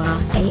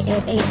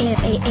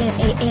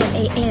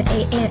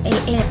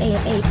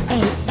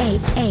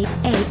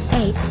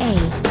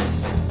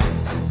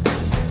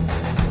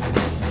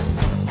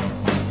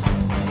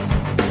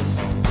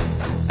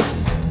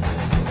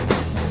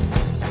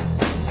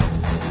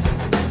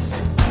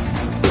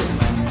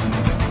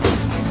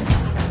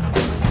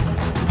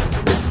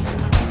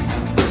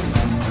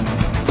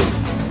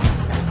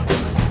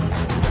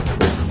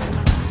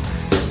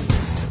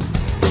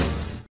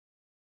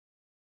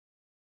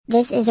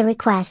 This is a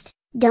request.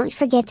 Don't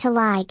forget to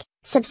like,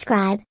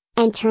 subscribe,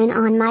 and turn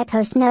on my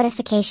post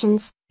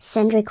notifications.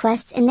 Send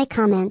requests in the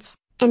comments.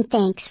 And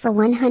thanks for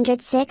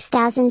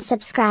 106,000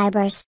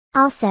 subscribers.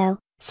 Also,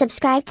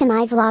 subscribe to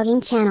my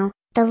vlogging channel.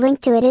 The link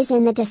to it is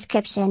in the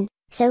description.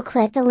 So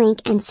click the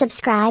link and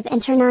subscribe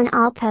and turn on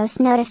all post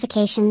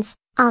notifications.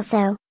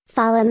 Also,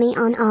 follow me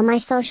on all my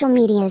social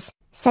medias,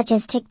 such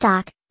as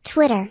TikTok,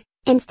 Twitter,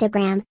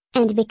 Instagram,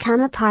 and become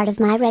a part of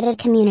my Reddit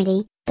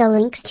community. The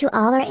links to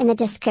all are in the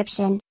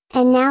description.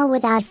 And now,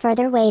 without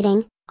further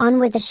waiting, on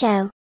with the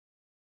show.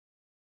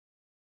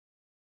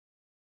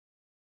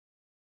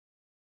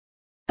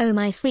 Oh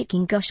my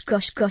freaking gosh.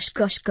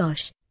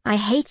 I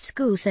hate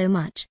school so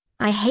much.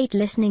 I hate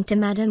listening to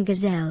Madame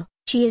Gazelle.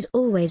 She is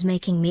always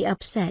making me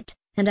upset,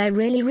 and I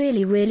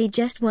really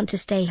just want to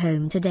stay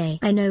home today.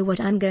 I know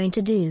what I'm going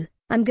to do.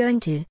 I'm going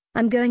to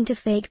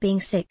fake being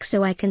sick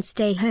so I can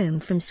stay home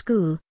from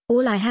school.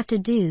 All I have to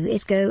do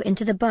is go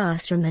into the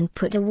bathroom and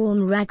put a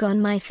warm rag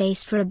on my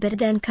face for a bit,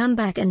 then come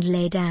back and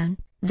lay down.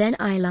 Then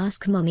I'll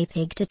ask Mommy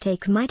Pig to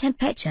take my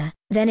temperature.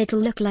 Then it'll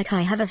look like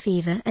I have a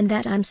fever and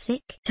that I'm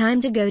sick. Time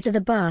to go to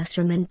the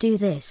bathroom and do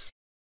this.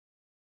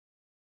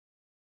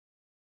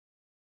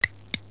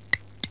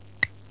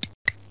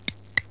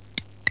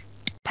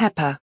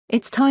 Peppa,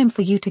 it's time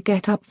for you to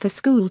get up for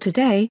school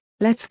today.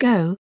 Let's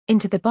go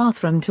into the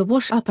bathroom to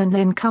wash up and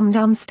then come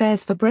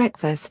downstairs for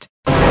breakfast.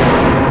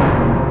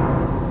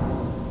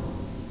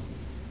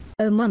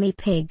 Oh Mommy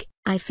Pig,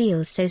 I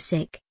feel so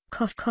sick.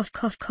 Cough.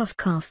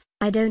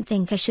 I don't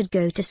think I should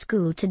go to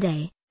school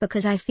today,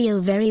 because I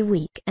feel very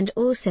weak, and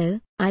also,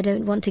 I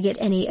don't want to get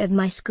any of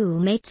my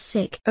schoolmates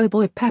sick. Oh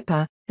boy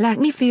Peppa, let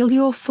me feel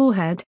your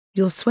forehead.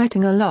 You're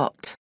sweating a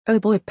lot. Oh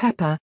boy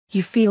Peppa,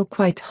 you feel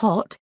quite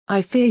hot.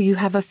 I fear you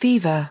have a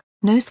fever.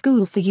 no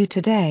school for you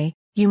today,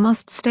 you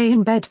must stay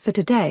in bed for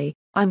today.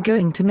 I'm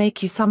going to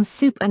make you some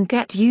soup and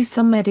get you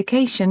some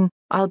medication.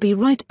 I'll be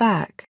right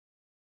back.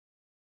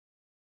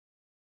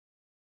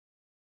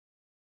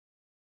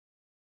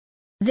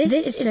 This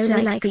is so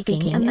like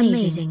freaking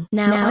amazing.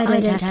 Now I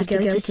don't have to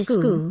go to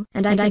school,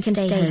 and I can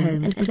stay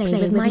home and play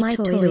with my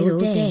toys all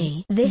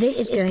day.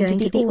 This is going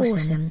to be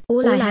awesome.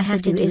 All I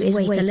have to do is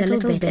wait a little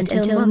bit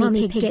until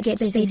Mommy Pig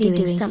gets busy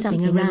doing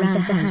something around the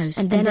house,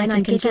 and then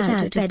I can get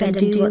out of bed and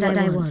do what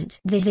I want.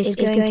 This is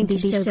going to be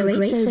so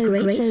great, so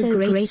great, so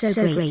great,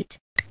 so great.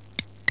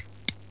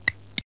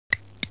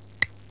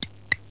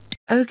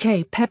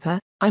 Okay, Peppa,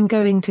 I'm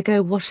going to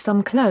go wash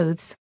some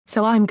clothes,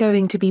 so I'm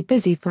going to be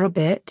busy for a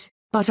bit.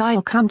 But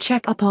I'll come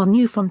check up on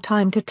you from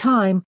time to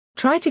time.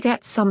 Try to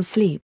get some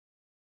sleep.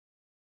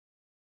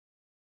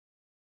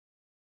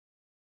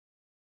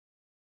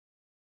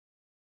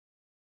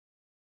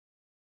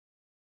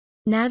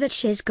 Now that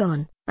she's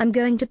gone, I'm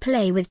going to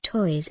play with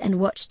toys and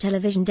watch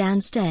television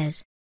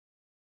downstairs.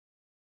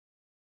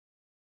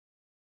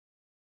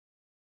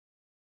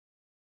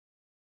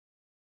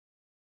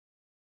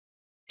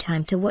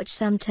 Time to watch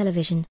some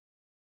television.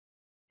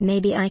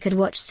 Maybe I could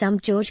watch some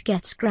George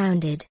Gets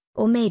Grounded.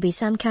 Or maybe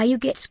some Caillou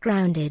Gets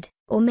Grounded,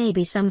 or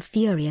maybe some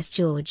Furious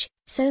George.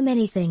 So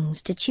many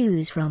things to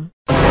choose from.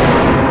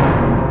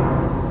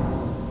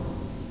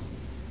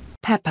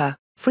 Peppa,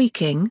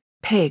 freaking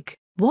pig,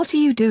 what are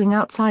you doing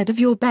outside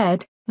of your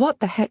bed? What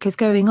the heck is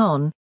going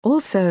on?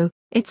 Also,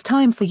 it's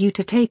time for you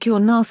to take your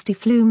nasty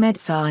flu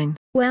medicine.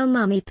 Well,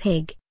 Mummy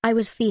Pig, I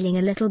was feeling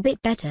a little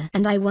bit better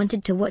and I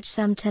wanted to watch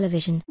some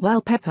television.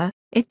 Well, Peppa,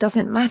 it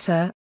doesn't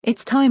matter.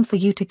 It's time for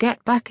you to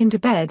get back into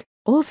bed.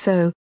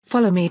 Also,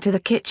 follow me to the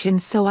kitchen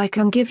so I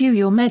can give you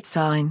your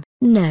medicine.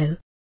 No.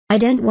 I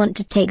don't want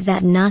to take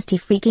that nasty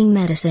freaking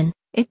medicine.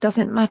 It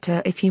doesn't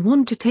matter if you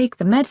want to take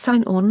the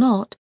medicine or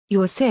not.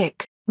 You're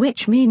sick,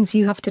 which means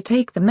you have to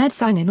take the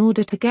medicine in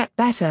order to get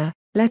better.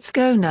 Let's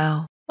go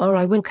now, or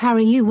I will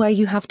carry you where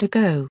you have to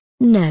go.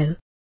 No.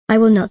 I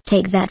will not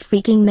take that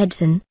freaking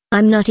medicine.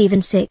 I'm not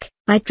even sick.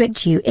 I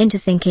tricked you into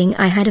thinking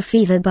I had a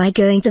fever by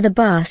going to the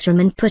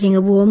bathroom and putting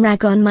a warm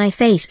rag on my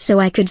face so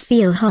I could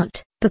feel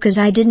hot. Because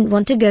I didn't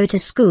want to go to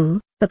school,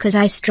 because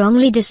I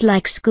strongly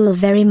dislike school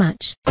very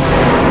much.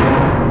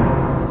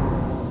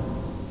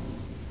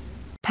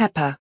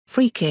 Peppa,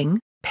 freaking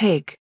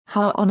pig,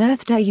 how on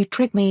earth dare you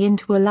trick me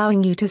into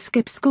allowing you to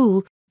skip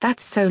school?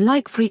 That's so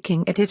like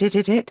freaking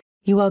it.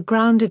 You are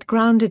grounded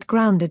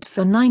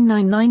for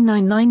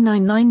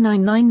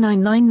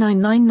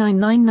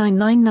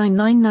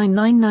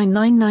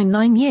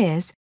 99999999999999999999999999999999999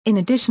 years. In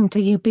addition to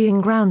you being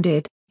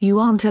grounded, you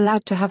aren't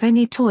allowed to have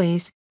any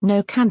toys,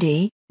 no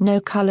candy, no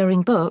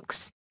coloring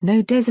books,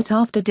 no dessert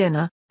after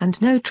dinner,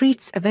 and no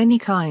treats of any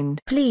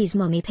kind. Please,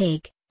 Mommy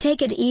Pig,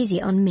 take it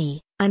easy on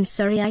me. I'm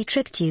sorry I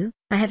tricked you.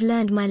 I have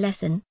learned my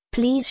lesson.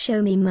 Please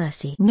show me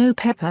mercy. No,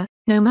 Peppa,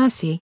 no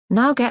mercy.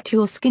 Now get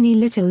your skinny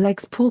little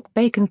legs pork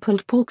bacon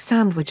pulled pork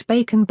sandwich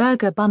bacon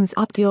burger buns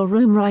up to your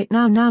room right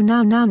now.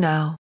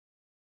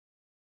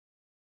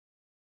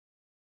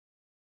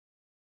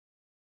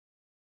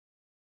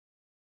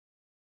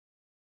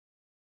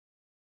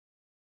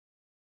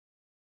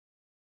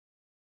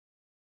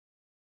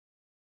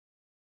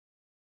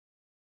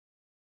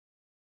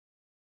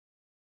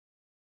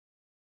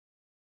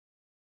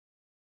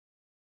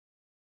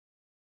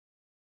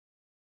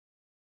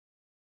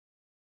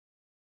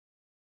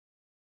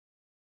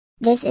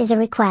 This is a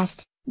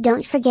request.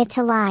 Don't forget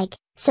to like,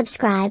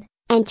 subscribe,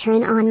 and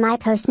turn on my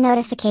post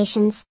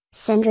notifications.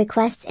 Send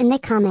requests in the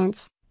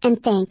comments.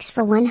 And thanks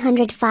for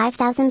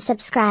 105,000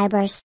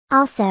 subscribers.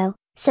 Also,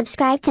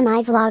 subscribe to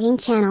my vlogging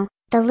channel.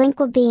 The link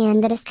will be in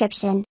the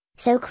description.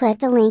 So click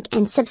the link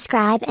and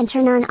subscribe and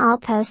turn on all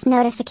post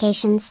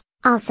notifications.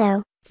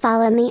 Also,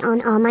 follow me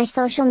on all my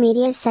social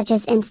medias such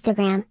as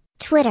Instagram,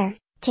 Twitter,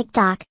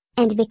 TikTok,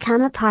 and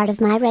become a part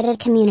of my Reddit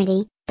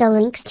community. The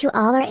links to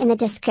all are in the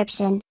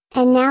description.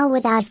 And now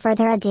without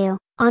further ado,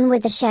 on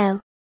with the show.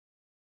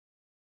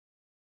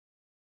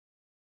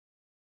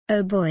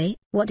 Oh boy,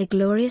 what a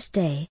glorious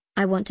day.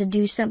 I want to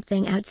do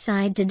something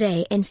outside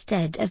today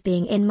instead of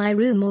being in my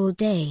room all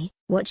day.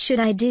 What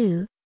should I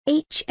do?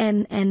 I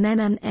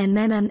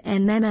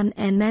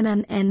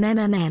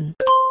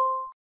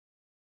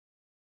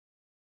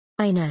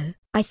know,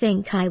 I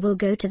think I will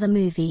go to the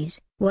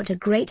movies. What a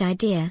great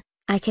idea.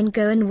 I can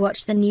go and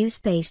watch the new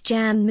Space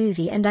Jam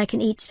movie and I can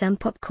eat some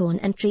popcorn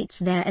and treats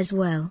there as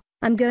well.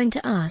 I'm going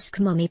to ask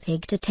Mommy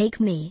Pig to take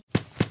me.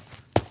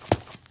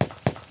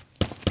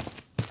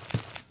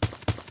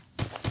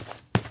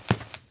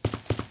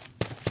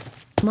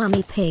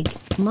 Mommy Pig,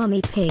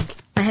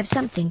 I have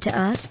something to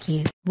ask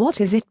you.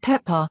 What is it,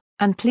 Peppa?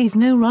 And please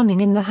no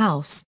running in the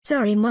house.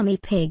 Sorry, Mommy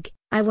Pig,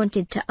 I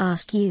wanted to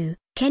ask you.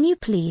 Can you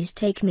please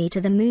take me to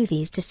the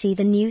movies to see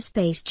the new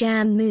Space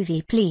Jam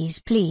movie?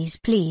 Please.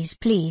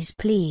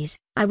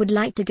 I would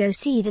like to go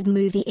see that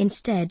movie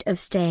instead of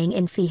staying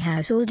in the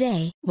house all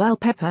day. Well,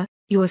 Peppa,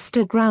 you are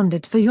still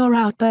grounded for your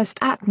outburst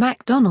at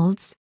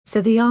McDonald's, so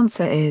the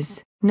answer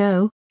is,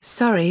 no,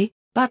 sorry,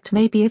 but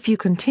maybe if you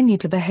continue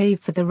to behave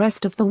for the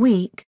rest of the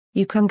week,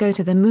 you can go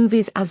to the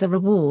movies as a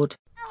reward.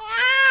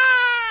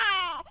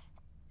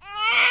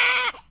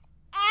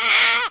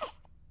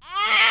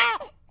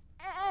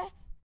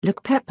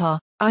 Look Peppa,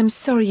 I'm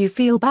sorry you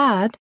feel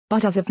bad,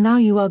 but as of now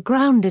you are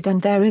grounded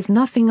and there is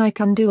nothing I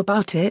can do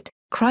about it.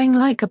 Crying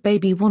like a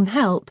baby won't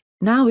help.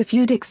 Now if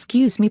you'd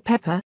excuse me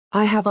Peppa,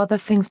 I have other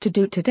things to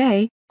do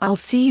today. I'll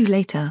see you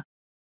later.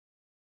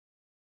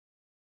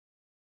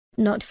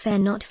 Not fair,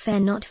 not fair,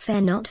 not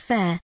fair, not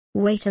fair.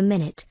 Wait a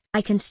minute,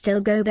 I can still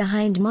go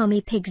behind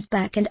Mommy Pig's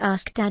back and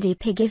ask Daddy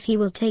Pig if he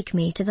will take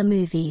me to the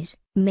movies.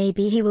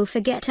 Maybe he will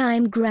forget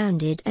I'm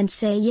grounded and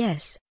say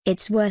yes,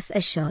 it's worth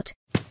a shot.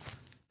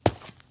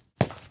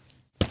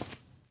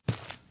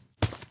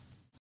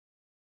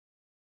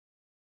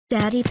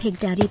 Daddy Pig,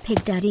 Daddy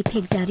Pig, Daddy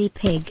Pig, Daddy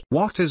Pig.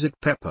 What is it,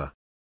 Peppa?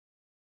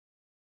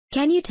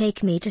 Can you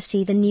take me to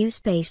see the new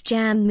Space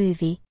Jam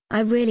movie? I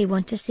really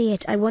want to see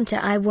it. I want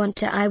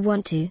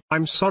to.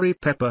 I'm sorry,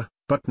 Peppa,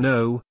 but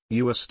no,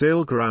 you are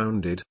still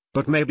grounded,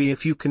 but maybe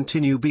if you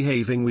continue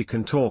behaving we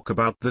can talk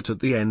about that at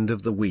the end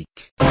of the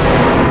week.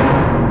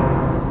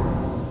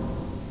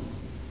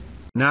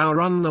 Now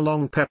run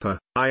along, Peppa,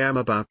 I am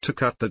about to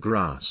cut the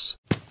grass.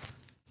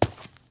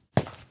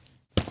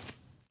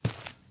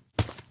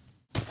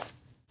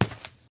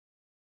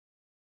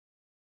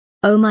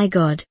 Oh my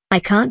god, I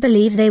can't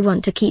believe they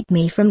want to keep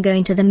me from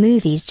going to the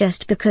movies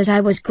just because I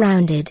was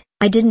grounded.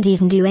 I didn't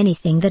even do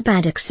anything that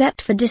bad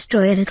except for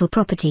destroy a little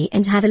property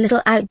and have a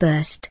little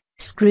outburst.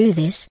 Screw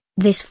this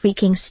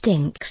freaking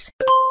stinks.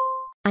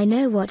 I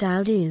know what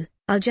I'll do,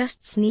 I'll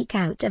just sneak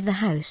out of the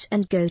house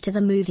and go to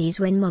the movies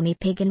when Mommy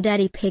Pig and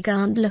Daddy Pig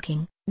aren't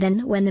looking.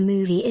 Then when the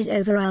movie is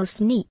over I'll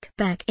sneak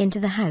back into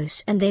the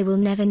house and they will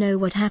never know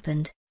what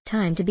happened.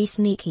 Time to be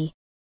sneaky.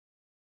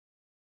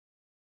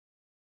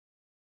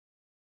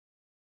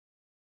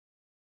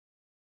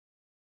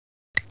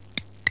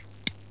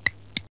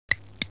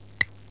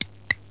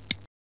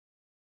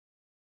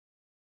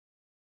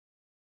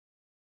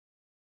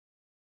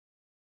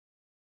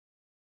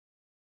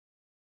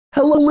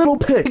 Hello little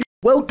pig,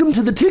 welcome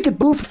to the ticket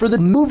booth for the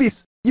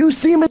movies. You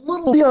seem a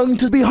little young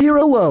to be here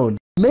alone.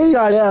 May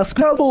I ask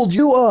how old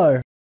you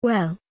are?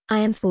 Well, I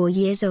am 4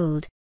 years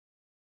old.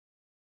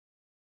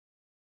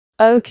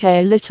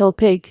 Okay, little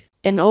pig,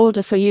 in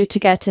order for you to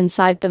get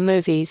inside the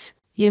movies,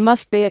 you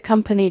must be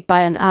accompanied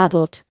by an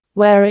adult.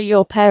 Where are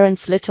your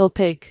parents, little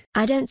pig?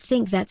 I don't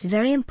think that's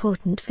very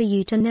important for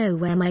you to know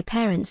where my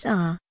parents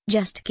are.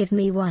 Just give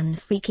me one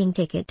freaking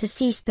ticket to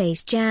see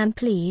Space Jam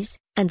please,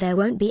 and there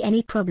won't be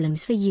any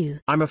problems for you.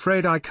 I'm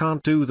afraid I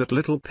can't do that,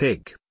 little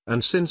pig,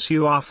 and since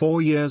you are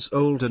 4 years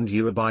old and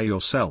you are by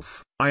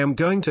yourself, I am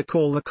going to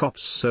call the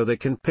cops so they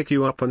can pick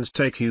you up and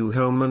take you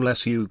home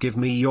unless you give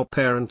me your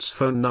parents'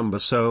 phone number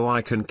so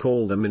I can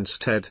call them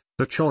instead.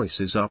 The choice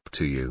is up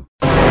to you.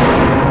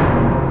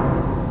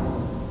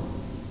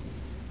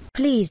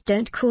 Please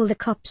don't call the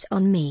cops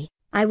on me.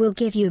 I will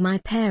give you my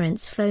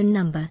parents' phone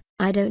number.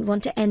 I don't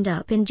want to end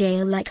up in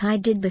jail like I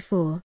did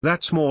before.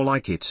 That's more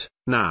like it.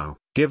 Now,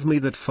 give me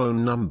that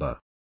phone number.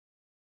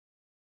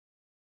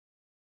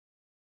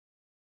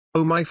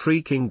 Oh my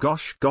freaking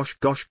gosh,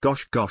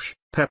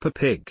 Peppa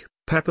Pig,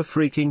 Peppa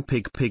freaking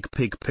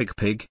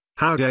pig,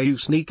 how dare you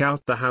sneak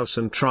out the house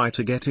and try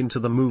to get into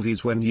the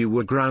movies when you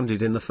were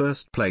grounded in the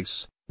first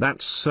place?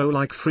 That's so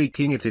like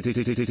freaking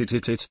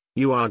it.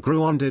 You are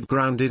grounded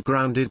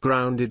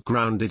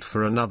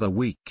for another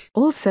week.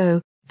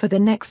 Also, for the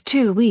next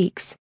 2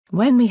 weeks,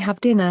 when we have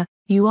dinner,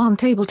 you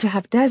aren't able to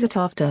have dessert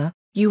after,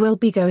 you will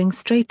be going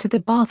straight to the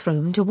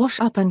bathroom to wash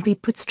up and be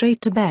put straight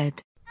to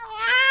bed.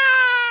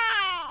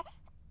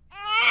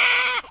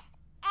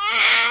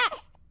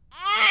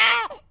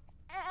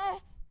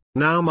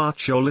 Now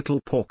march your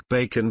little pork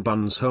bacon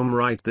buns home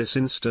right this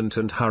instant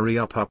and hurry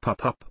up.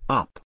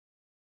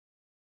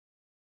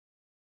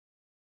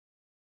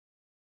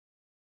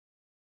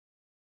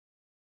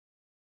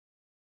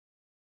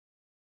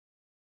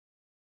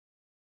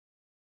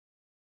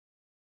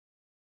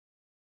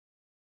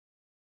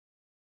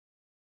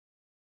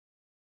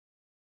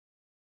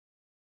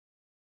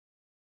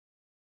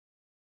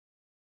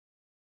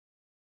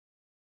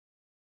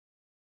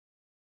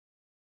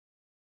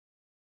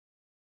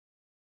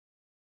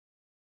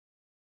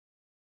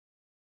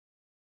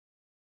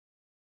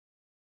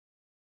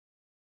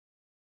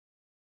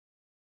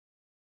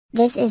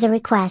 This is a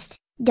request.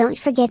 Don't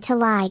forget to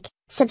like,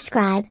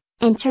 subscribe,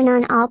 and turn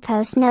on all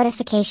post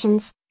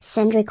notifications.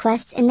 Send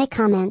requests in the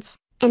comments,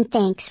 and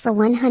thanks for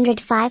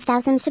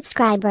 105,000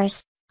 subscribers.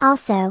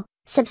 Also,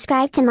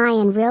 subscribe to my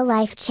in real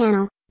life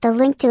channel. The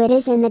link to it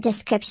is in the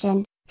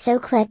description, so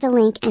click the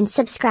link and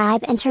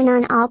subscribe and turn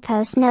on all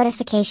post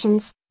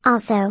notifications.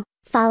 Also,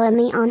 follow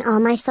me on all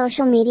my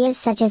social medias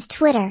such as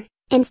Twitter,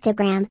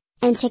 Instagram,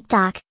 and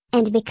TikTok,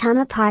 and become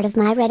a part of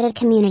my Reddit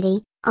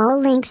community. All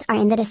links are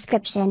in the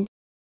description.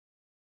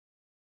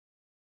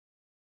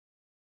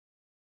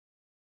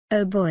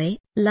 Oh boy,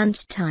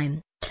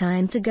 lunchtime.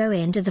 Time to go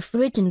into the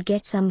fridge and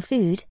get some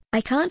food. I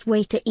can't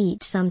wait to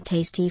eat some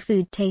tasty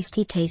food.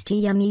 Tasty,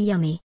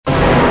 yummy.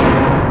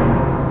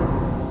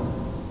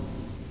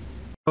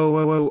 Oh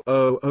oh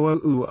oh oh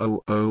oh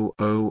oh oh oh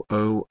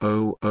oh oh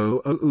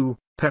oh oh oh,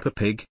 Peppa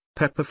Pig,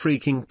 Peppa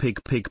freaking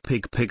pig pig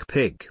pig pig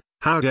pig.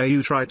 How dare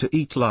you try to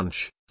eat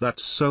lunch?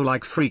 That's so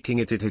like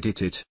freaking it.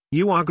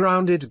 You are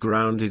grounded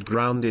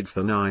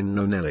for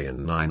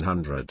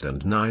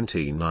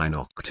 9,999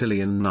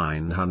 octillion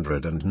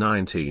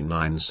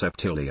 999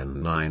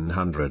 septillion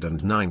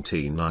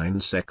 999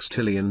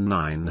 sextillion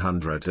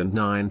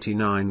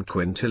 999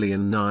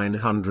 quintillion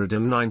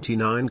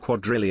 999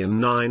 quadrillion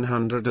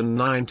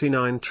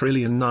 999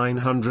 trillion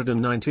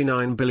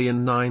 999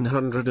 billion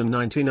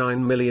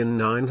 999 million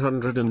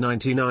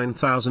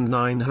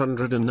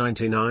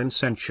 999,999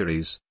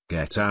 centuries.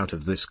 Get out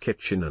of this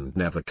kitchen and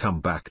never come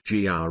back.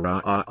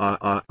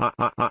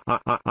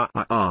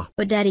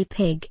 But Daddy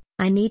Pig,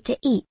 I need to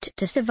eat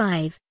to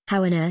survive.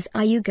 How on earth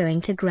are you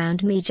going to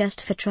ground me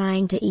just for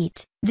trying to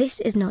eat? This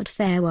is not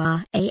fair.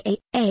 I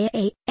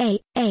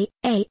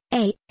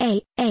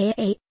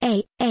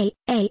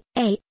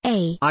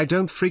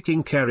don't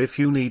freaking care if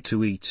you need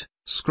to eat.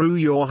 Screw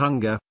your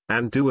hunger,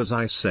 and do as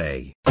I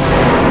say.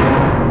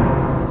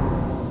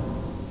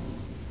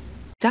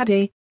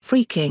 Daddy,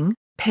 freaking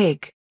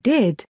pig,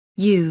 did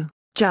you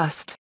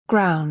just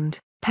ground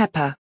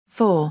Peppa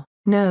for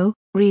no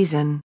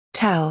reason?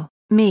 Tell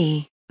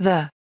me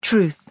the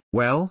truth.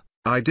 Well,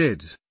 I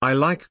did. I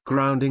like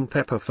grounding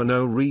Peppa for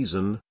no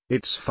reason.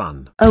 It's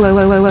fun. Daddy,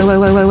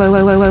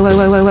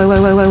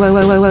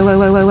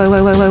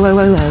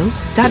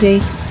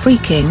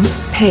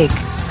 freaking pig,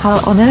 how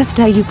on earth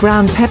dare you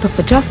ground Peppa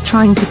for just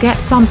trying to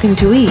get something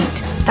to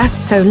eat? That's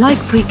so like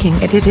freaking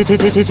it.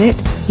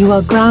 You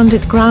are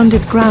grounded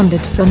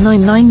for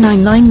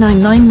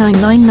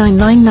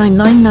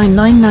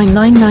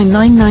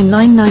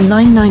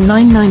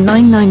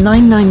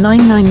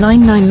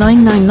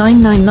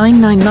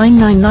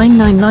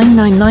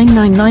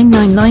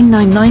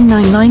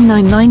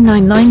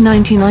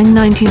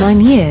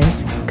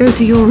years. Go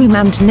to your room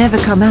and never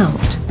come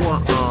out.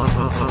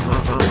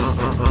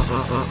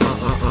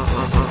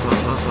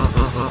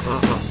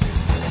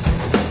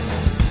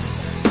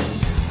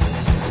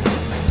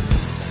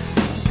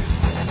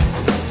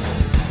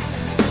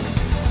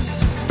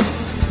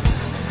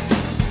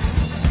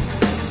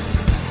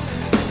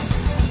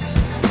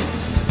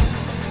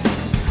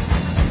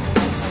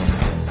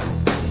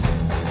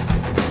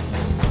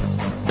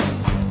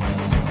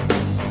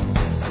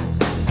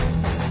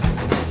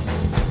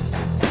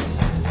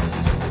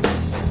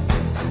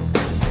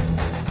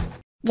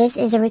 This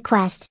is a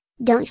request.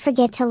 Don't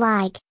forget to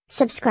like,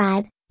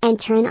 subscribe, and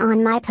turn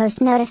on my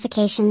post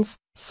notifications.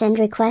 Send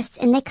requests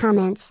in the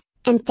comments.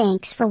 And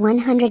thanks for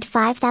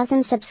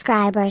 105,000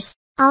 subscribers.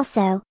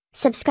 Also,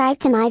 subscribe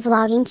to my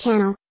vlogging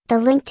channel. The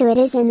link to it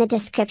is in the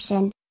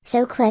description.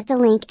 So click the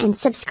link and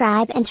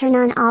subscribe and turn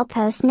on all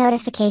post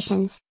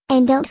notifications.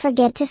 And don't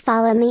forget to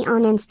follow me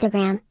on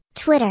Instagram,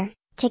 Twitter,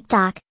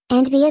 TikTok,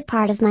 and be a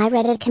part of my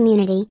Reddit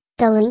community.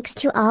 The links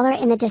to all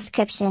are in the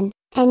description.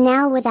 And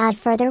now without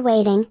further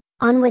waiting,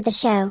 on with the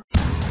show.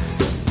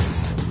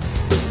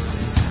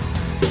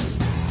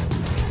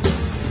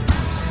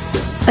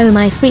 Oh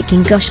my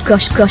freaking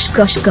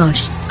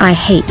gosh. I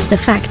hate the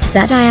fact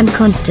that I am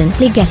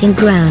constantly getting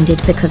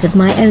grounded because of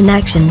my own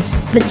actions,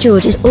 but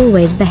George is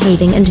always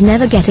behaving and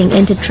never getting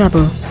into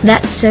trouble.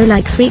 That's so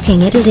like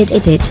freaking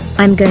it.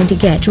 I'm going to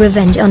get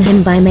revenge on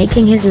him by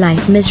making his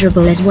life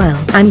miserable as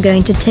well. I'm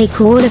going to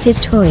take all of his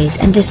toys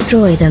and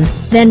destroy them.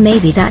 Then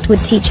maybe that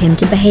would teach him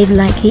to behave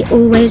like he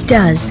always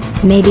does.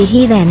 Maybe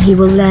he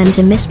will learn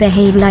to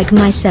misbehave like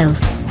myself.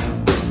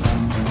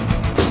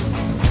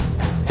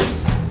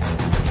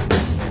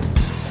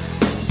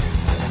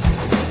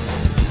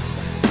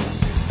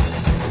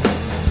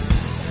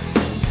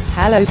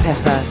 Hello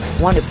Peppa,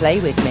 wanna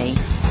play with me?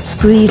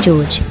 Screw you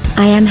George,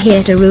 I am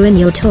here to ruin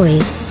your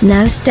toys.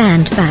 Now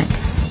stand back.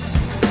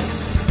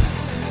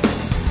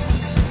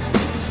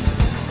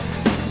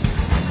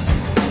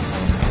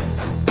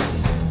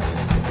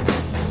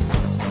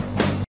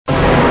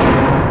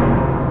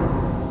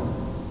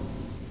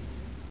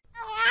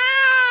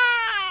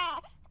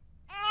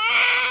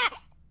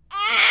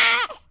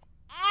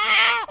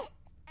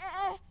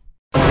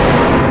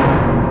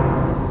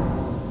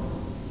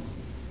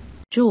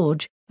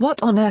 George,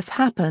 what on earth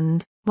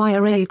happened? Why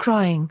are you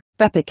crying?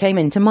 Peppa came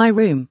into my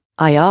room.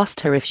 I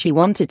asked her if she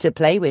wanted to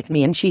play with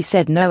me and she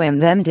said no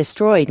and then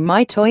destroyed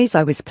my toys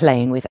I was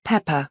playing with.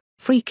 Peppa,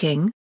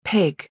 freaking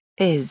pig,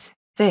 is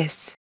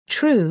this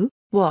true,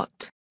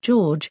 what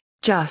George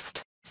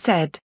just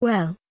said?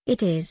 Well,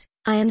 it is.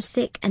 I am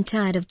sick and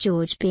tired of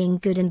George being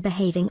good and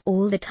behaving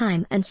all the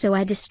time and so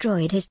I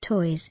destroyed his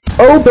toys.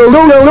 Oh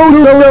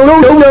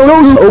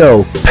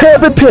no,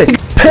 Peppa Pig,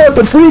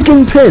 Peppa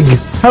freaking Pig!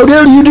 How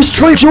dare you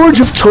destroy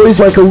George's toys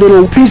like a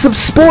little piece of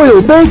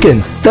spoiled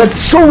bacon? That's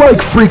so like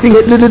freaking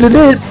it.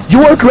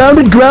 You are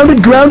grounded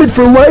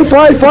for life.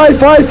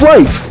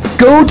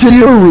 Go to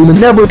your room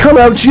and never come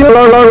out.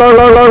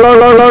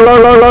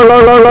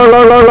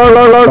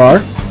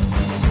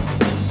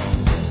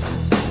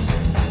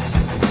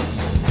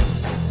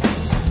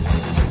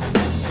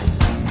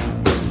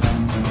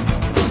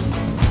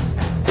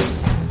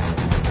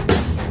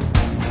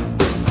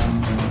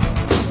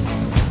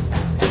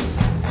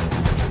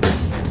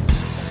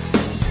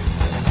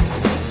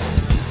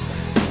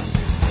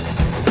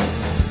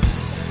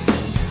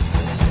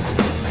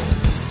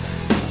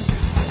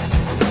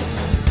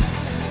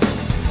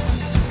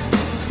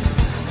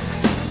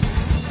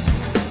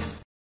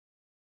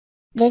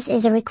 This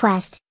is a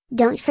request.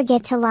 Don't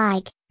forget to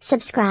like,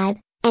 subscribe,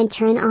 and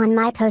turn on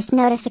my post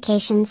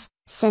notifications.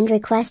 Send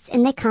requests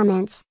in the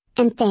comments.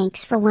 And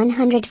thanks for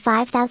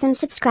 105,000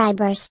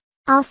 subscribers.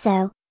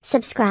 Also,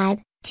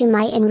 subscribe to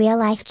my in real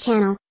life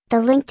channel.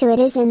 The link to it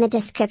is in the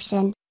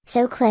description.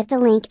 So click the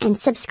link and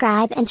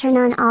subscribe and turn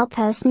on all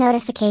post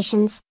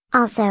notifications.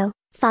 Also,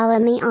 follow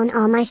me on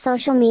all my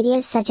social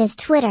medias such as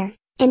Twitter,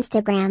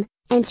 Instagram,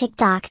 and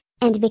TikTok,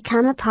 and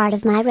become a part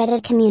of my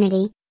Reddit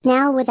community.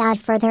 Now without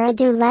further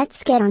ado,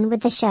 let's get on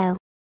with the show.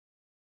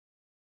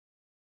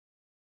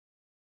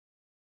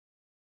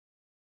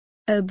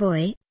 Oh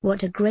boy,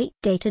 what a great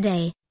day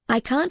today. I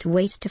can't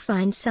wait to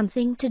find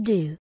something to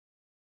do.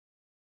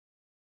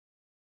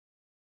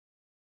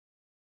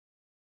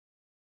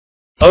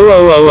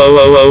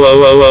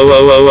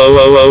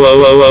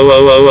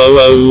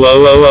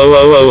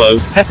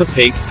 Peppa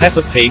Pig,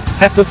 Peppa Pig,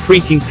 Peppa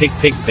freaking pig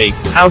pig pig.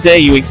 How dare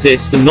you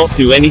exist and not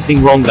do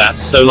anything wrong?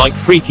 That's so like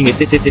freaking it.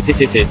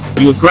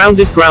 You are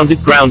grounded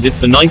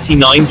for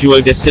 99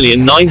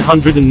 duodecillion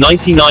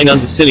 999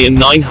 undecillion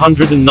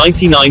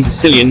 999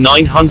 decillion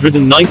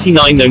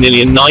 999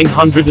 nonillion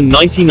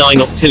 999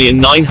 octillion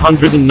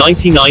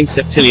 999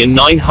 septillion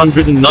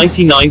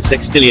 999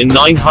 sextillion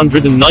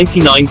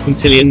 999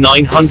 quintillion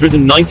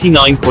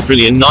 999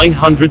 quadrillion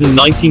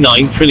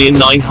 999 trillion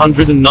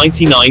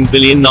 999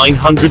 billion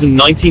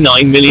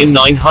 999 million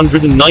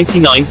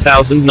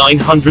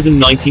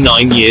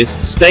 999,999 years.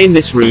 Stay in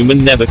this room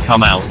and never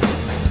come out.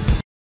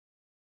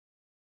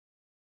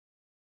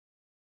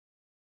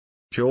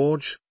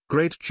 George,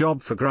 great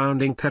job for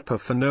grounding Peppa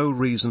for no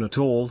reason at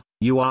all.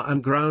 You are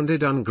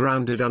ungrounded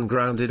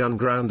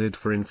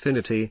for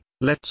infinity.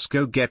 Let's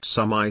go get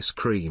some ice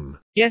cream.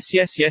 Yes.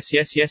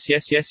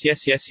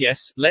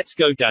 Let's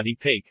go, Daddy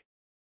Pig.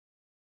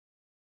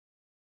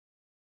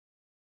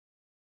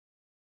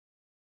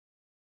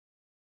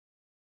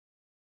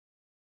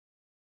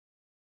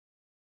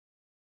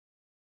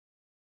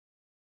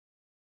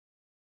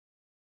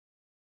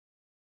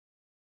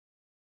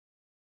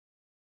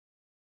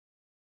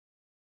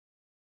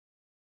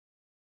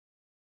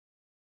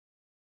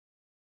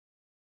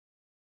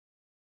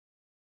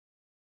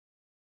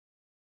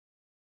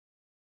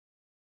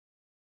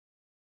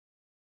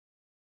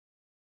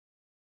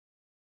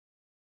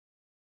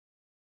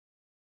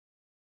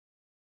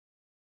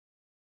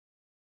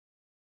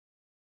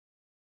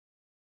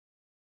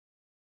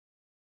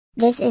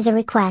 This is a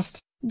request.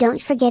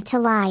 Don't forget to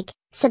like,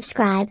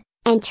 subscribe,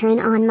 and turn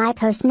on my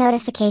post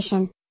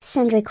notification.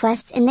 Send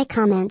requests in the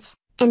comments.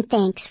 And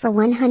thanks for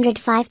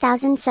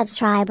 105,000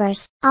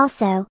 subscribers.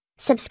 Also,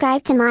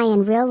 subscribe to my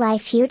in real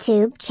life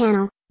YouTube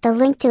channel. The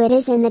link to it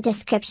is in the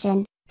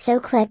description. So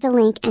click the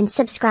link and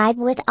subscribe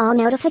with all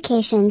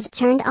notifications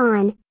turned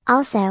on.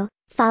 Also,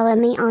 follow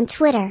me on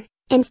Twitter,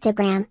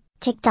 Instagram,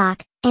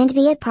 TikTok, and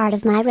be a part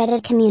of my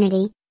Reddit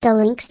community. The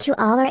links to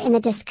all are in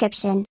the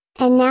description.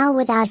 And now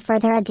without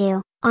further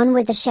ado, on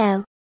with the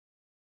show.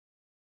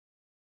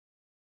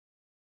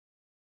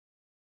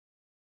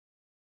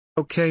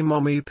 Okay,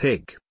 Mommy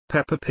Pig,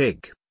 Peppa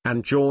Pig,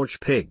 and George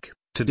Pig,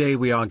 today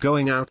we are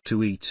going out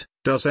to eat.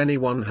 Does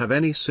anyone have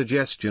any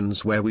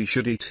suggestions where we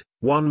should eat?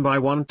 One by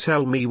one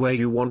tell me where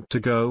you want to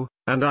go,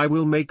 and I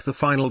will make the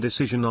final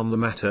decision on the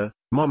matter.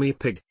 Mommy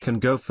Pig can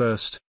go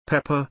first,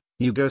 Peppa,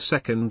 you go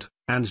second,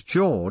 and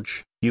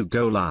George, you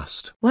go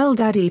last. Well,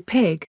 Daddy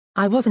Pig,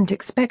 I wasn't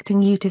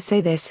expecting you to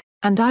say this,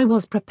 and I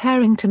was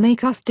preparing to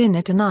make us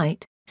dinner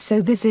tonight,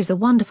 so this is a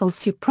wonderful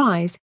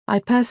surprise. I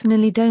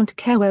personally don't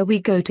care where we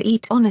go to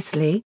eat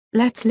honestly.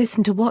 Let's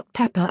listen to what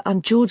Peppa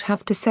and George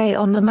have to say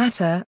on the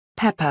matter.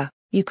 Peppa,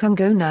 you can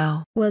go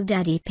now. Well,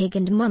 Daddy Pig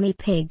and Mommy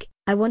Pig,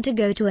 I want to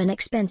go to an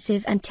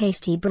expensive and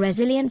tasty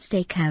Brazilian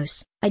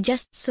steakhouse. I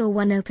just saw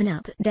one open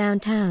up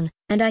downtown,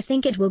 and I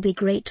think it will be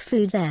great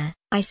food there.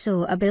 I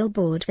saw a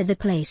billboard for the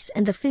place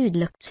and the food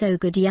looked so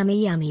good,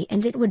 yummy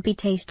and it would be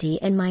tasty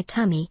in my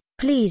tummy.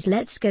 Please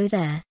let's go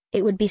there,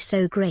 it would be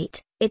so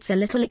great. It's a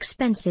little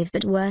expensive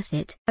but worth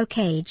it.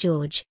 Okay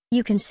George,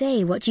 you can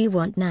say what you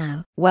want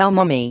now. Well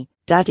Mommy,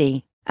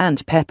 Daddy,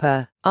 and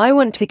Peppa, I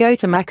want to go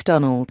to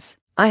McDonald's.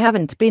 I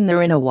haven't been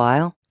there in a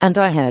while, and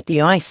I heard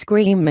the ice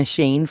cream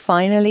machine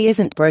finally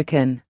isn't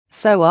broken.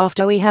 So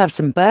after we have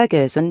some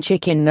burgers and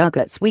chicken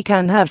nuggets we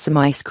can have some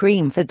ice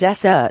cream for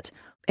dessert.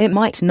 It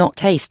might not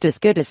taste as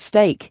good as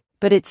steak,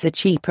 but it's a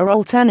cheaper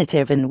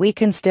alternative and we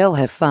can still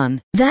have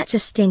fun. That's a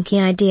stinky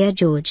idea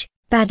George.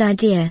 Bad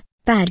idea.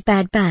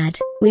 Bad.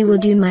 We will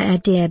do my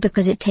idea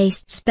because it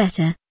tastes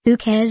better. Who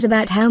cares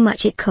about how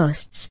much it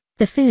costs?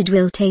 The food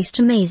will taste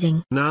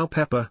amazing. Now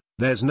Peppa,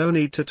 there's no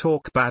need to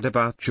talk bad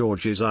about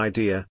George's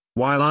idea.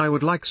 While I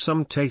would like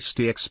some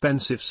tasty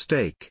expensive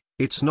steak,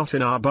 it's not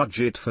in our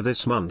budget for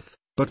this month,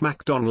 but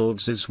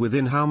McDonald's is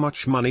within how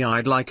much money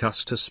I'd like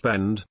us to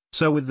spend,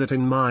 so with that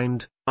in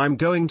mind, I'm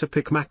going to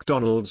pick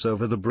McDonald's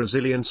over the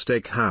Brazilian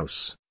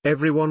steakhouse.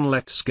 Everyone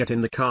let's get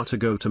in the car to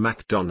go to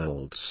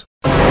McDonald's.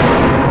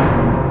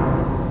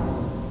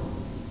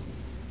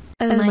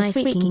 Oh my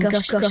freaking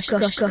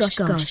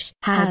gosh.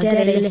 How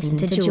dare they listen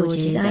to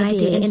George's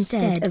idea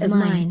instead of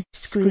mine?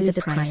 Screw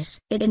the price.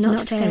 It's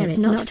not fair, it's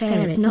not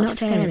fair, it's not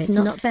fair, it's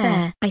not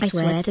fair. I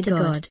swear to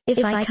God,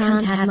 if I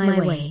can't have my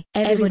way,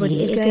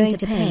 everybody is going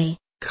to pay.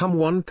 Come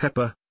on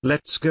Peppa,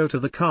 let's go to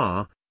the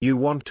car. You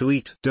want to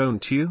eat,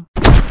 don't you?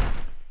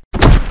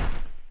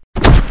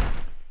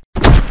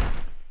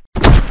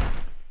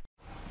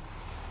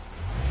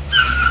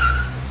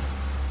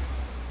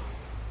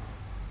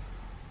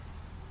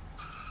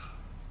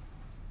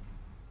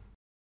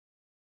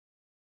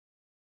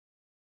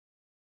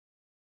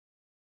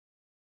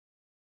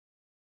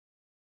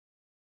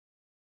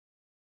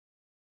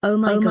 Oh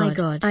my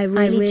god, I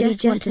really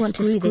just want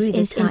to screw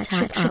this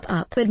entire trip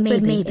up. But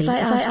maybe if I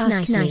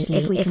ask nicely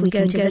if we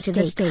can go to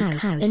the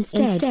steakhouse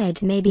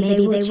instead, maybe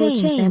they will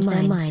change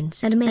their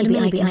minds. And maybe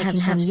I can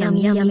have some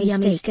yummy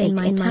steak in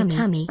my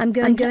tummy. I'm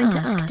going to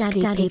ask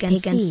Daddy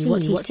Pig and see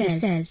what he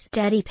says.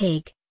 Daddy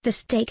Pig, the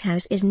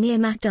steakhouse is near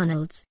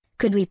McDonald's.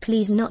 Could we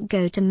please not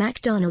go to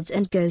McDonald's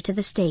and go to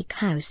the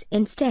steakhouse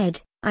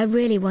instead? I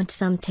really want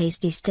some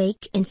tasty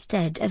steak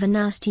instead of a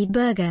nasty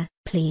burger.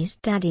 Please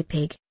Daddy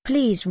Pig,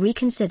 please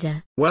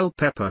reconsider. Well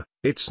Peppa,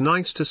 it's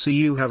nice to see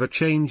you have a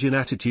change in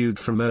attitude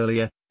from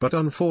earlier, but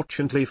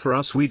unfortunately for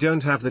us we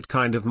don't have that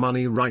kind of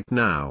money right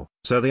now,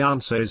 so the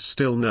answer is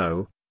still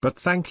no, but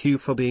thank you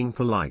for being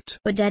polite.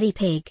 But Daddy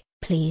Pig,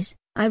 please,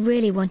 I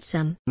really want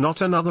some.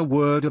 Not another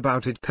word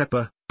about it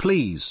Peppa,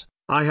 please.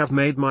 I have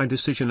made my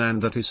decision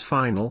and that is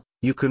final.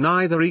 You can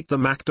either eat the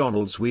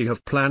McDonald's we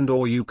have planned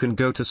or you can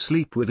go to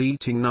sleep with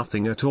eating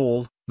nothing at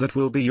all. That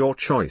will be your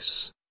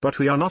choice, but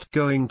we are not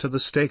going to the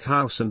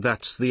steakhouse and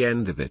that's the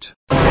end of it.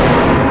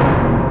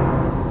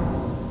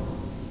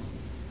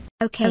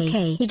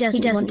 Okay, he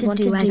doesn't want to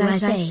do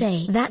as I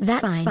say. That's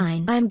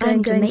fine. I'm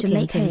going to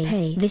make him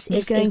pay. This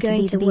is going to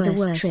be the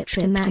worst trip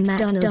to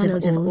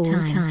McDonald's of all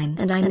time.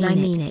 And I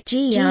mean it.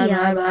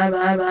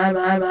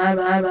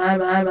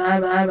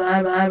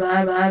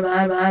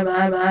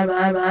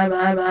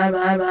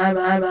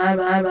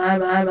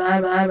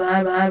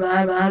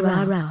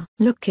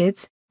 Look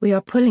kids, we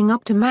are pulling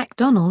up to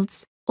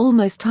McDonald's.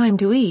 Almost time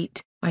to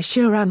eat. I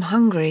sure am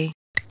hungry.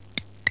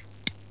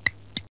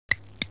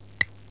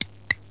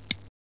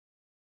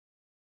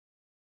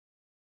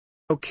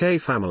 Okay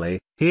family,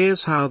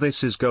 here's how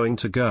this is going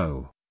to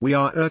go. We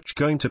are each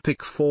going to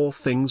pick 4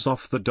 things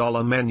off the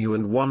dollar menu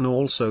and 1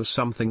 also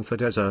something for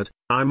dessert.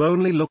 I'm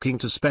only looking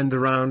to spend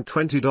around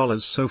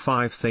 $20, so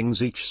 5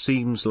 things each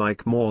seems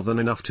like more than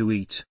enough to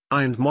eat.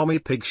 I and Mommy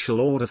Pig shall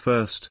order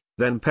first,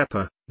 then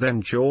Peppa,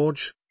 then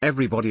George.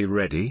 Everybody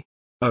ready?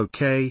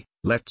 Okay,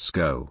 let's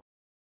go.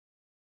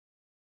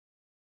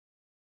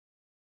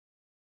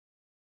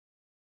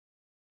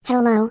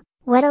 Hello,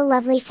 what a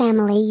lovely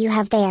family you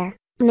have there.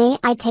 May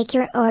I take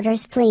your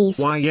orders please?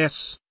 Why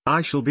yes,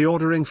 I shall be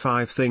ordering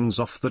 5 things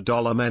off the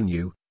dollar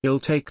menu. I'll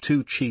take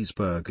 2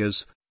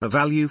 cheeseburgers, a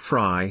value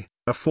fry,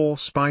 a 4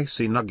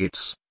 spicy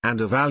nuggets,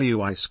 and a value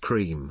ice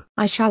cream.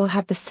 I shall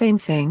have the same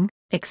thing,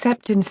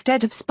 except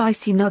instead of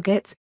spicy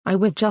nuggets, I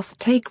would just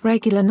take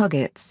regular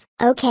nuggets.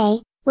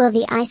 Okay, will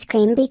the ice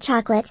cream be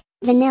chocolate,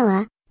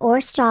 vanilla, or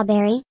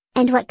strawberry?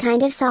 And what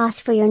kind of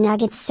sauce for your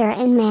nuggets, sir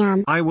and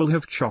ma'am? I will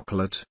have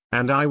chocolate,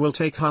 and I will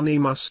take honey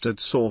mustard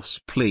sauce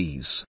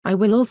please. I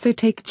will also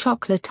take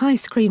chocolate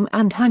ice cream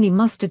and honey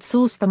mustard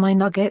sauce for my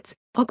nuggets.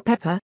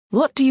 Peppa,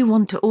 what do you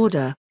want to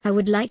order? I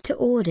would like to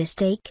order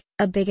steak,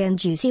 a big and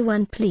juicy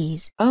one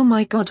please. Oh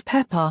my god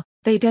Peppa,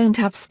 they don't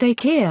have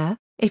steak here.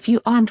 If you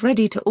aren't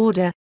ready to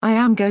order, I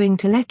am going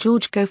to let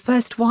George go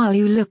first while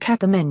you look at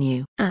the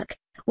menu.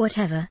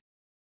 Whatever.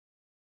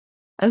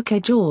 Okay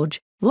George,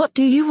 what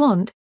do you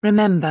want?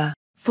 Remember,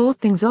 4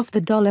 things off the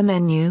dollar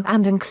menu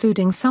and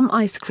including some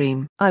ice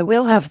cream. I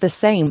will have the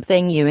same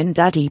thing you and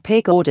Daddy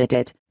Pig ordered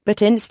it,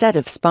 but instead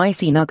of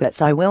spicy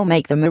nuggets I will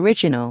make them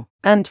original.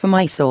 And for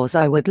my sauce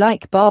I would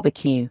like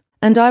barbecue,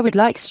 and I would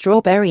like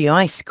strawberry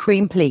ice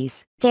cream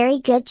please. Very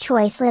good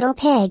choice little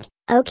pig.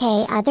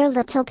 Okay other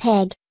little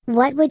pig,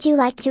 what would you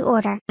like to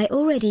order? I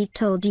already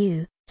told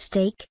you,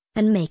 steak,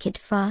 and make it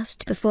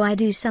fast before I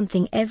do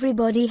something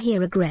everybody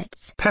here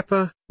regrets.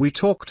 Peppa, we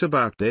talked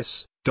about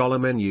this. Dollar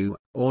menu,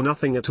 or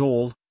nothing at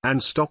all,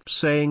 and stop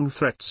saying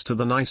threats to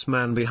the nice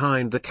man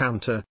behind the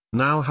counter.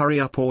 Now hurry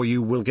up or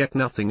you will get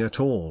nothing at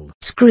all.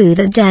 Screw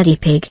the Daddy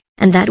Pig,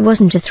 and that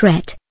wasn't a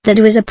threat, that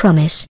was a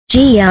promise.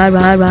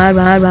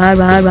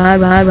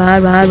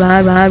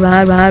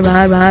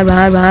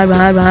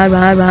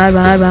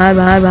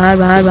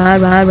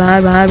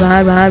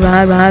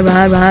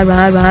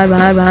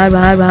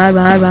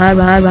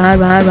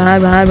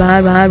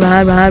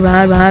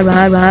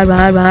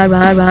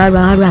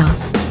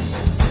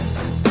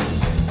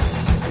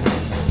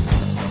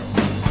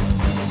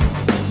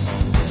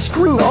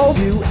 Screw all of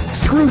you,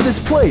 screw this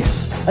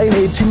place. I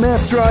hate to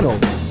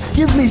McDonald's.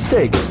 Give me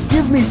steak,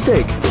 give me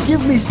steak,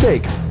 give me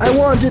steak. I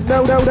want it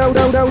now.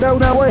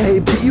 I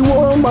hate you,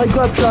 oh my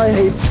gosh, I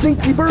hate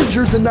stinky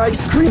burgers and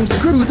ice cream.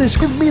 Screw this,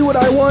 give me what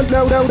I want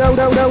now.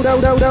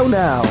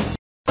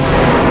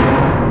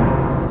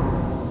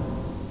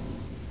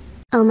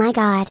 Oh my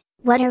god,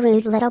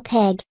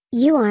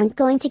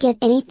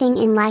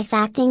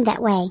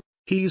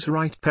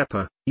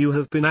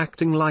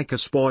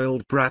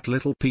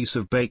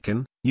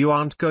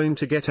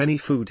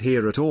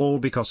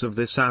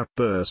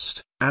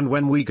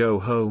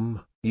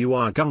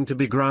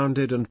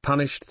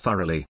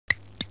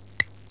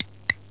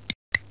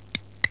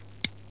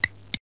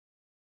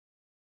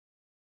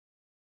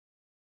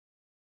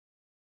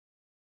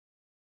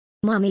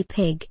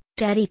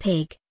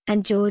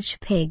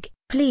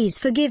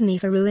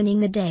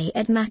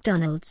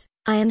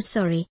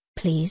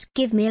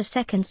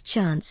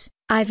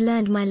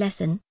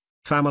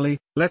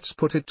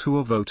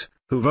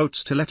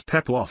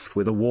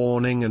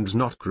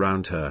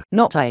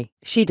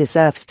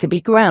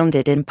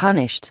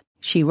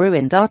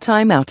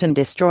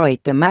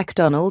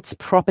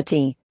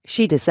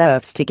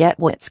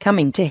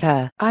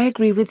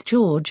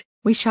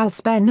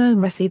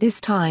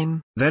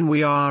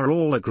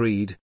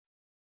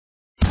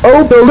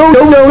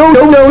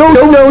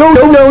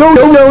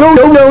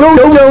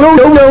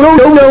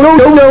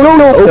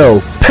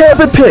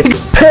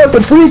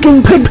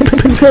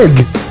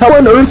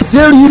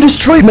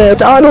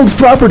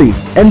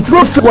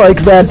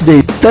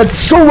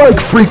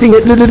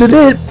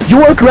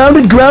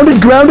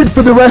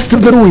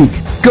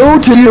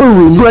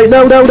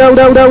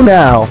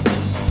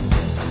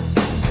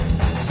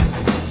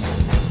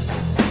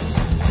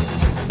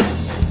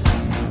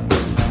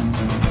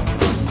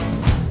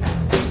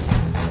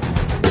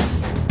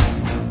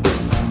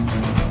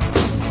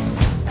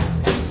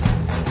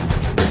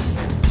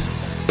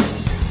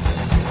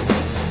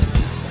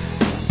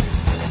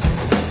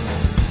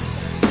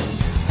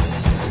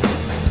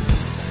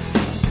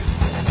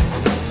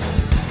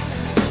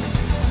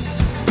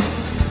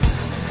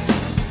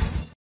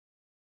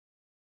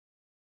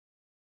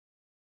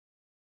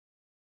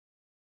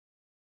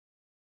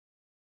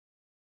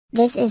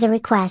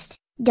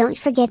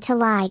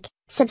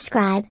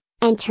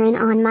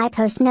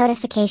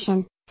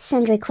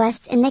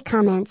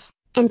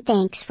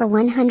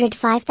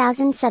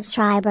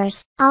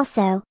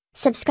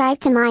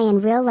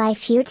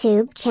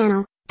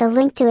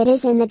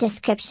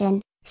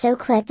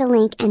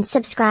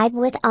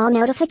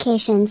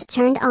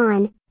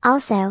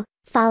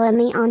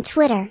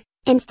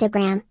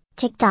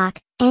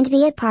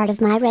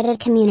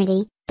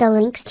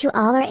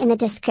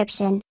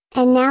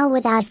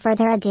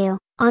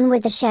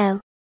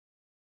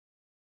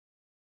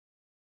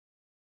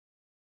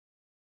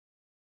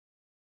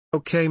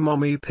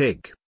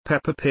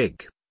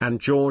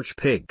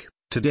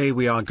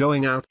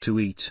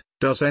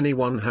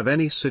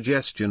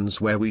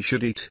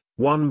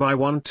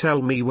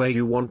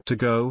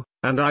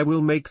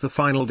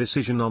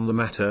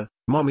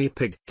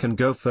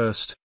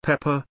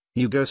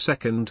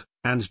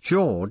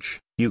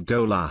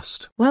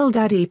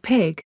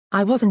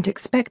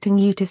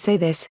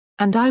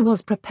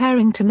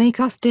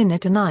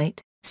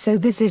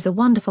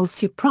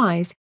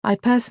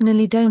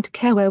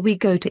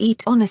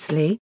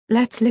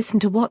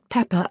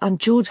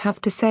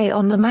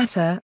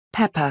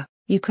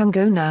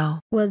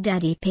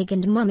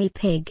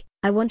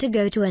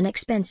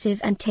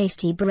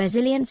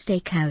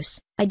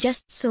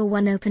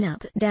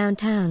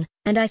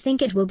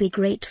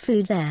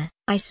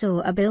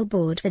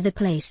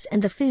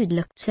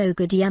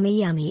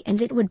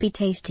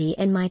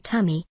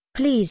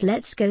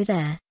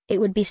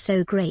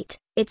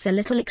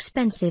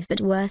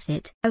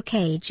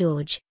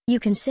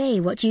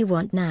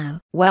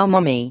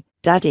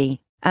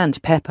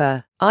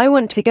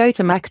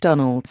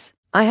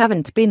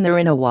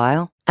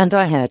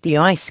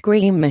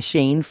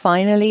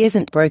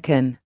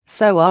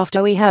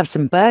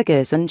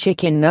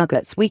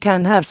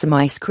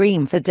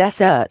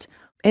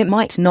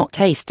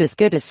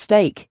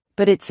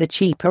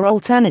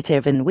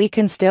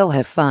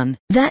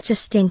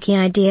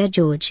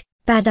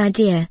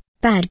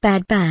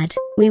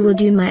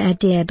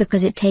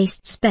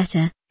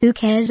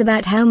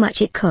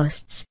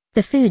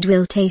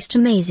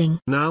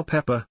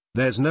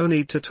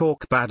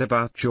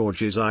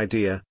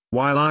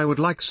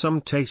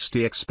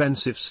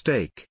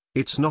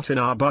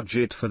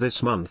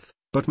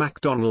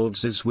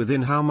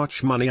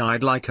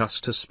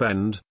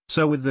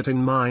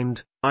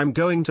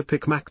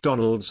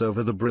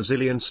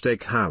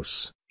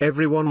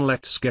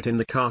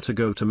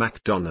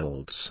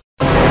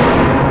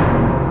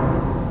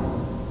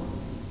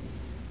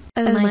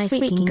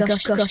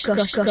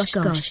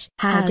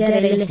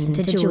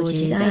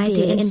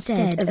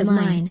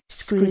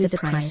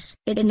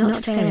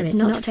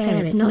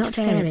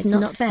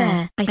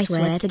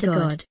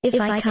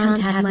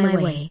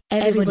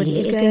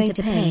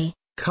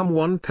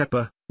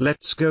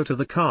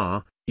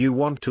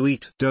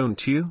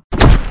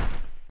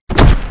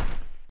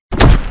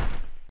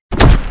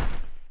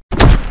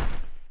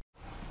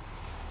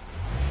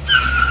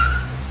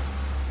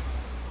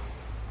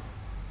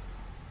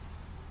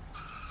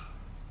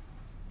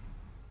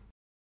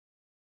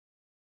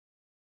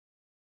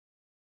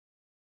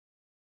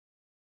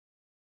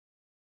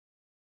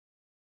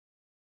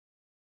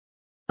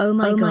 Oh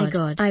my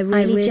god, I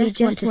really just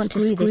want to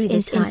screw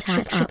this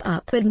entire trip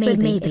up. But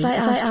maybe if I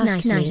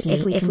ask nicely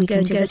if we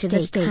can go to the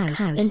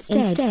steakhouse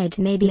instead,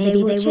 maybe they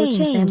will change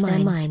their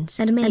minds.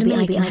 And maybe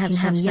I can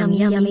have some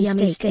yummy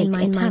steak in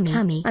my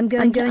tummy. I'm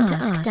going to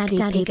ask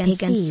Daddy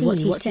Pig and see what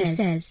he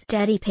says.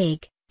 Daddy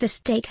Pig, the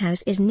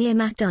steakhouse is near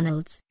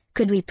McDonald's.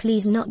 Could we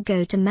please not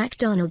go to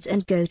McDonald's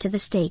and go to the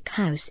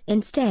steakhouse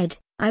instead?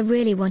 I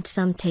really want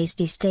some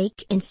tasty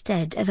steak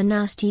instead of a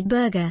nasty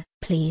burger.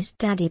 Please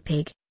Daddy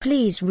Pig,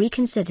 please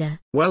reconsider.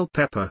 Well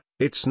Peppa,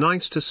 it's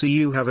nice to see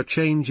you have a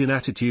change in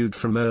attitude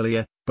from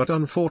earlier, but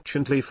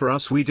unfortunately for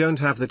us we don't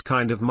have that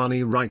kind of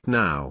money right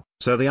now,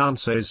 so the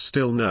answer is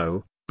still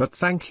no, but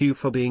thank you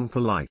for being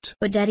polite.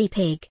 But Daddy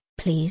Pig,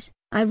 please,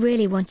 I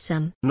really want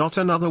some. Not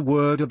another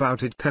word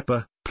about it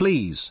Peppa,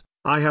 please.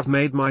 I have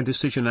made my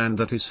decision and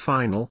that is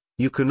final.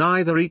 You can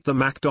either eat the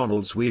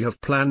McDonald's we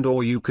have planned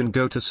or you can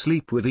go to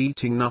sleep with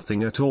eating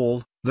nothing at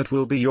all, that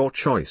will be your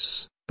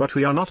choice. But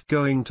we are not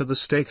going to the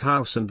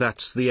steakhouse and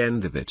that's the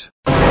end of it.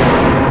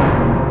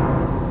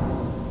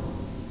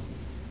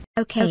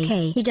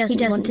 Okay, he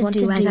doesn't want to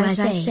do as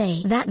I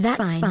say. That's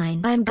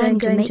fine. I'm going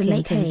to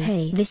make him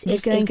pay. This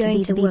is going to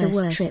be the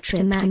worst trip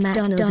to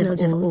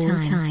McDonald's of all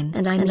time.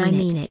 And I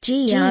mean it.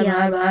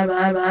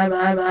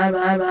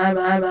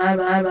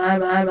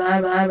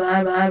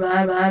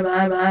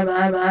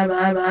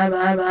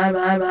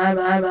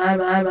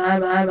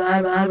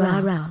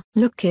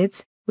 Look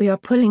kids, we are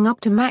pulling up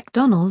to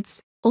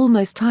McDonald's.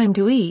 Almost time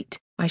to eat.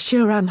 I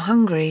sure am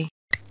hungry.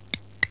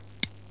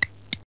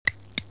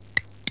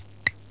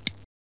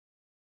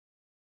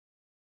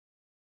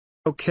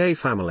 Okay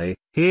family,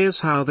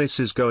 here's how this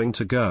is going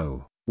to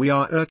go. We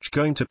are each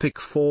going to pick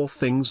 4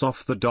 things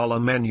off the dollar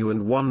menu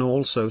and 1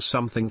 also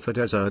something for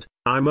dessert.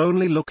 I'm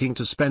only looking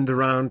to spend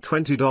around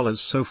 $20,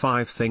 so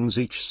 5 things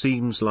each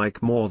seems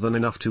like more than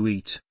enough to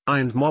eat. I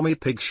and Mommy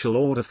Pig shall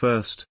order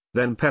first,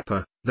 then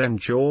Peppa, then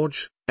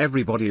George.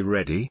 Everybody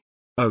ready?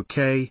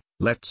 Okay,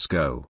 let's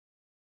go.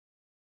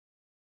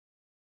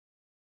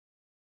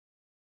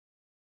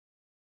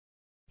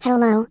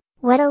 Hello,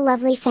 what a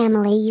lovely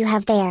family you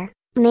have there.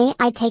 May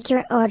I take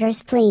your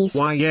orders please?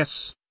 Why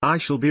yes, I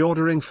shall be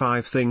ordering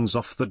 5 things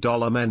off the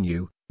dollar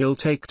menu. I'll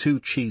take 2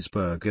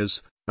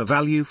 cheeseburgers, a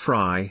value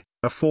fry,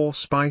 a 4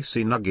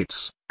 spicy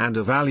nuggets, and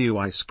a value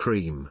ice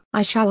cream.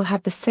 I shall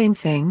have the same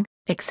thing,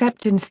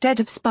 except instead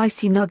of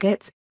spicy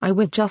nuggets, I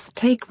would just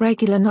take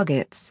regular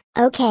nuggets.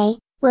 Okay,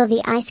 will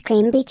the ice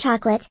cream be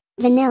chocolate,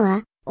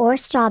 vanilla, or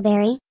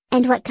strawberry?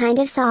 And what kind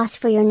of sauce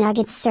for your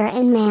nuggets, sir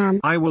and ma'am?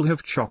 I will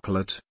have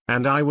chocolate,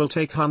 and I will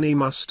take honey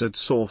mustard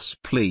sauce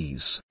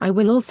please. I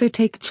will also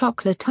take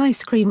chocolate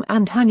ice cream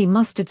and honey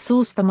mustard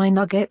sauce for my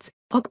nuggets.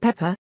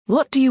 Peppa,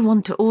 what do you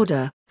want to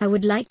order? I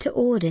would like to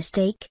order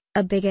steak,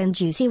 a big and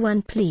juicy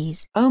one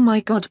please. Oh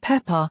my god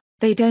Peppa,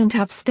 they don't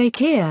have steak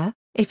here.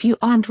 If you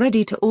aren't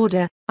ready to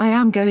order, I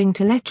am going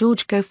to let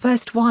George go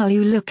first while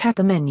you look at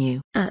the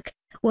menu.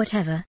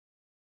 Whatever.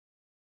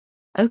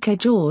 Okay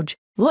George,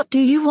 what do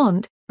you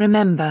want?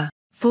 Remember,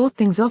 4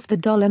 things off the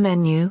dollar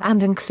menu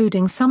and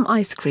including some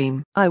ice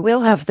cream. I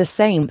will have the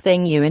same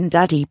thing you and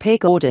Daddy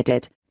Pig ordered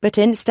it, but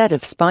instead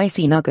of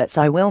spicy nuggets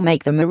I will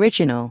make them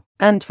original.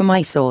 And for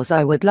my sauce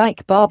I would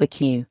like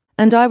barbecue,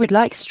 and I would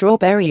like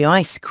strawberry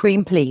ice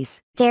cream please.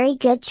 Very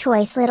good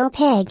choice little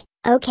pig.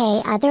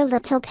 Okay other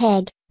little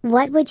pig,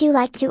 what would you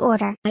like to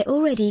order? I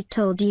already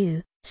told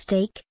you,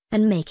 steak,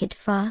 and make it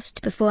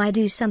fast before I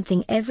do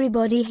something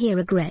everybody here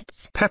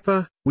regrets.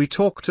 Peppa, we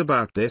talked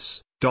about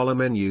this. Dollar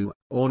menu,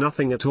 or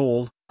nothing at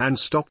all, and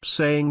stop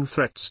saying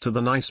threats to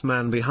the nice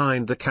man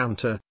behind the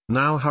counter.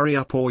 Now hurry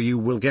up or you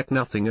will get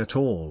nothing at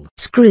all.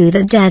 Screw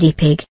the Daddy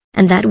Pig,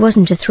 and that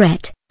wasn't a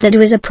threat, that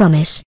was a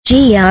promise.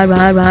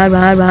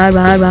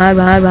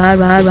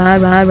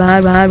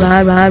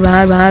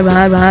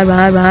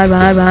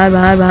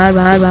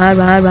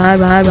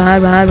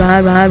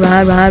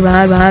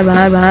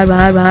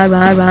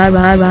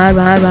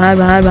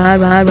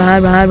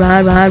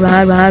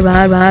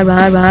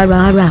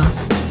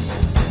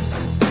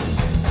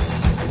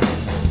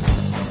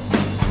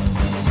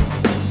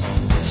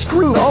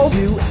 Screw all of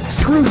you,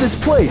 screw this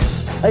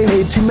place. I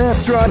hate to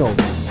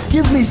McDonald's.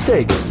 Give me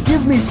steak,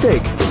 give me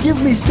steak,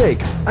 give me steak.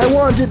 I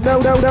want it now,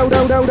 now, now,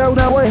 now, now, now,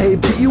 now. I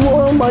hate you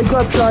all, my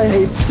gosh, I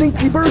hate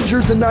stinky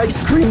burgers and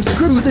ice cream.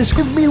 Screw this,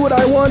 give me what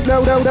I want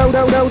now, now, now,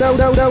 now, now, now,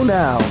 now, now,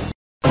 now.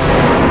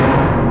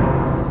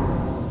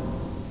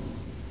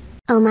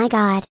 Oh my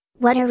god,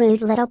 what a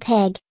rude little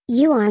pig.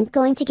 You aren't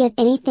going to get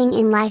anything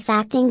in life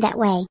acting that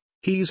way.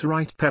 He's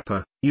right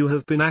Peppa, you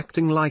have been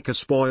acting like a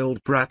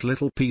spoiled brat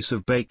little piece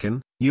of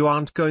bacon. You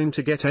aren't going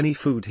to get any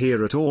food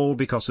here at all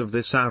because of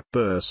this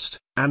outburst,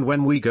 and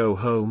when we go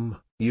home,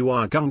 you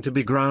are going to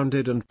be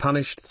grounded and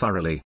punished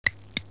thoroughly.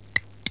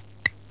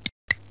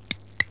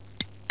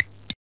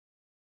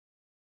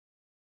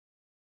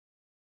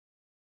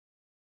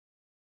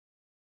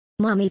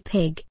 Mommy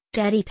Pig,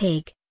 Daddy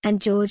Pig, and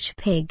George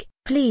Pig,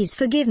 please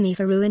forgive me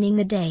for ruining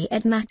the day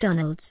at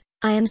McDonald's.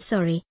 I am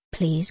sorry,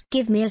 please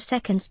give me a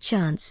second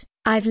chance.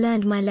 I've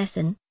learned my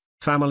lesson.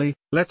 Family,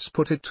 let's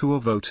put it to a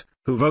vote.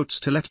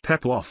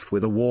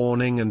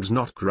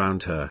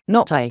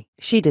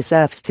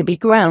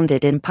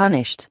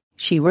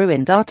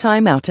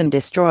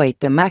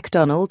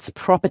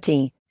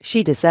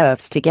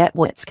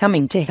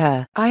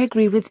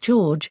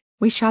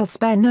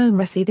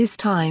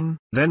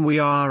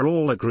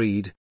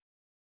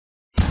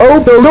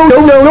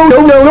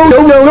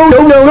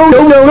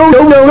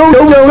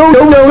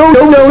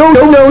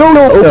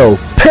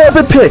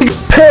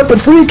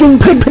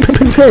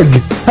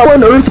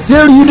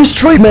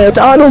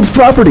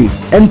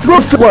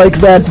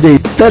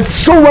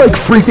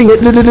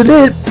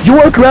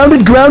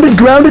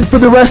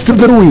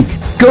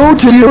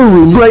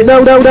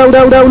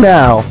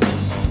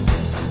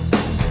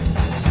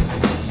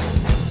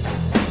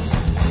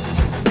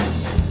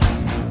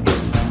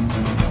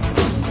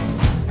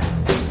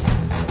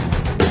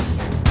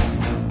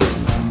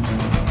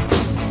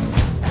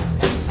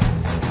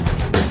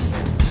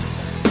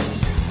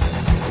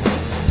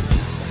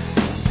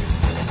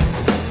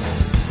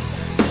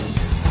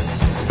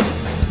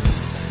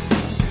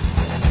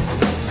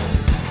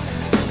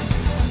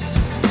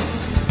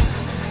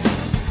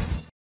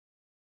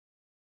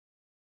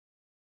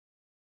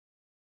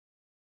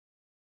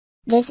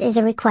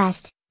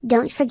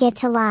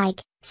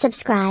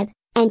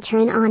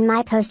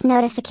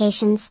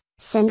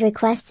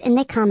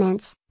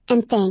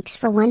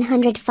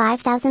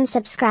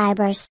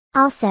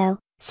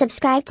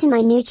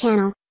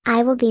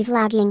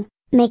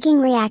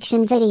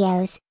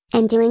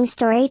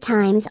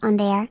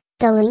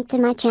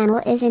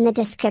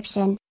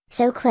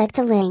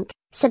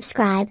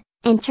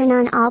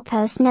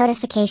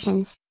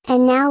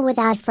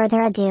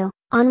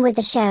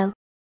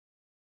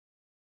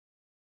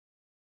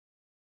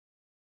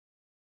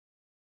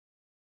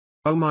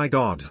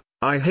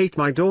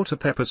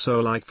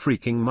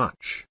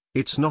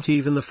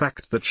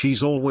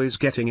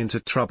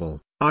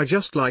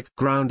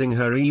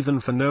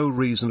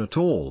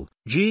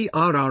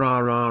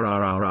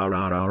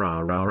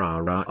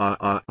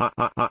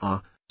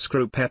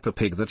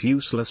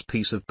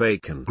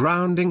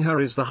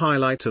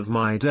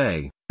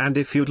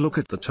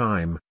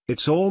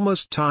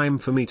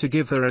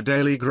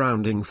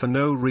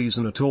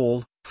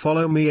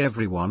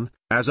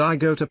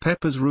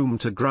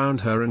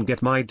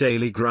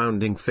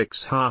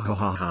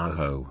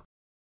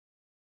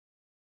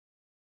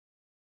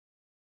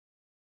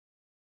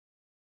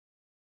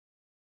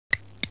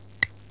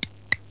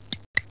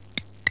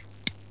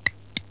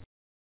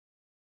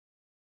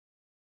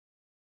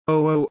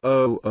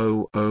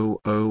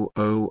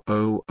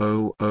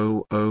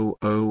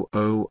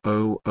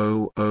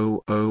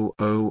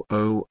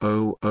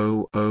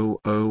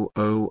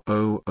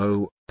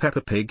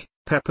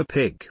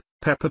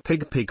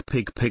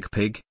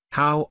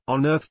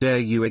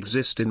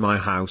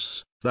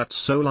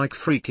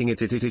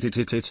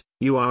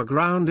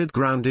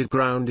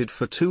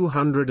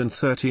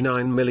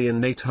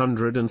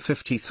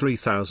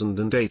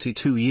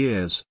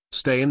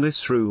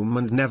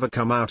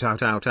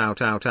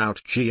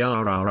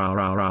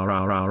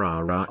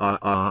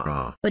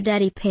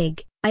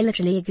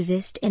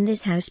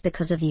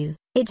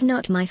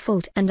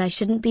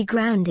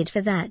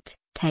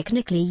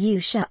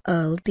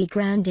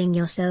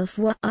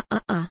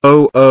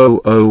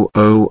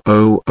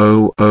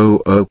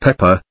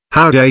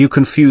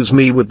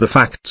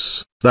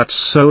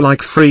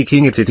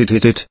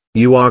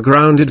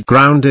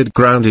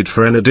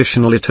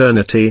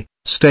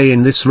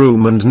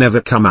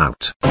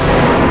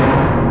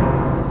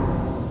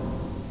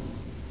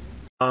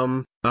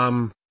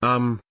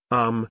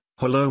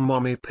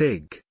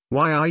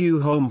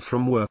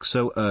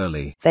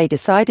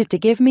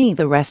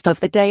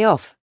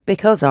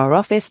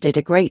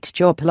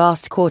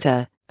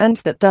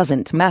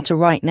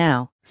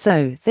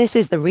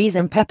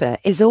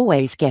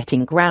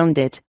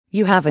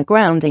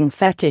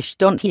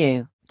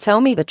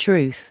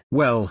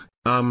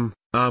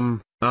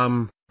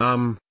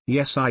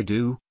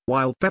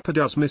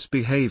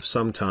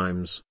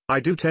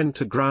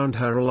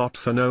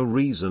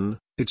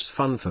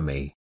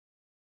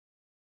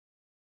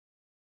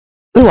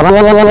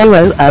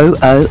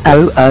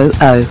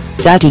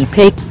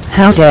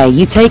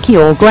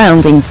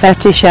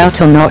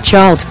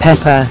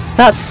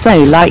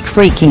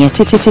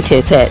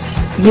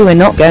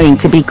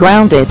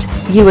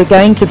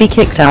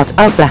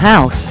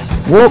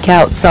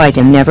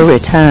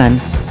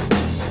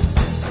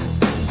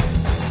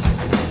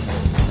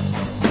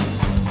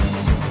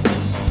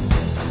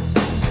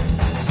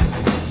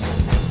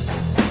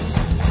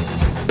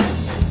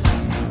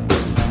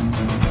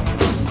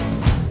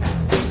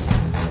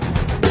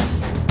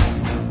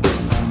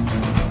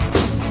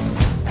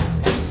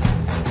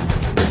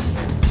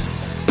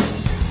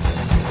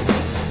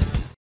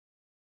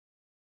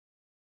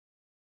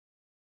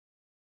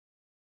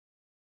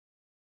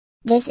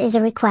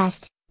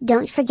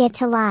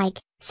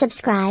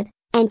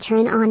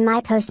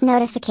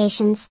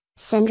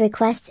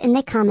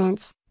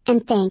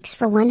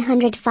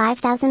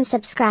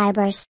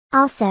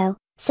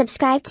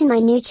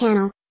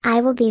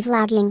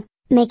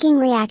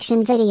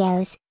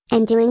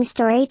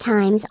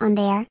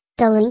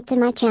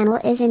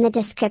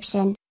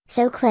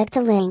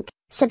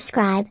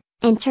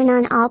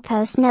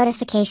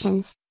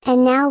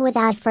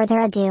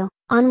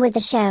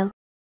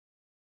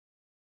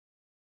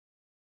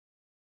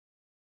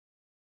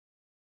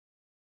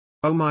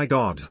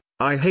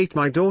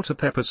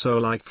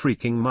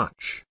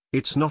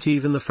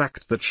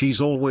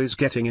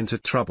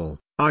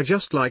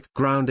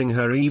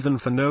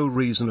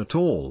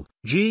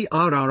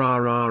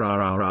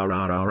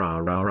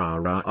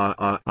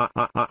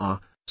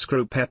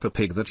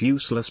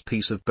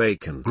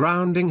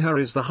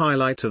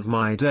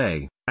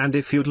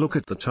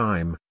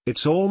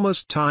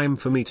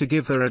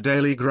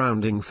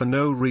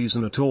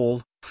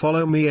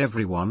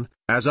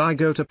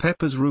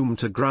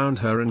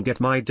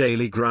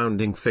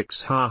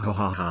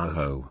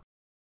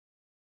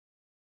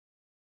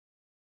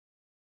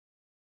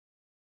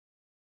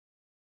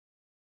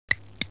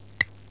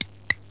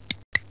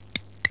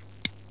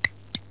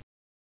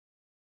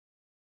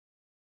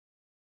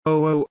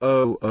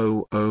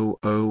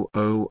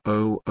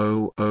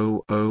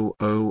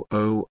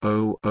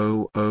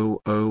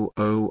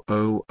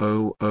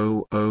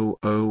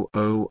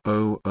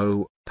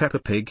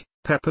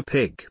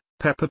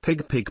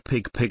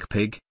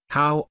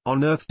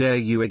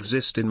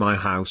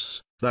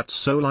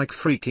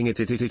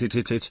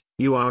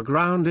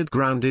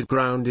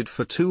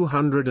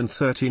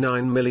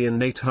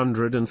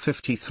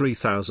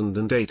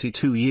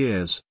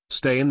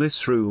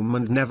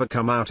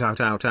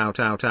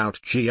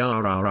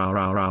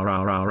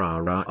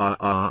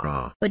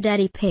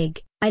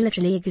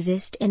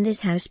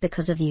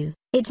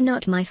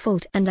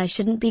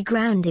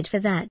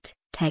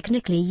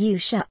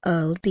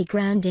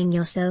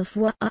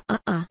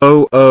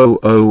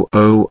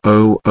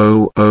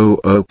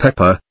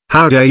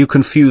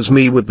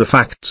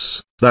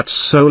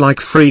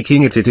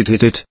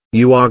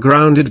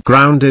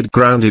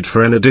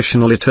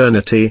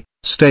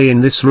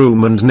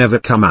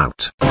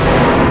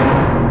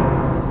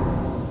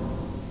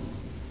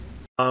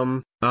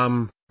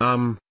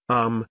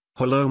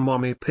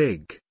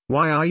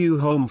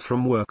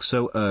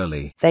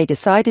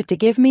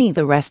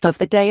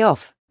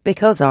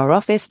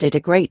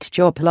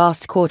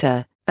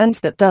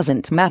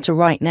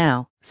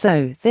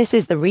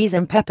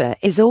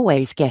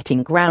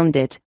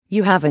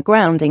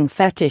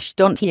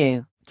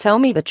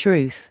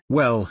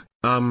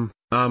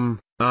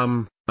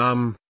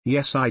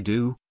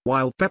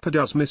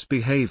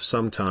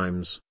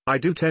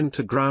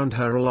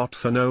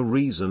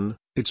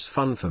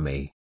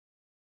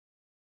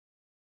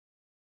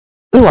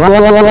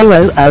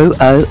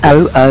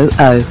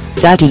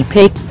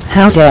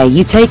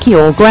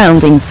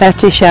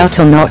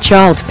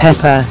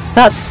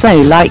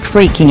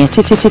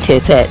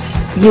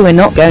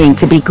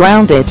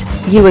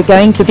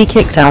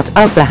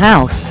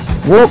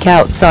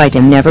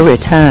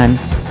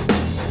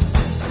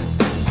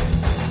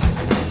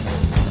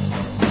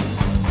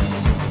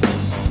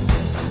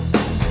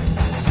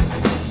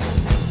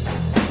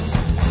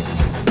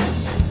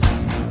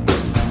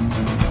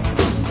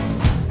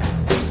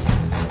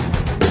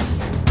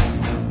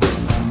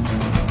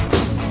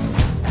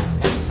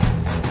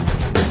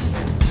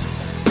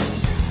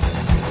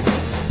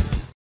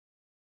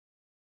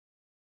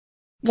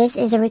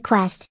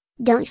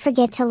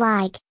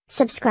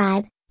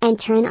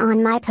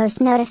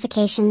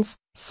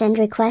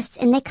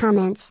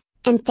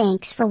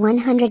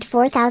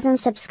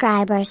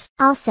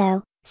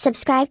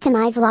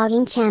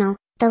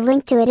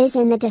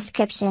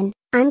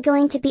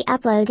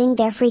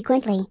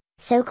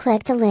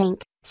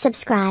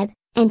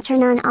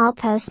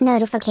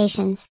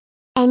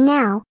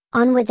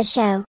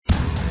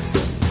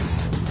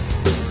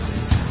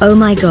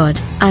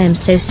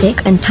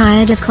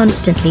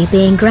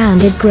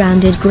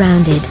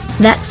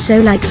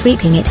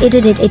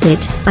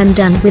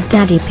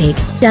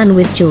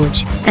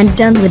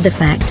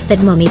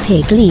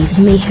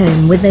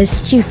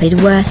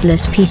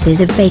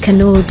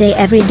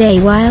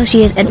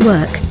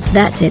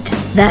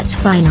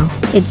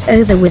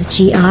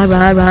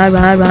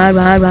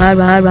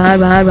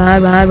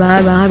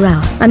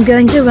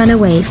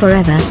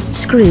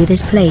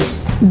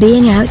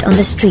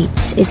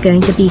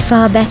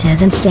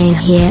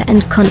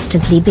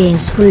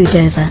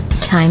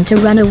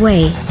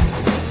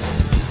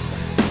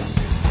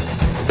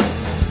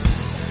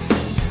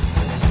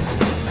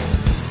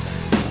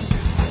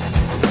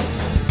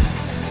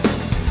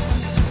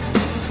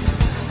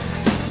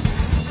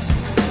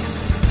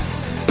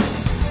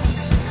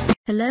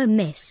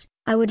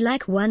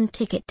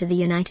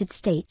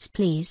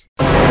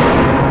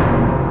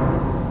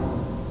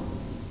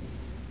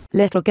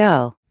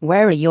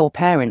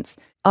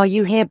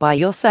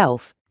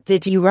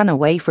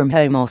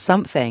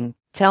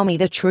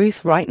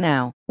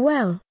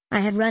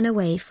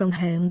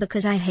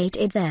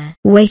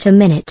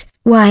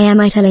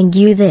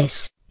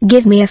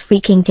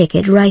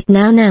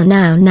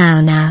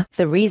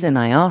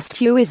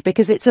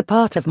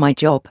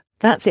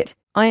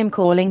 I am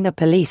calling the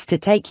police to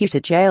take you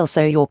to jail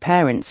so your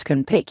parents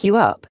can pick you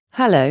up.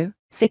 Hello,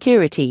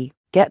 security,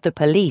 get the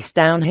police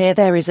down here.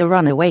 There is a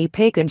runaway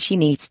pig and she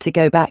needs to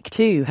go back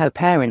to her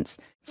parents.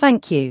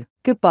 Thank you,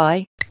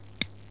 goodbye.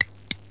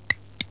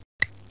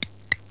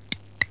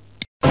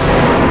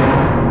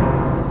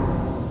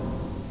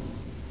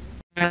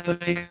 Peppa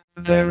Pig,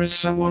 there is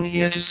someone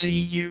here to see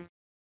you.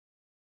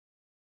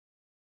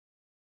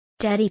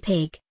 Daddy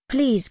Pig,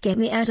 please get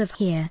me out of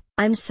here.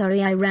 I'm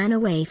sorry I ran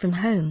away from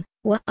home.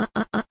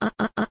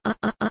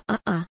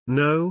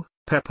 No,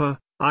 Peppa,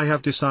 I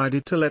have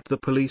decided to let the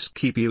police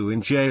keep you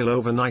in jail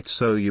overnight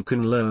so you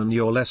can learn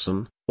your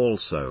lesson,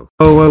 also.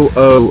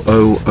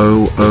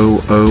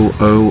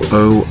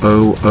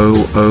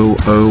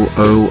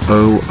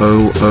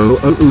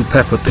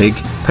 Peppa Pig,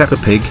 Peppa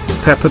Pig,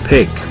 Peppa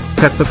Pig.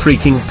 Peppa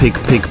freaking pig.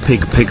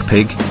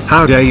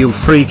 How dare you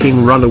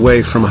freaking run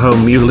away from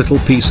home, you little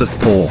piece of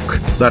pork.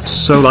 That's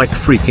so like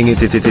freaking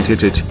it.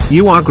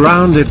 You are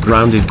grounded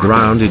for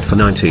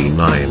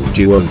 99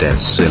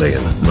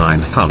 duodecillion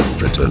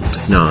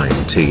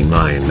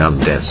 999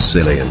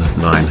 undecillion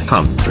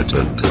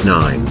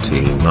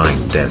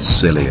 999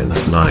 decillion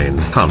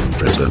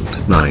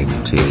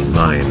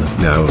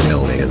 999 no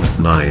million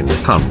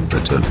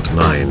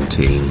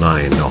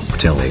 999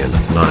 octillion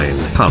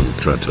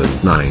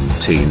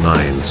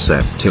 999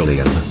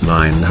 septillion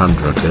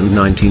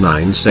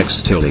 999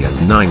 sextillion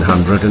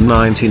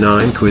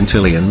 999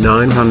 quintillion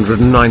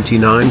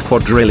 999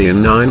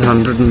 quadrillion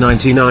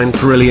 999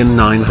 trillion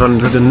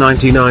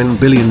 999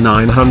 billion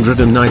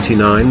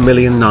 999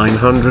 million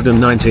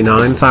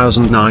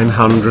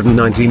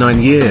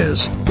 999,999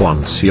 years.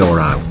 Once you're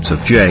out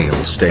of jail,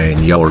 stay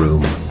in your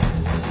room.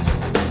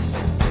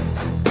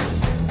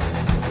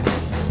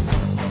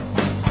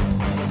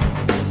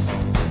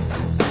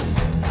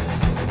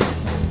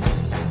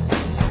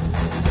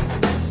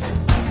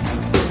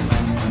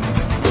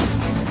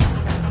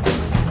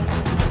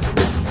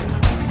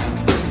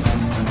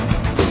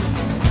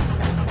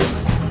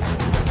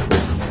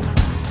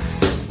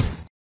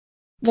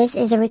 This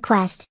is a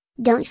request.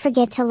 Don't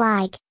forget to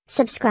like,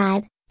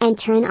 subscribe, and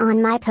turn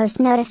on my post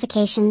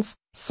notifications.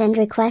 Send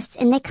requests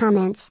in the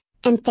comments,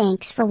 and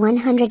thanks for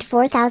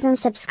 104,000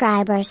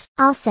 subscribers.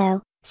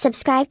 Also,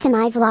 subscribe to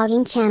my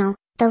vlogging channel.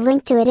 The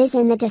link to it is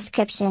in the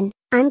description.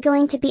 I'm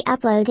going to be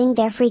uploading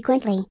there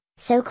frequently,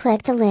 so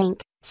click the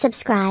link,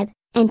 subscribe,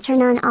 and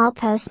turn on all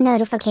post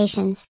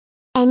notifications.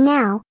 And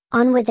now,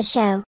 on with the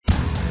show.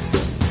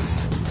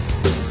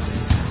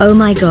 Oh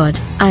my god,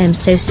 I am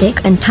so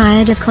sick and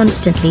tired of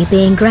constantly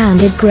being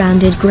grounded.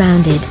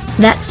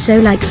 That's so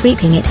like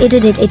freaking it.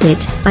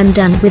 I'm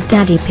done with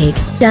Daddy Pig,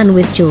 done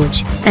with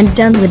George, and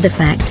done with the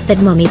fact that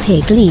Mommy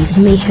Pig leaves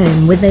me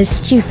home with those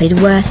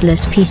stupid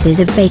worthless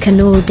pieces of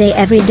bacon all day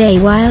every day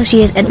while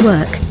she is at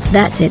work.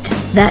 That's it,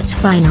 that's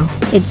final.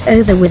 It's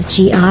over with.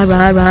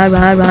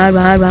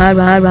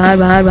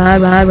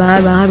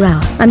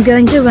 I'm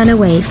going to run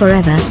away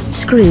forever.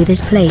 Screw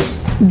this place.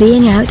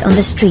 Being out on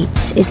the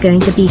streets is going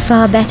to be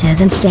far better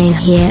than staying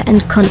here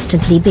and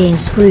constantly being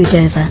screwed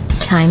over.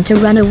 Time to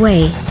run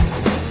away.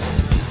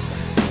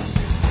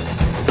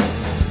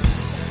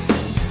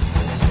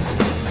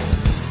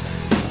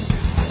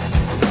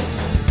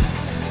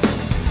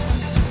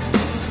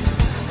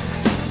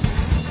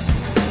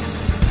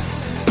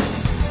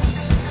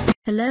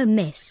 Hello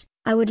miss,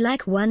 I would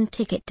like one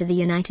ticket to the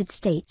United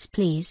States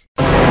please.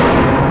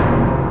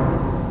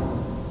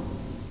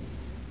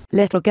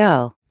 Little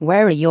girl,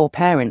 where are your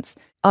parents?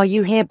 Are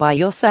you here by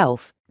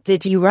yourself?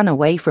 Did you run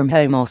away from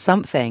home or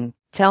something?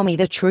 Tell me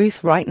the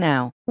truth right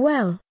now.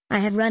 Well, I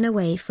have run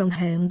away from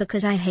home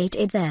because I hate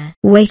it there.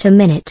 Wait a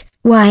minute,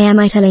 why am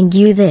I telling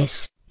you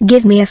this?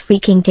 Give me a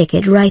freaking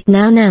ticket right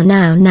now.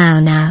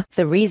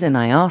 The reason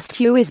I asked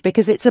you is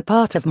because it's a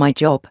part of my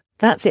job.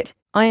 That's it.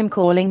 I am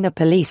calling the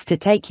police to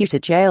take you to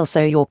jail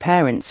so your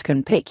parents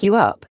can pick you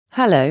up.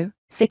 Hello,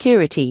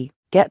 security,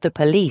 get the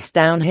police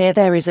down here.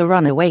 There is a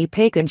runaway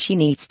pig and she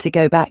needs to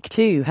go back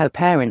to her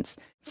parents.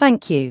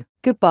 Thank you,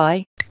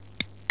 goodbye.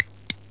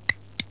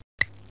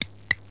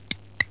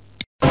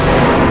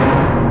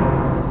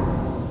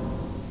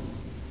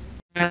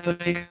 Peppa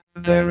Pig,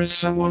 there is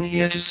someone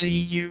here to see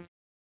you.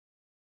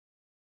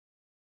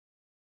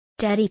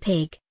 Daddy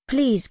Pig,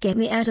 please get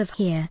me out of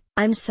here.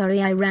 I'm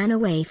sorry I ran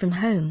away from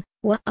home.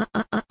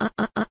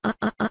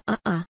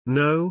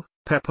 No,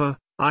 Peppa,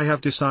 I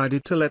have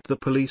decided to let the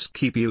police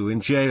keep you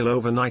in jail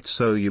overnight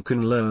so you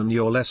can learn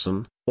your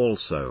lesson,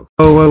 also.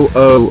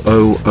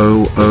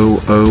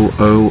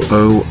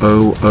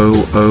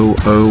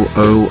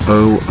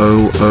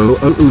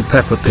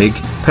 Peppa Pig,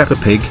 Peppa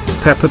Pig,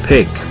 Peppa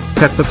Pig.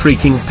 Peppa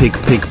freaking pig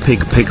pig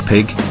pig pig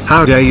pig,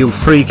 how dare you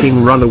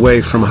freaking run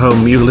away from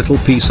home, you little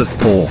piece of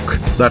pork.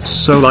 That's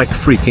so like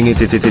freaking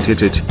it.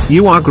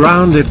 You are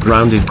grounded for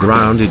 99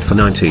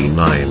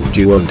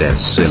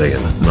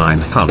 duodecillion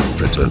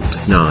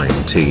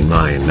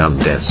 999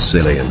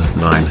 undecillion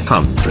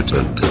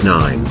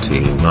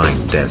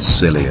 999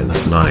 decillion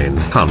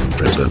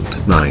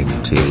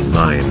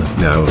 999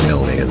 no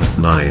million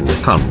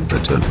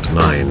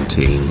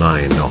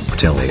 999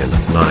 octillion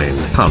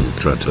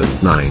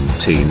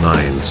 999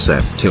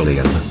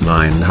 septillion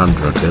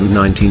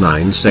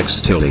 999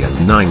 sextillion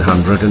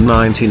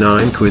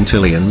 999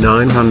 quintillion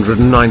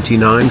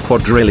 999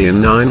 quadrillion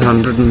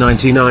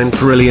 999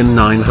 trillion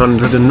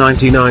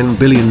 999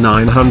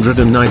 billion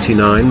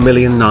 999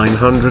 million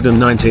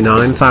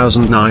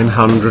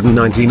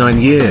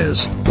 999,999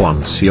 years.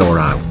 Once you're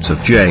out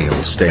of jail,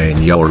 stay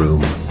in your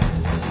room.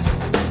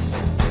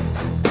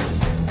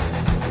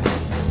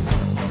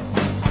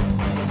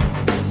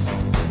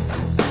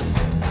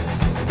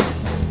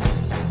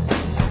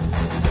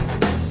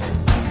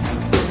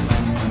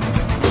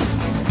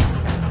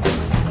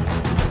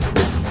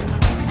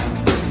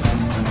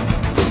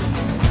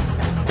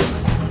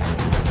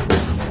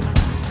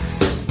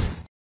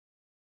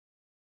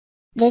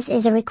 This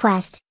is a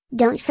request.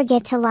 Don't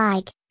forget to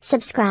like,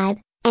 subscribe,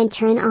 and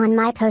turn on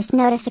my post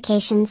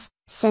notifications.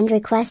 Send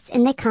requests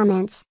in the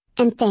comments,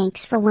 and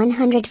thanks for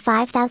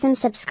 105,000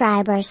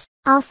 subscribers.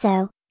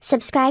 Also,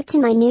 subscribe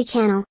to my new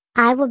channel.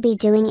 I will be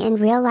doing in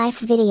real life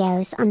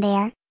videos on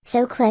there,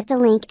 so click the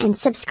link and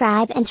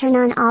subscribe and turn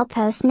on all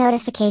post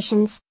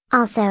notifications.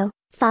 Also,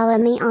 follow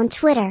me on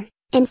Twitter,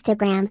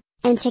 Instagram,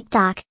 and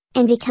TikTok,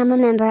 and become a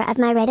member of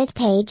my Reddit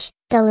page.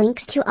 The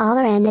links to all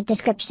are in the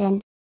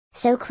description.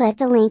 So click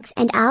the links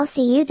and I'll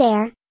see you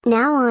there.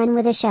 Now on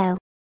with the show.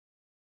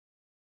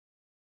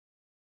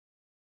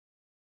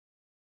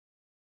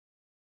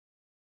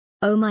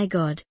 Oh my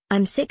god,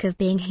 I'm sick of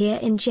being here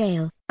in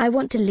jail. I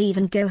want to leave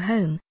and go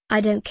home.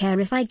 I don't care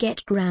if I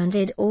get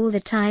grounded all the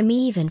time,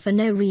 even for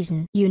no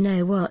reason. You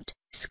know what?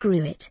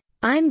 Screw it.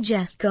 I'm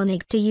just going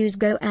to use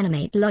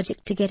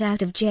GoAnimateLogic to get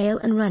out of jail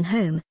and run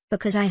home,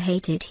 because I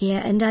hate it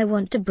here and I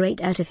want to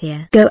break out of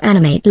here.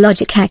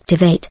 GoAnimateLogic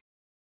activate.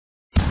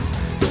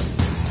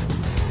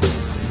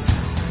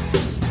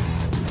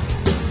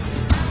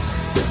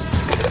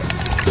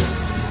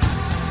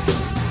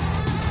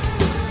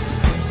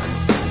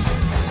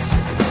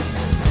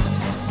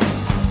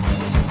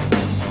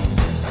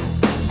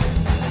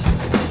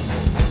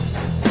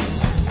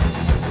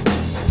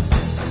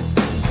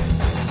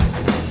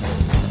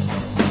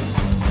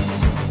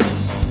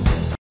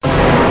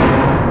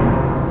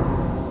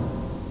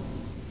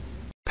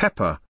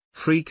 Peppa,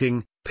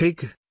 freaking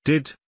pig,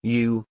 did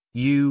you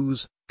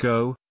use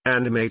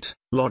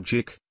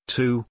GoAnimateLogic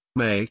to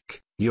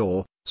make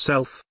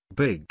yourself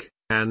big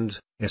and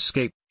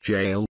escape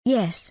jail?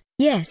 Yes,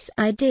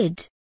 I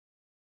did.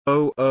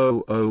 Oh,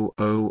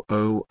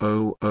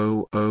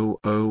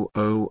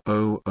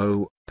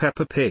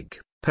 Peppa Pig,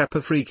 Peppa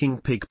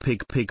freaking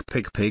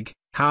pig,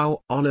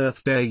 how on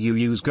earth dare you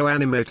use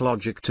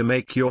GoAnimateLogic to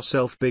make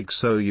yourself big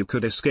so you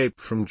could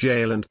escape from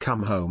jail and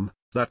come home?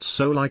 That's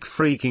so like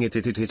freaking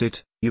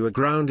it. You are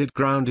grounded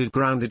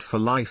for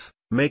life.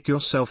 Make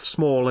yourself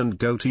small and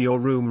go to your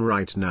room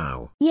right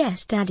now.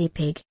 Yes, Daddy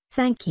Pig,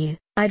 thank you.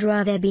 I'd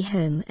rather be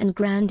home and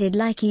grounded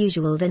like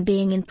usual than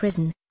being in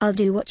prison. I'll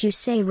do what you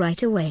say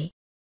right away.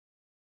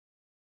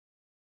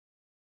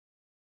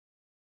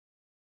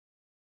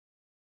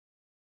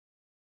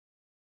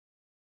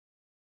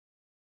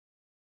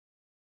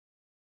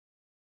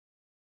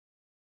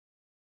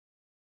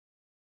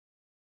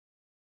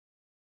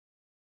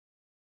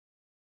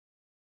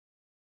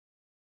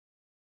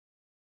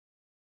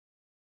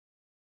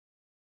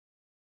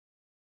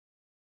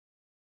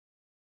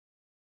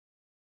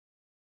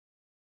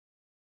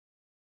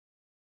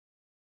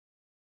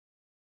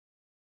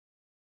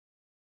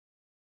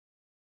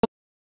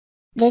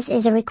 This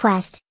is a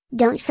request.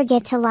 Don't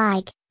forget to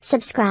like,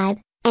 subscribe,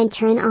 and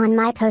turn on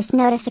my post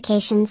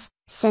notifications.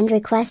 Send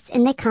requests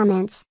in the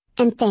comments,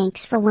 and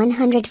thanks for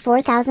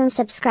 104,000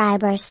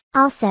 subscribers.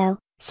 Also,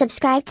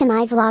 subscribe to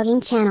my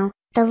vlogging channel.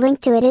 The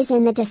link to it is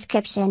in the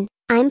description.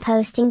 I'm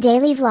posting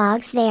daily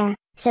vlogs there,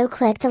 so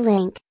click the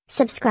link,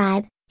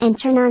 subscribe, and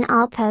turn on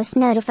all post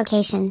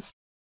notifications.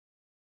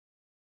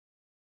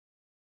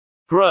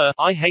 Bruh,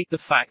 I hate the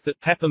fact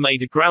that Peppa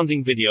made a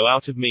grounding video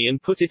out of me and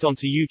put it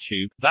onto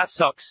YouTube. That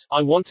sucks.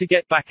 I want to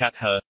get back at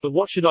her, but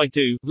what should I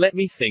do? Let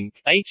me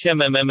think. I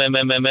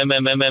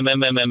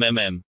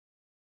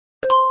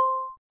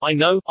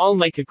know, I'll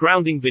make a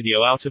grounding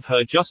video out of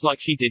her just like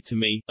she did to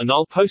me, and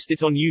I'll post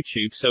it on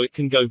YouTube so it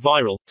can go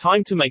viral.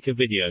 Time to make a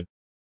video.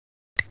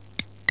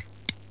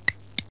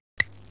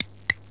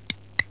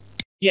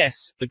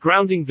 Yes, the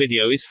grounding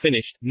video is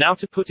finished, now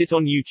to put it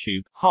on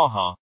YouTube,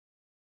 haha.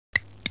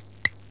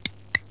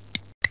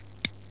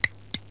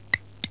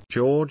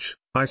 George,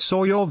 I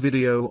saw your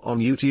video on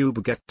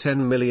YouTube get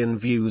 10 million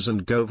views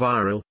and go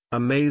viral.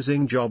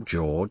 Amazing job,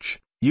 George.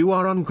 You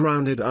are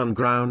ungrounded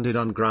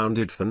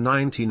for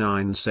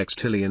 99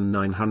 sextillion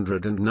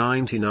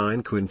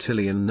 999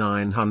 quintillion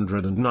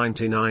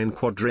 999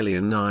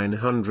 quadrillion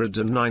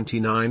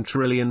 999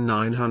 trillion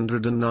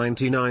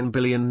 999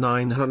 billion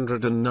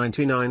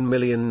 999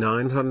 million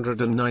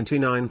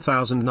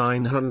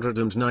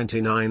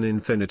 999,999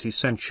 infinity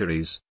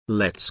centuries.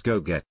 Let's go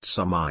get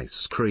some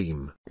ice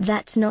cream.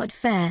 That's not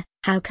fair.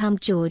 How come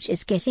George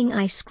is getting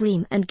ice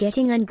cream and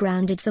getting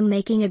ungrounded for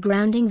making a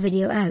grounding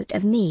video out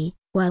of me?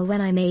 Well,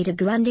 when I made a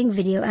grounding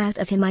video out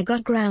of him I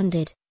got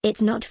grounded. It's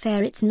not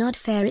fair, it's not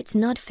fair, it's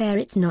not fair,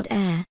 it's not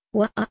air.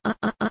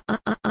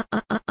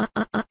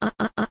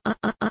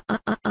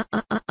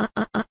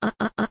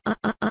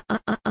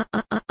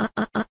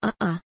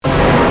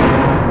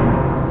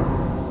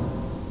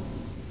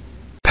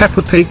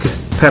 Peppa Pig,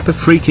 Peppa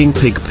freaking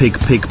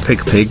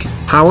pig.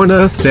 How on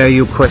earth dare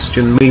you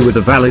question me with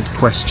a valid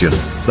question?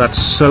 That's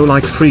so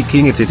like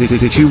freaking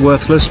it, you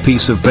worthless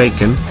piece of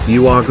bacon.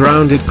 You are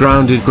grounded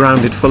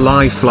for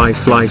life.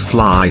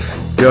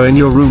 Go in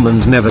your room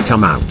and never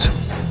come out.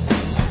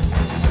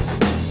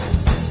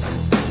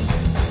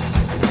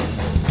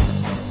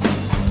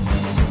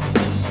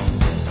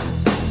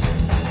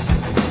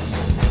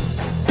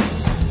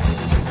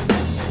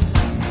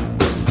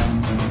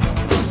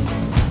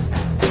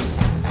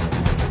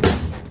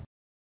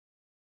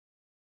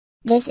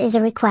 This is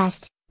a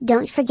request.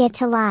 Don't forget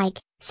to like,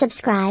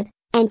 subscribe,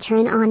 and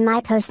turn on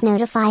my post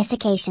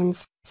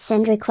notifications.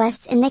 Send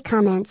requests in the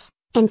comments.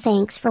 And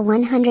thanks for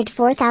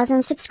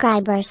 104,000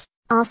 subscribers.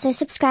 Also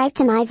subscribe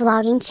to my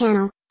vlogging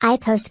channel. I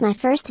post my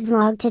first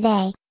vlog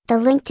today. The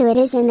link to it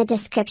is in the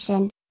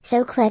description.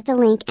 So click the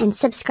link and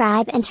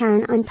subscribe and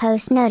turn on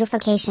post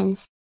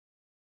notifications.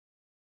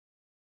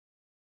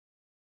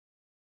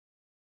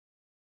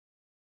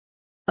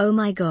 Oh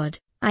my god.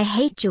 I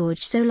hate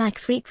George so like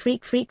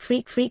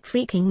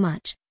freaking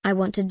much. I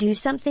want to do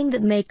something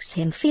that makes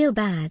him feel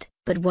bad,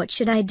 but what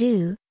should I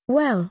do?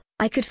 Well,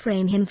 I could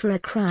frame him for a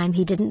crime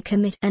he didn't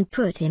commit and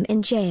put him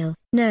in jail.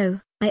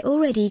 No, I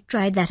already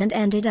tried that and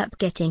ended up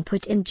getting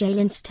put in jail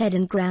instead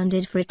and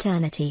grounded for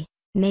eternity.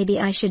 Maybe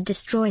I should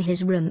destroy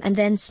his room and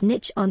then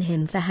snitch on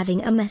him for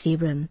having a messy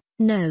room.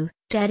 No,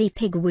 Daddy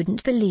Pig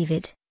wouldn't believe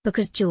it,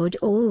 because George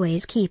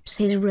always keeps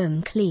his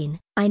room clean.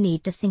 I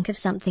need to think of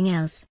something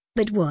else,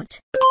 but what?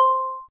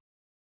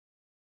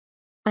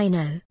 I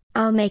know,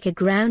 I'll make a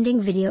grounding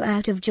video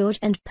out of George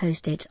and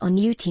post it on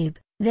YouTube,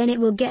 then it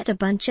will get a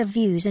bunch of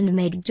views and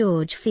make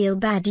George feel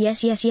bad.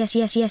 Yes.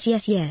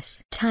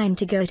 Time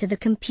to go to the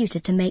computer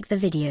to make the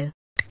video.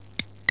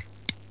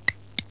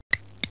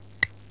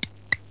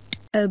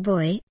 Oh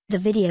boy, the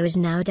video is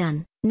now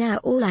done. Now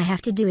all I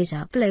have to do is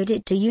upload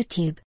it to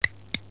YouTube.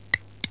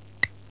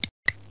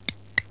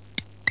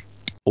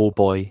 Oh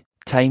boy,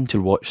 time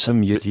to watch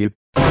some YouTube.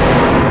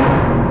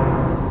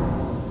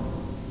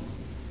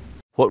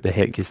 What the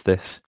heck is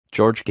this?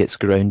 George gets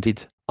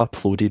grounded,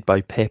 uploaded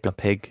by Peppa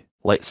Pig.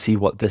 Let's see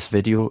what this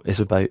video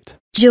is about.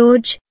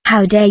 George,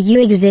 how dare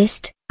you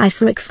exist? I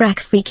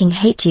freaking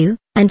hate you,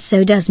 and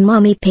so does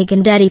Mommy Pig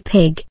and Daddy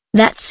Pig.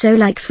 That's so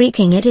like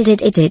freaking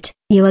it.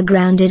 You are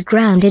grounded for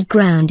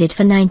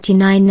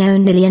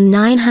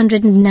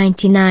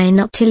 99,999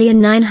 octillion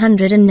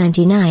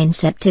 999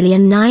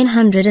 septillion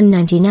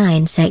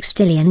 999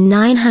 sextillion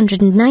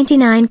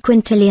 999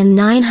 quintillion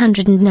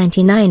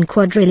 999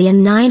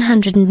 quadrillion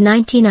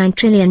 999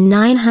 trillion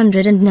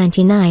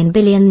 999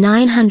 billion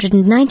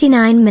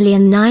 999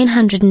 million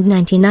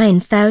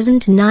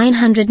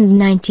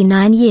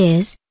 999,999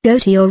 years. Go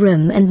to your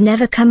room and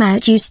never come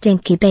out, you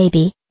stinky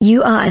baby.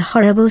 You are a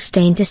horrible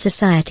stain to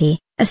society,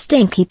 a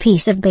stinky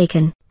piece of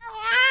bacon.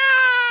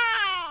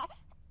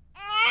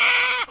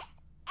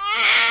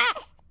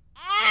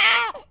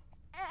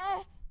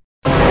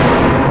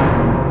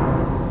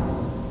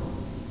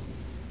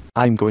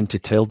 I'm going to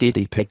tell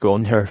Daddy Pig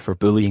on her for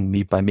bullying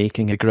me by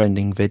making a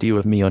grounding video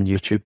of me on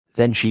YouTube,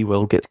 then she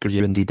will get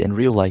grounded in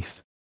real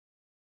life.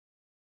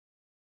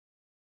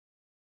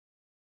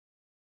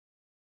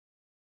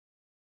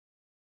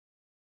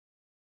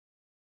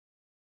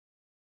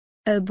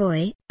 Oh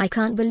boy, I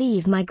can't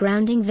believe my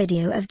grounding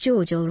video of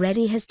George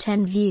already has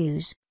 10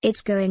 views.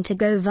 It's going to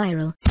go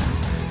viral.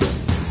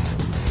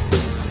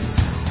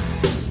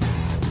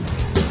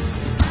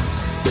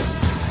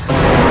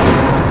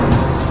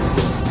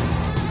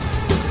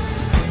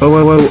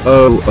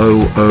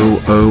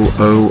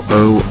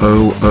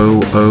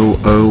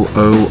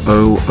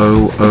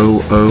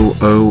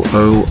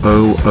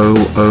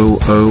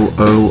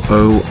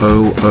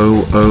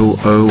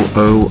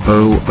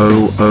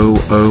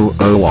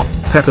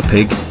 Peppa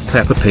Pig,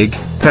 Peppa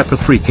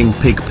freaking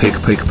pig.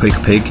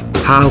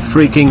 How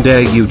freaking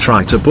dare you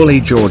try to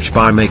bully George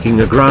by making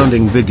a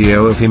grounding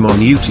video of him on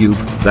YouTube?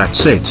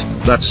 That's it.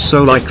 That's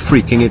so like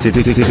freaking it.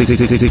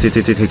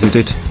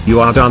 You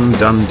are done.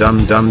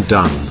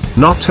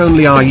 Not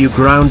only are you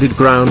grounded,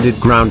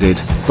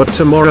 but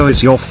tomorrow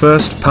is your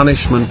first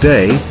punishment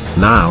day.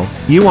 Now,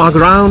 you are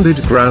grounded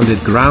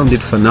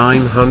for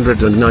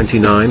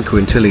 999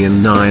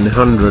 quintillion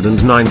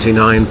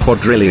 999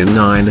 quadrillion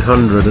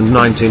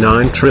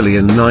 999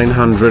 trillion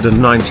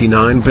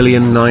 999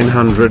 billion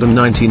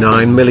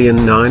 999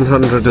 million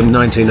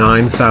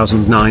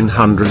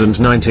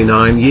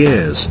 999,999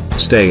 years.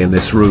 Stay in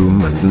this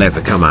room and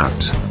never come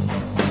out.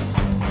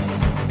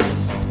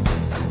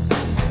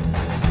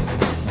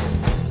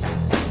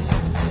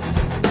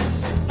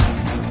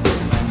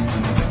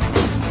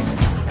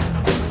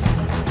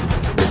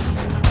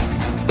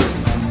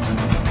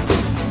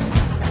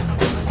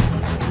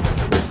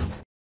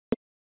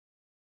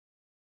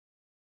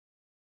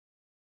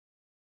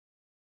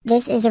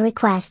 This is a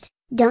request.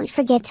 Don't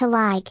forget to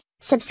like,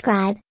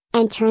 subscribe,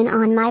 and turn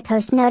on my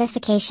post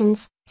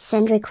notifications.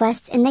 Send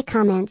requests in the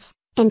comments.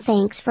 And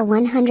thanks for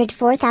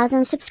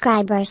 104,000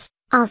 subscribers.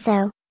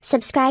 Also,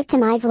 subscribe to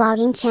my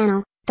vlogging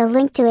channel. The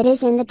link to it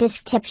is in the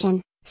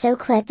description. So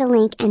click the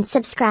link and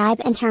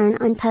subscribe and turn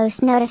on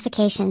post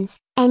notifications.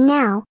 And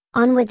now,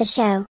 on with the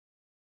show.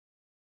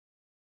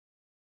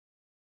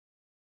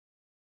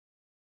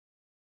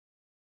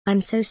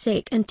 I'm so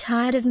sick and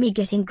tired of me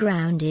getting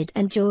grounded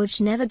and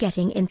George never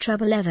getting in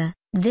trouble ever.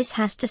 This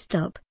has to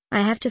stop.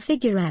 I have to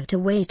figure out a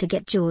way to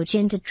get George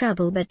into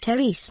trouble, but there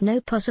is no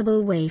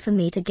possible way for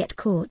me to get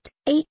caught.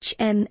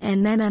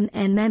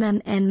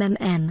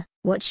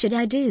 What should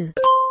I do?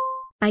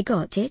 I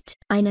got it.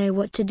 I know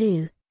what to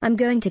do. I'm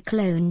going to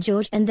clone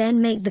George and then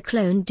make the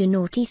clone do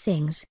naughty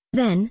things.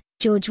 Then,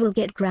 George will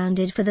get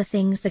grounded for the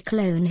things the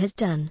clone has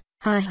done.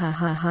 Yes.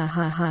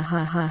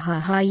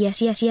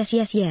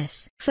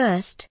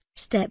 First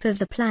step of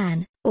the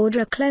plan,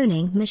 order a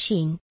cloning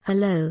machine.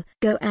 Hello,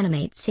 Go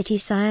Animate City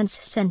Science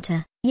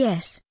Center.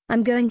 Yes,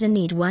 I'm going to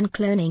need one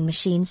cloning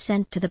machine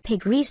sent to the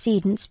pig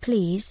residence,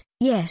 please.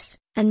 Yes,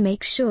 and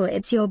make sure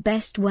it's your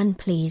best one,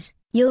 please.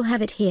 You'll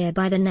have it here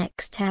by the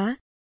next hour?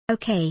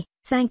 Okay,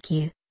 thank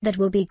you, that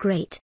will be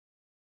great.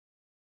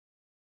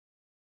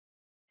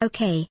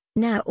 Okay,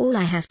 now all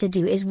I have to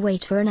do is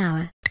wait for an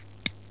hour.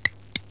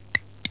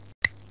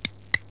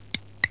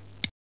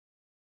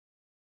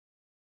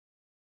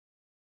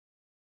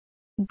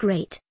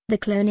 Great, the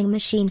cloning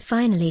machine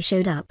finally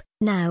showed up.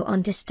 Now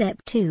on to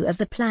step 2 of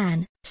the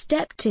plan.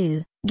 Step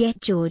 2,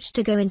 get George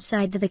to go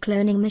inside the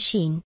cloning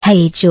machine.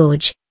 Hey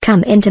George,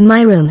 come into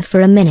my room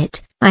for a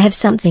minute. I have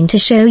something to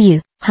show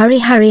you. Hurry.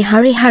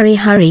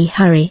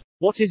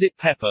 What is it,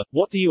 Peppa?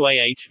 What do you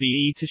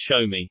ahve to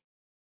show me?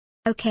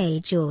 Okay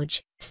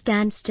George,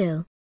 stand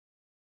still.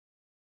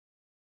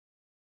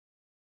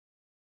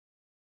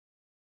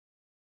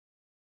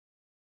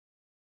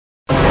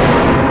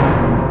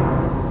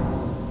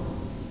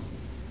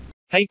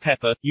 Hey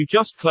Peppa, you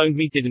just cloned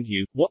me, didn't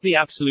you? What the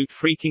absolute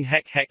freaking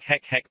heck,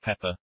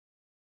 Peppa?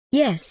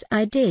 Yes,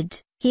 I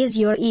did. He is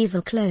your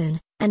evil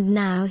clone, and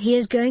now he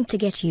is going to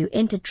get you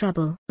into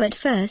trouble. But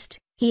first,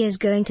 he is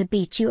going to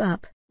beat you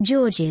up.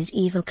 George's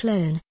evil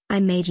clone, I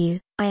made you.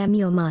 I am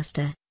your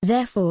master.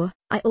 Therefore,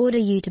 I order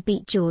you to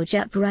beat George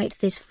up right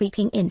this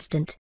freaking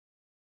instant.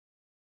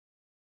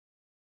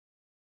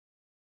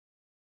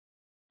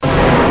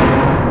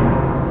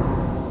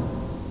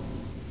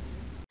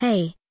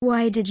 Hey,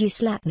 why did you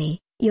slap me?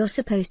 You're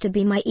supposed to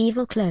be my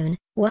evil clone.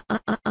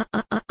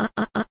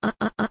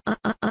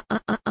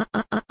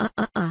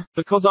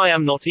 Because I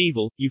am not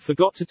evil, you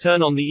forgot to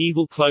turn on the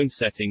evil clone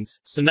settings,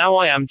 so now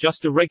I am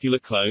just a regular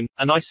clone,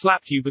 and I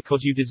slapped you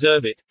because you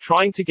deserve it,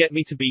 trying to get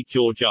me to beat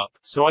George up,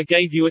 so I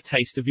gave you a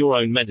taste of your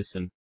own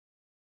medicine.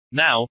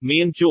 Now,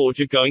 me and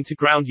George are going to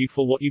ground you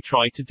for what you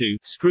tried to do.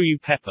 Screw you,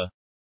 Peppa.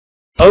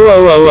 Peppa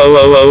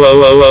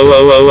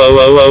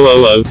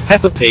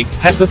Pig,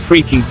 Peppa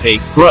freaking Pig,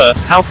 bruh,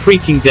 how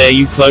freaking dare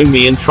you clone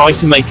me and try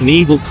to make an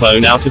evil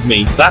clone out of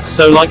me. That's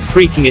so like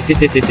freaking it.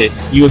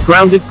 You are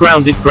grounded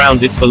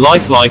for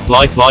life.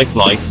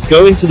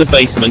 Go into the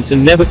basement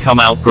and never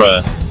come out,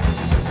 bruh.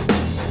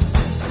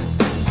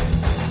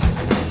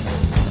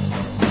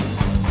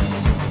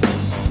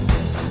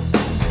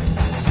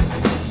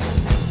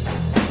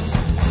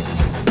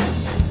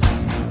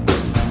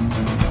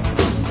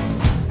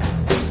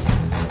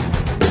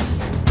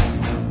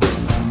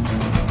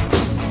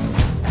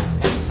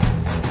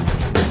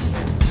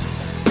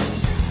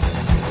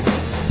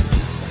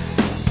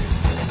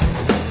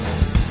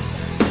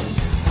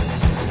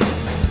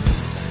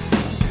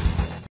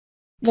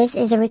 This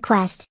is a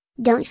request.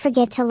 Don't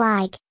forget to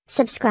like,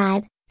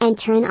 subscribe, and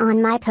turn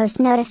on my post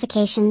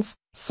notifications.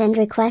 Send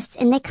requests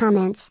in the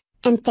comments.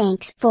 And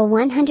thanks for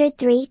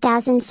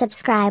 103,000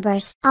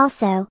 subscribers.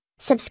 Also,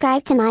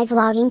 subscribe to my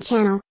vlogging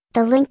channel.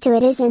 The link to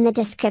it is in the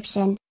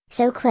description.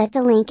 So click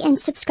the link and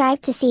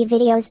subscribe to see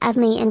videos of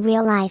me in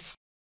real life.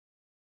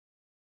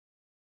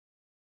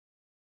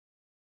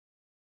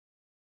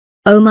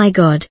 Oh my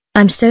god,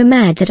 I'm so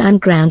mad that I'm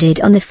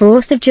grounded on the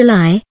 4th of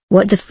July.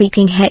 What the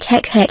freaking heck.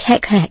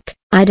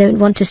 I don't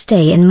want to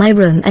stay in my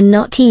room and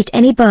not eat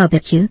any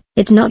barbecue.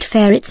 It's not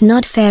fair, it's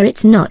not fair,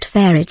 it's not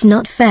fair, it's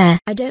not fair.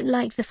 I don't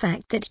like the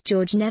fact that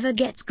George never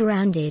gets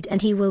grounded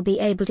and he will be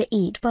able to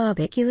eat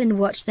barbecue and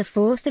watch the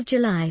 4th of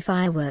July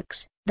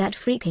fireworks. That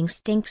freaking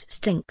stinks,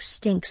 stinks,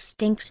 stinks,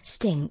 stinks,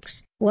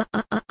 stinks.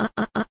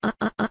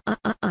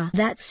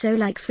 That's so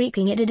like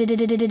freaking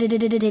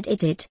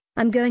it.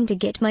 I'm going to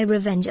get my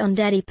revenge on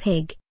Daddy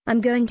Pig. I'm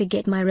going to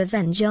get my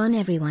revenge on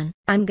everyone.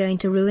 I'm going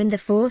to ruin the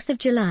 4th of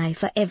July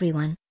for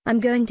everyone. I'm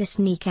going to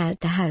sneak out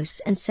the house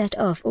and set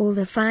off all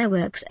the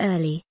fireworks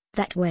early.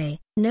 That way,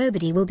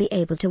 nobody will be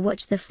able to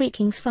watch the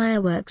freaking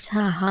fireworks.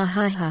 Ha ha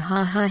ha ha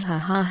ha ha ha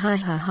ha ha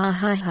ha ha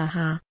ha ha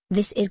ha.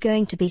 This is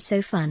going to be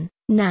so fun.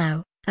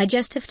 Now, I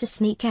just have to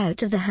sneak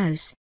out of the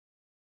house.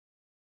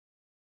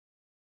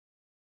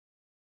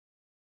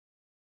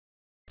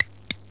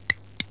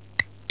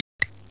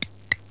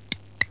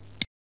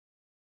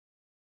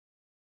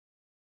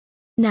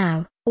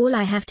 Now, all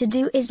I have to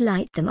do is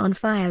light them on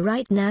fire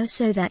right now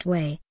so that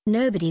way,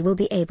 nobody will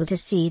be able to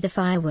see the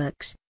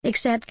fireworks,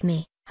 except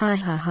me. Ha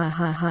ha ha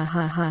ha ha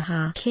ha ha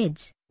ha.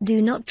 Kids,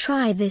 do not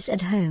try this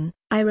at home.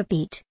 I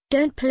repeat,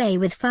 don't play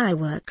with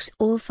fireworks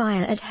or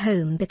fire at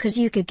home because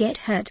you could get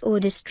hurt or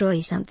destroy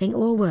something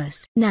or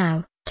worse.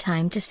 Now,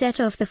 time to set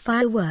off the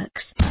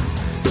fireworks.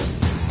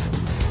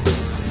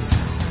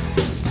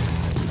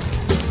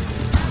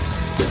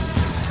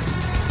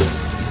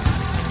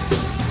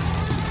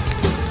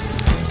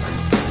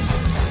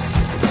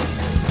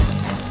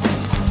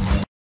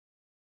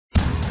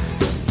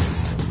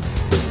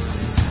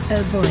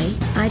 Oh boy,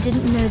 I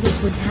didn't know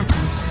this would happen.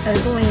 Oh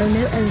boy, oh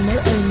no, oh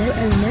no, oh no,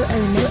 oh no,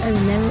 oh no, oh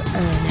no,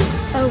 oh no.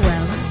 Oh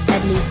well,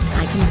 at least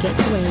I can get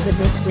away with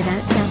this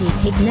without Daddy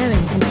Pig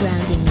knowing and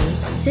grounding me,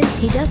 since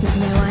he doesn't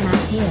know I'm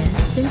out here,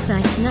 since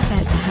I snuck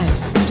out the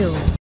house and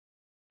all.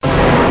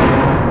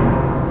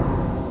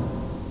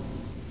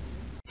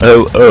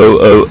 Oh oh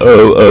oh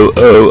oh oh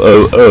oh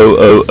oh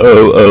oh oh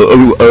oh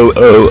oh oh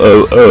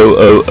oh oh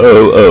oh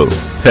oh oh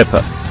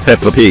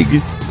Peppa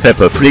Pig,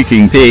 Peppa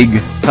freaking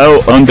Pig.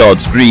 How on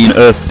God's green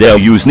earth dare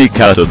you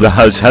sneak out of the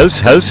house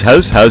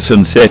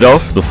and set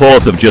off the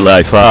 4th of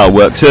July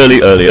fireworks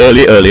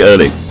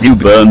early. You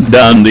burned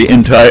down the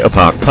entire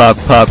park.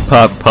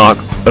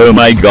 Oh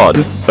my God,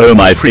 oh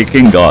my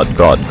freaking God.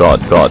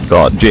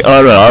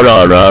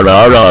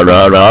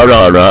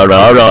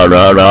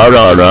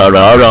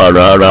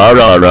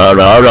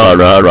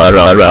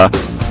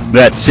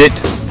 That's it.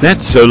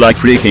 That's so like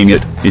freaking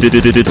it.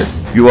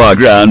 You are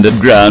grounded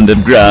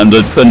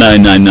for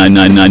 9.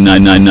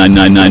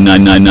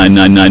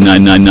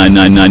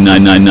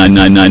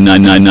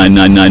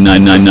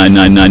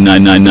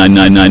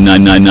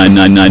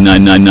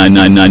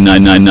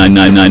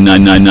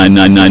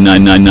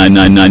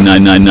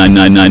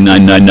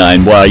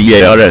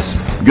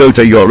 Go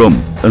to your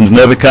room and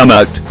never come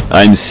out.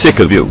 I'm sick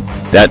of you.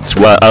 That's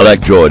why I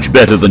like George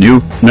better than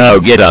you. Now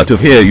get out of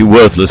here, you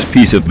worthless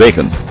piece of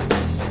bacon.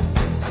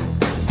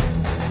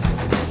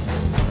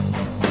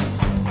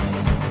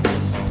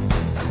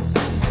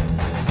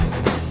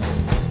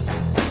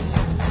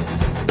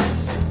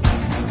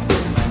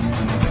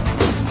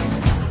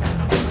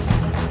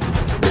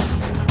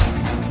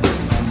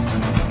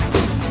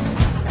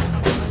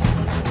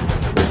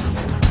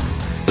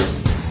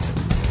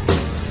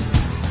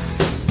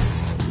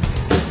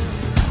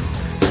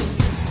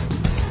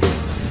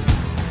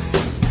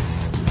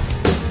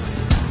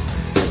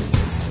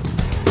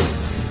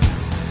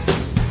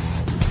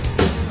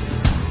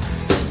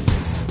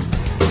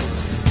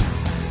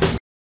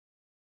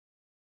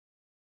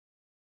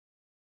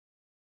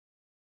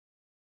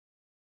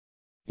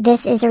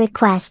 This is a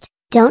request.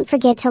 Don't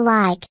forget to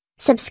like,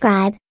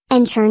 subscribe,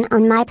 and turn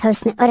on my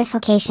post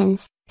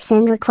notifications.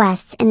 Send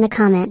requests in the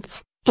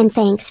comments, and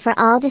thanks for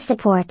all the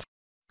support.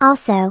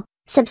 Also,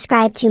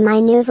 subscribe to my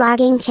new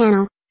vlogging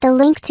channel. The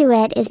link to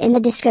it is in the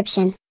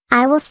description.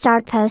 I will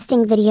start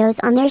posting videos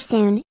on there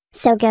soon,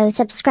 so go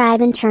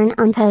subscribe and turn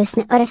on post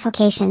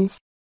notifications.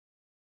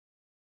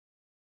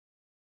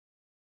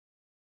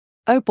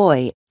 Oh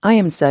boy, I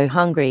am so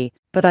hungry,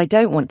 but I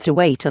don't want to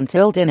wait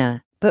until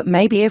dinner. But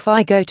maybe if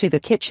I go to the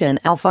kitchen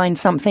I'll find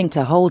something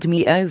to hold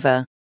me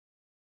over.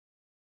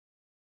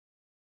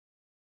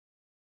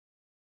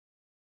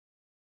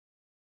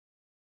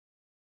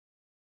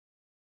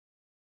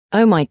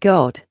 Oh my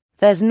God,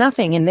 there's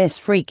nothing in this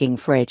freaking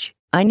fridge.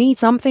 I need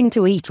something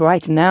to eat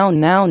right now.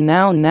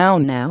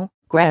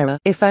 Grara,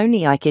 if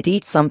only I could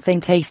eat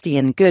something tasty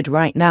and good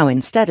right now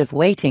instead of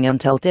waiting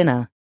until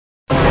dinner.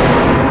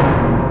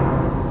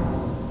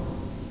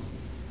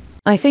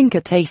 I think a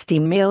tasty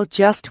meal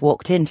just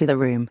walked into the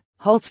room.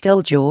 Hold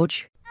still,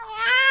 George.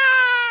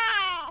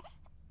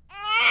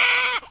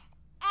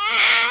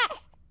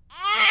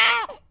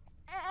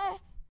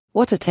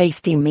 What a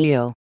tasty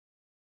meal.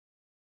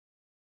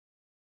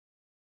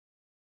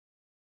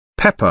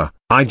 Peppa,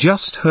 I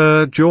just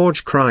heard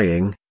George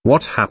crying.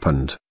 What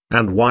happened?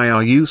 And why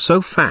are you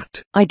so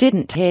fat? I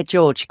didn't hear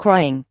George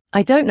crying.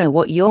 I don't know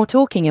what you're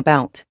talking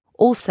about.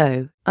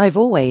 Also, I've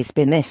always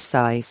been this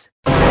size.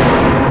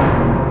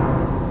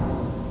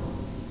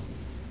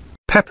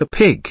 Peppa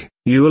Pig,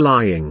 you're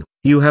lying.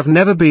 You have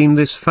never been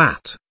this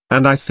fat,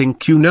 and I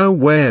think you know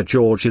where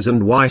George is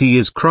and why he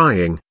is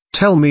crying.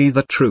 Tell me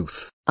the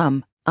truth.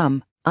 Okay,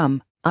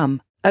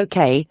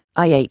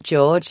 I ate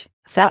George.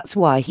 That's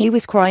why he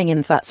was crying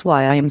and that's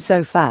why I am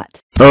so fat.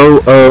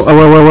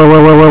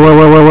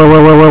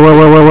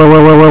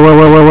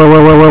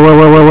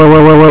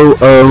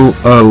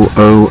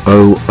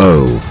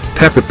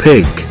 Peppa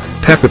Pig,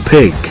 Peppa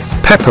Pig,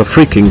 Peppa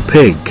freaking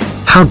Pig.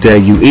 How dare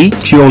you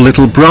eat your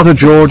little brother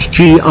George?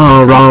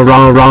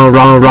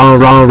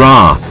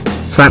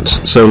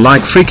 That's so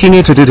like freaking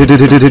it.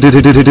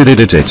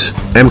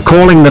 I'm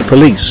calling the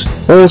police.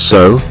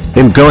 Also,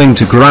 I'm going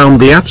to ground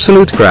the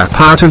absolute crap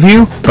out of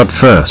you, but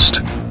first,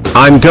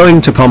 I'm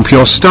going to pump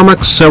your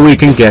stomachs so we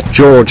can get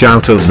George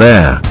out of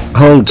there.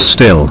 Hold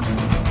still.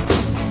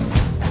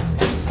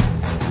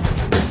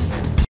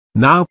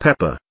 Now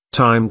Peppa,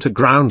 time to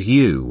ground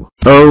you.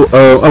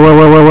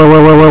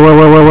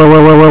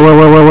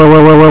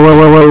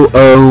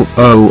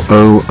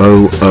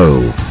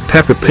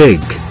 Peppa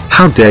Pig,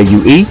 how dare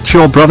you eat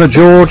your brother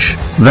George?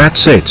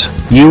 That's it,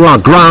 you are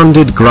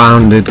grounded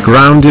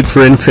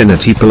for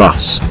infinity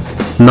plus.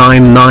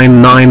 9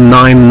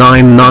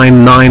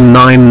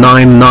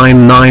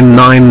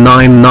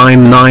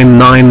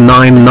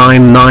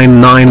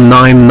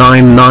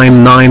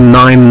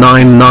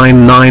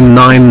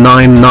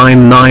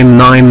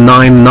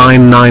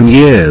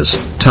 years.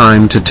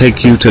 Time to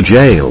take you to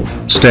jail.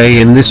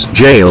 Stay in this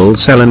jail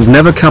cell and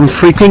never come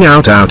freaking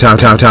out.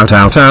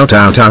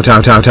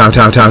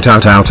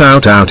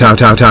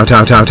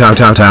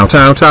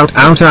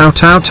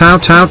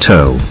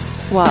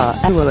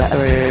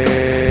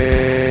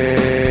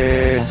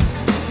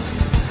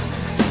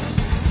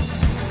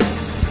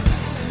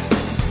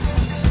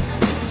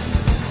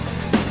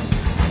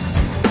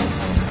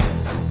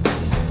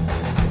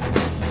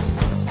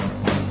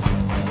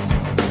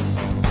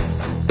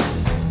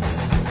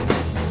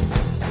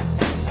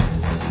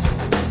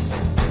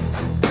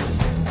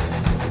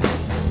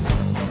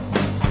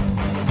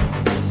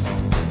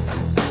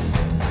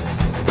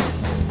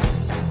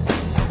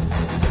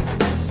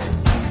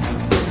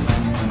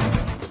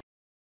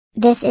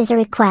 This is a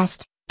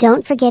request.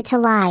 Don't forget to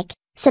like,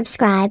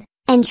 subscribe,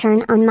 and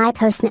turn on my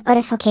post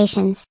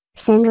notifications.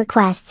 Send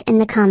requests in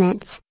the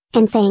comments,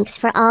 and thanks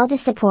for all the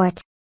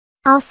support.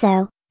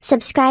 Also,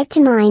 subscribe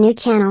to my new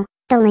channel,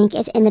 the link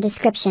is in the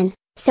description,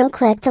 so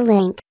click the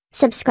link,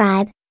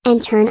 subscribe,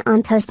 and turn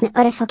on post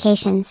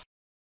notifications.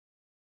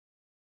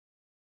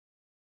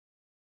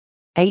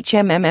 I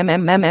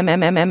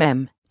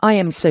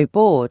am so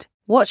bored.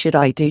 What should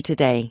I do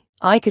today?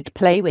 I could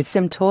play with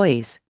some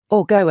toys,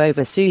 or go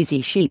over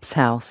Susie Sheep's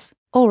house,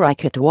 or I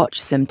could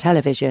watch some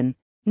television.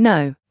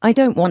 No, I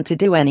don't want to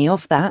do any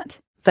of that.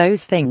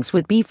 Those things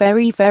would be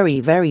very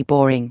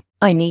boring.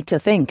 I need to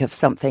think of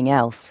something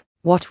else.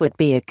 What would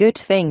be a good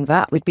thing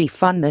that would be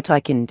fun that I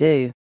can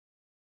do?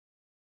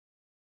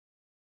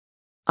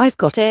 I've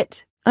got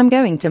it. I'm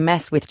going to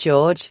mess with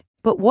George,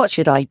 but what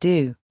should I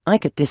do? I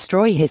could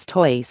destroy his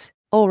toys,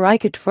 or I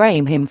could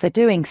frame him for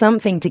doing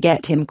something to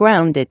get him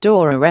grounded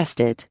or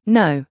arrested.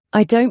 No,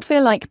 I don't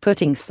feel like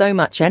putting so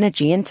much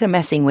energy into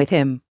messing with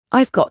him.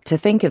 I've got to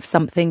think of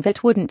something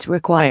that wouldn't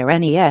require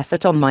any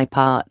effort on my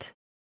part.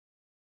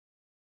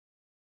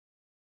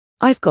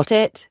 I've got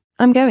it.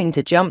 I'm going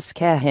to jump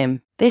scare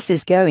him. This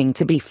is going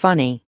to be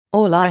funny.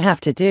 All I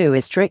have to do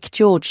is trick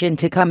George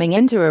into coming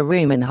into a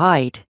room and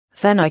hide.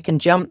 Then I can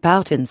jump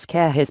out and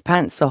scare his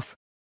pants off.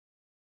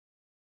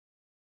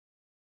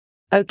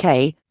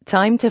 Okay,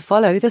 time to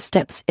follow the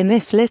steps in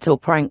this little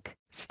prank.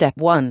 Step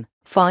 1.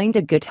 Find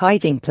a good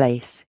hiding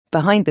place.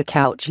 Behind the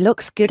couch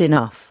looks good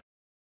enough.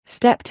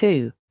 Step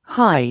 2.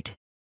 Hide.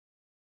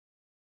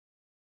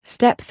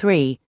 Step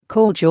 3.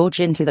 Call George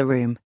into the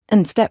room.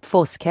 And step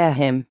 4. Scare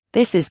him.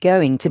 This is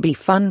going to be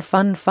funny.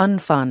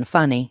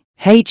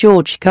 Hey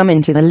George, come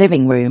into the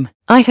living room.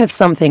 I have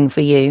something for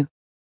you.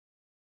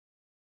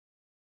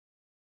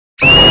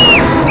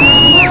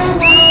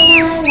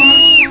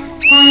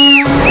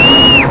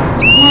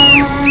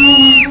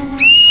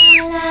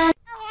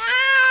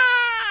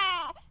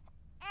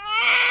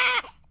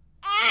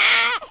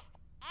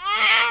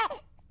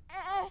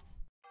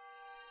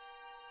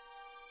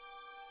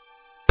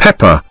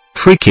 Peppa,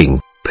 freaking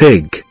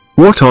Pig,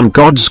 what on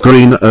God's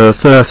green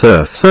earth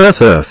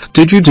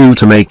did you do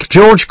to make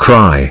George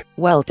cry?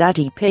 Well,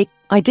 Daddy Pig,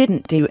 I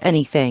didn't do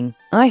anything.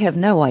 I have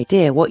no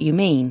idea what you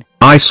mean.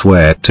 I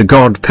swear to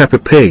God, Peppa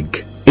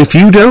Pig, if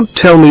you don't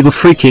tell me the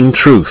freaking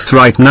truth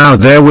right now,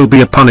 there will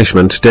be a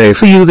punishment day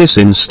for you this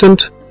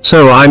instant,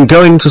 so I'm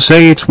going to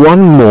say it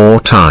one more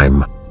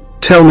time.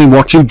 Tell me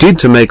what you did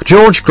to make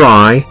George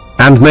cry,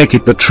 and make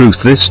it the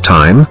truth this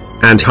time,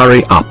 and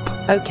hurry up.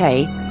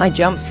 Okay, I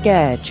jump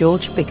scared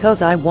George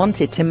because I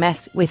wanted to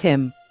mess with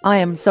him. I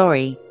am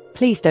sorry.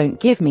 Please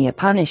don't give me a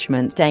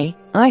punishment day.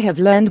 I have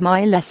learned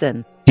my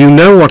lesson. You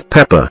know what,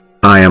 Peppa?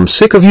 I am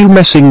sick of you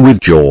messing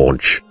with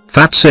George.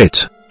 That's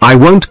it. I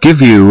won't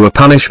give you a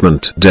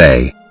punishment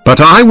day,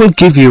 but I will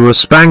give you a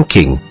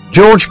spanking.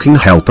 George can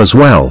help as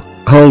well.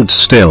 Hold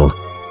still.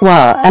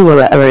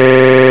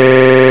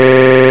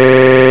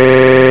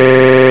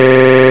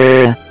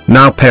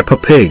 Now Peppa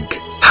Pig,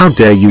 how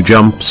dare you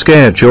jump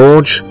scare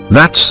George?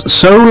 That's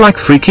so like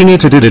freaking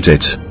it.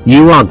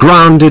 You are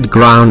grounded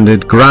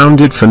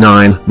for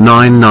 9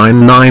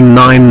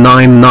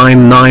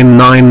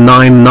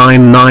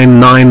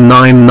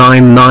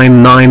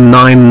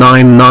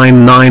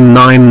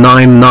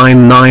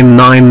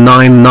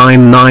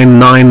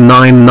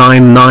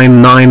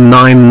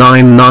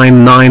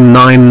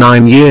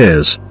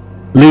 years.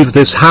 Leave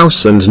this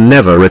house and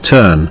never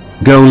return.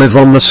 Go live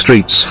on the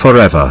streets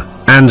forever,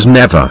 and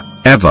never,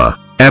 ever,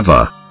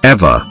 ever,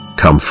 ever,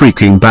 come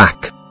freaking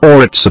back,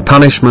 or it's a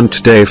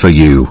punishment day for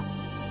you.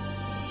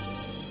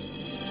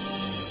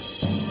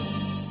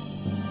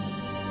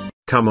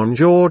 Come on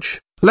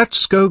George,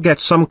 let's go get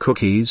some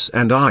cookies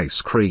and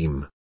ice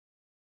cream.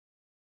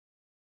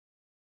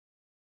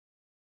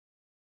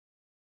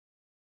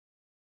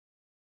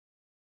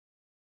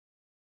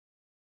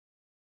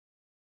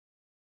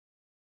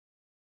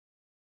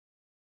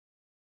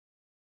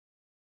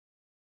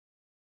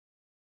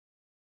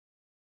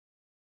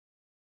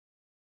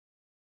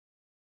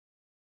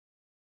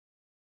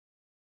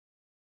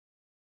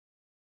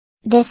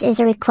 This is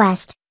a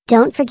request.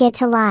 Don't forget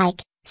to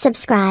like,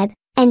 subscribe,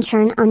 and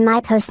turn on my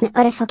post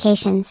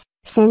notifications.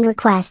 Send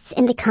requests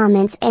in the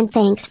comments and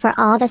thanks for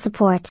all the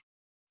support.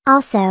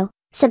 Also,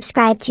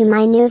 subscribe to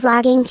my new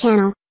vlogging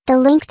channel. The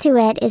link to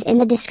it is in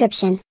the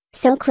description,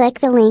 so click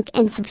the link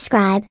and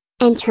subscribe,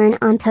 and turn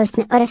on post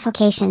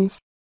notifications.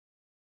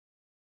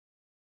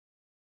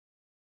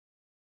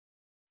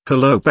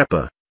 Hello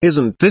Peppa,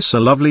 isn't this a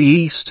lovely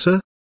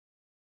Easter?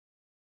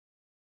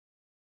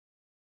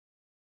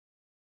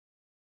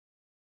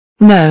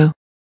 No.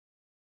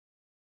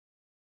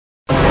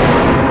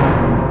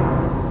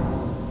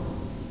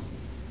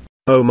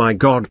 Oh my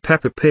god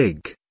Peppa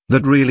Pig,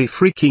 that really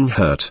freaking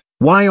hurt.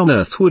 Why on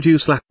earth would you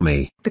slap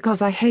me?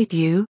 Because I hate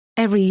you.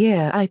 Every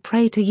year I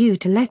pray to you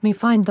to let me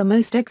find the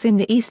most eggs in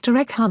the Easter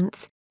egg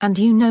hunts, and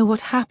you know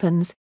what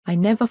happens, I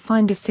never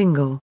find a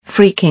single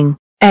freaking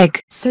egg.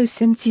 So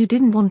since you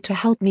didn't want to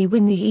help me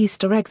win the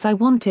Easter eggs I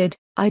wanted,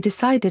 I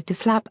decided to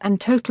slap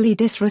and totally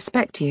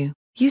disrespect you.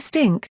 You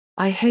stink,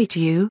 I hate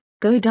you,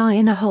 go die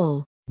in a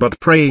hole. But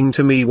praying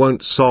to me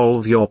won't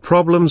solve your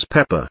problems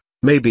Peppa.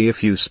 Maybe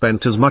if you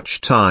spent as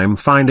much time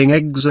finding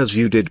eggs as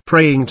you did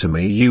praying to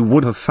me you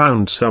would have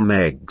found some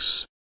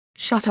eggs.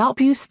 Shut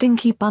up you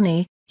stinky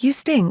bunny, you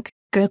stink,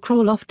 go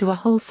crawl off to a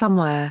hole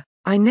somewhere,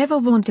 I never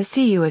want to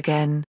see you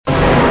again.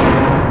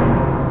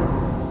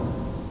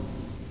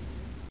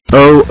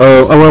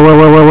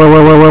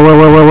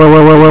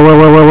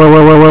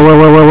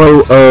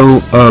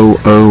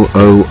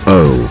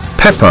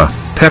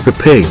 Peppa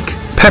Pig,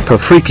 Peppa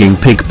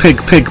freaking pig.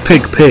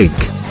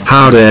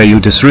 How dare you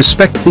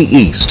disrespect the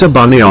Easter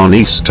Bunny on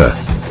Easter?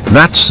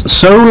 That's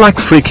so like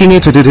freaking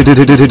it.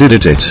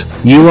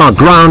 You are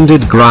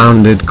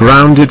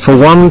grounded for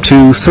 1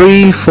 2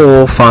 3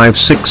 4 5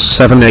 6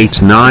 7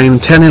 8 9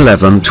 10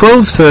 11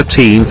 12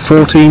 13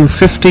 14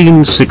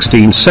 15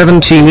 16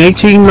 17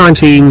 18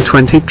 19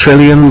 20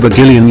 trillion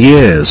bagillion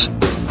years.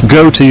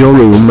 Go to your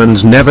room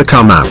and never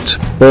come out.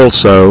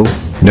 Also,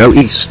 no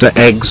Easter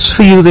eggs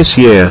for you this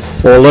year,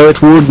 although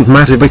it wouldn't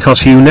matter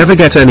because you never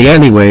get any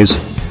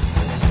anyways.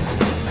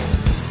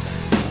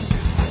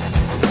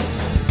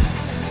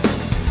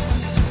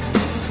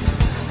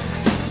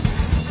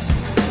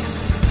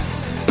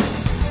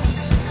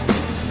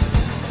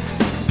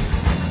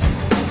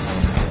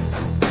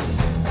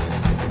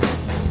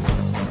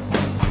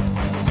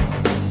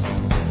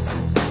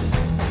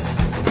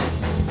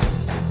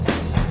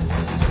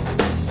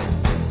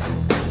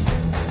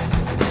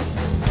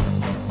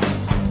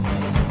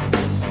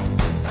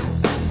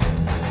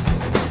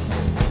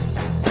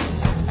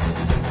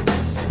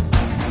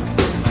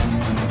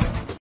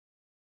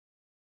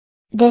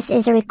 This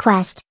is a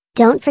request.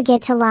 Don't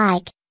forget to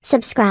like,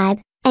 subscribe,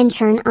 and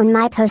turn on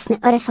my post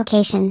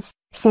notifications.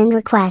 Send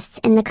requests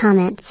in the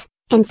comments,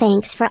 and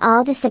thanks for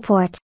all the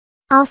support.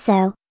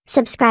 Also,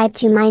 subscribe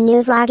to my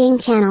new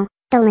vlogging channel.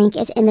 The link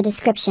is in the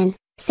description,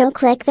 so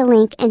click the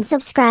link and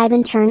subscribe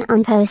and turn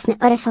on post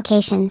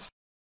notifications.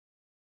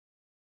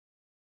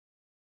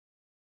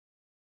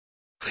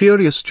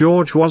 Furious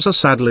George was a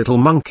sad little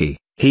monkey.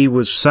 He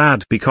was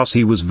sad because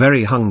he was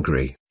very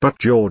hungry. But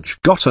George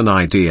got an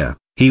idea.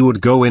 He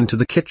would go into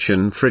the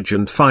kitchen fridge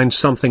and find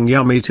something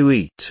yummy to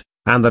eat,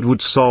 and that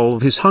would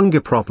solve his hunger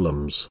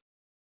problems.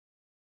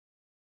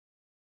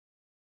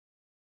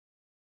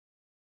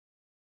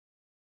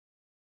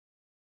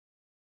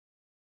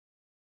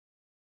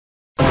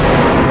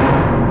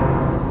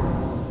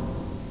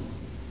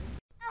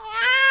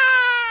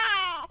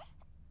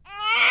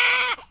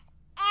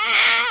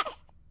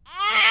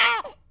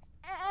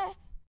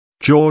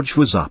 George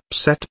was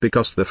upset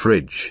because the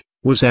fridge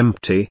was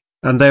empty,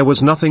 and there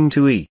was nothing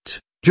to eat.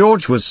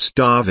 George was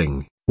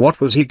starving. What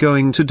was he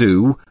going to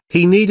do?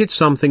 He needed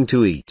something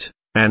to eat,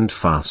 and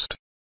fast.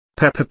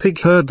 Peppa Pig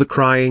heard the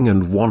crying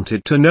and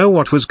wanted to know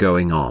what was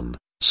going on,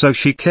 so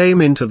she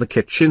came into the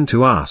kitchen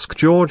to ask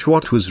George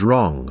what was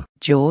wrong.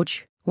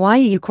 George, Why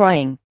are you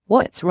crying?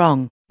 What's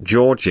wrong?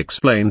 George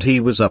explained he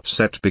was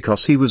upset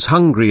because he was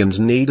hungry and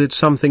needed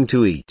something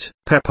to eat.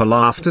 Peppa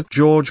laughed at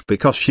George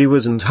because she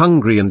wasn't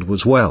hungry and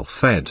was well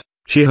fed.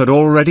 She had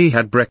already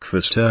had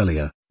breakfast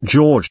earlier.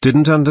 George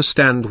didn't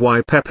understand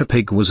why Peppa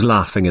Pig was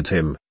laughing at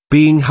him.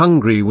 Being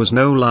hungry was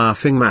no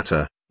laughing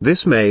matter.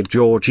 This made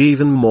George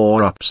even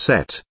more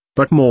upset,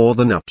 but more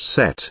than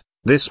upset,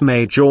 this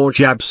made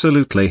George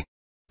absolutely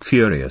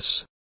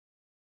furious.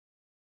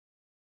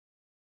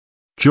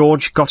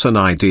 George got an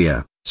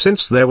idea.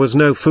 Since there was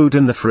no food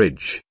in the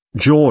fridge,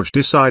 George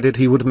decided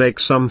he would make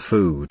some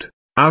food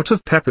out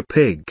of Peppa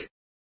Pig.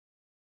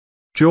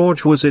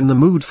 George was in the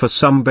mood for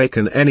some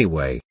bacon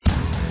anyway.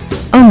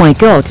 Oh my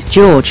god,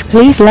 George,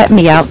 please let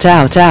me out,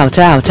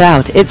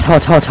 it's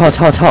hot.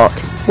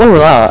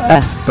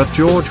 But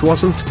George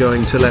wasn't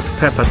going to let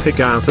Peppa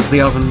Pig out of the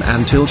oven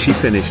until she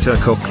finished her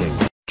cooking.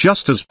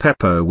 Just as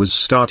Peppa was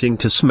starting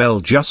to smell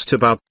just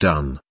about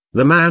done,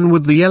 the man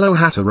with the yellow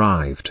hat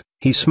arrived.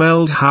 He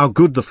smelled how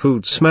good the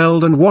food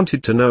smelled and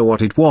wanted to know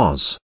what it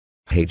was.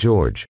 Hey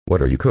George, what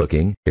are you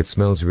cooking? It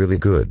smells really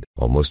good,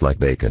 almost like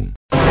bacon.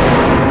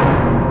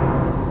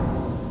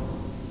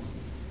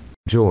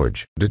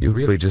 George, did you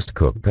really just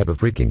cook Peppa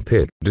freaking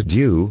Pig? Did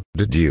you?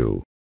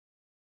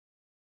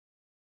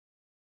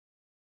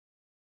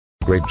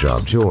 Great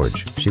job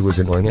George, she was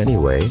annoying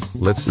anyway.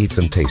 Let's eat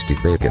some tasty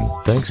bacon.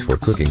 Thanks for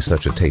cooking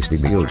such a tasty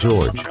meal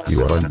George,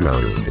 you are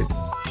ungrounded.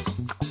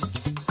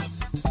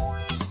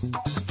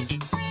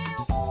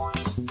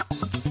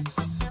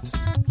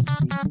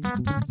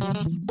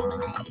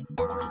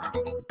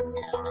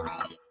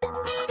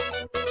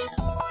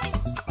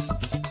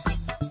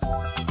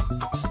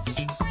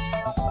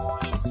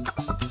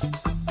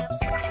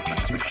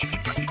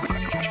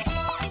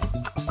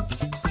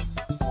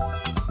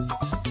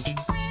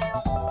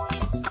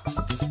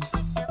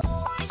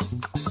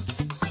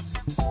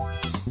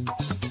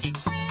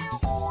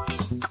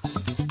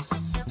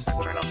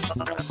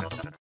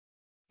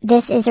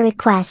 This is a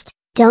request.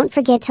 Don't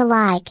forget to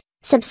like,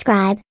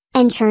 subscribe,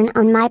 and turn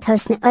on my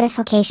post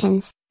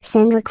notifications.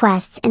 Send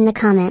requests in the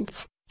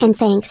comments, and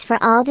thanks for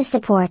all the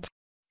support.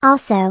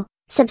 Also,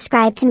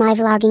 subscribe to my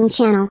vlogging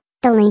channel,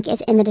 the link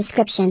is in the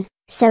description,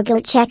 so go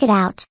check it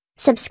out,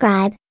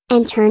 subscribe,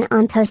 and turn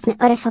on post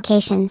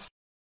notifications.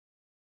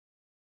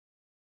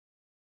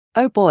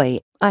 Oh boy,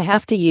 I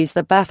have to use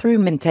the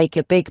bathroom and take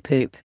a big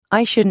poop.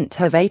 I shouldn't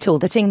have ate all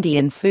that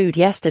Indian food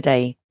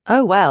yesterday.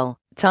 Oh well,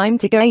 time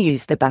to go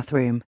use the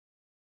bathroom.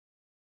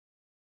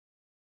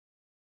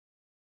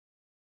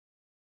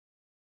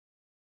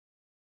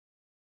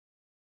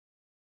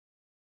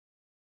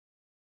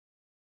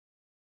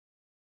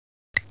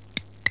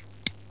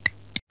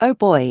 Oh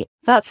boy,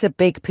 that's a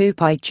big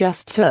poop I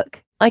just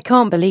took. I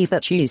can't believe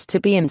that used to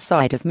be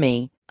inside of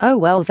me. Oh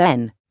well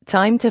then,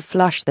 time to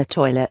flush the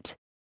toilet.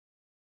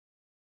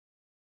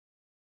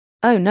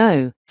 Oh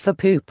no, the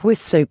poop was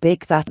so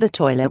big that the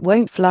toilet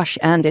won't flush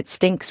and it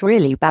stinks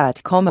really bad.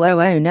 Oh no,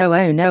 oh no,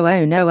 oh no,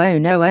 oh no, oh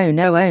no, oh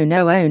no, oh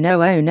no, oh no,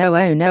 oh no,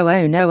 oh no,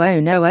 oh no, oh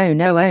no, oh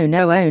no, oh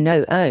no, oh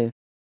no, oh.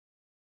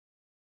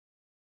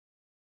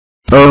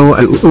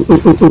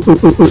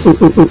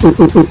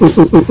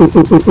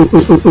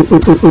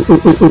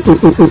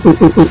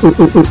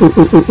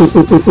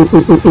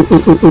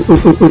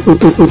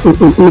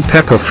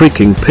 Peppa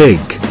freaking Pig,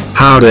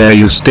 how dare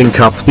you stink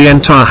up the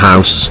entire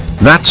house?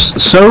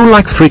 That's so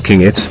like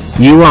freaking it.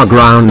 You are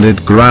grounded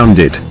for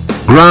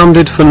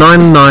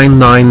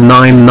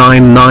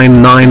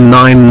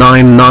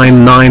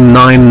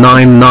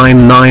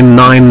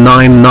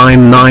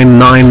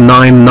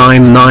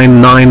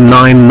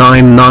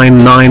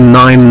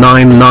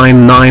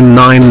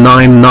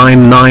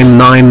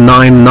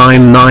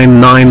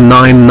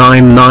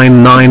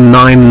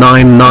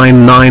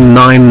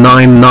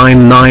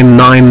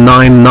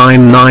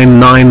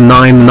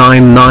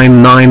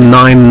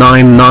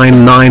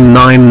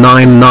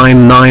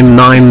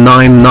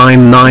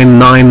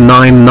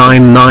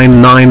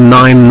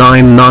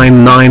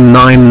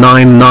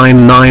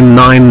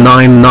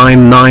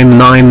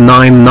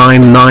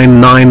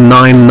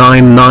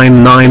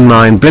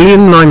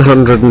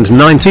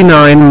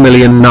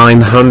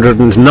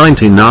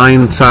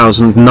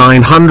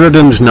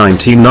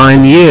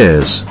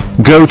years.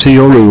 Go to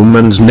your room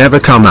and never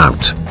come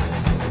out.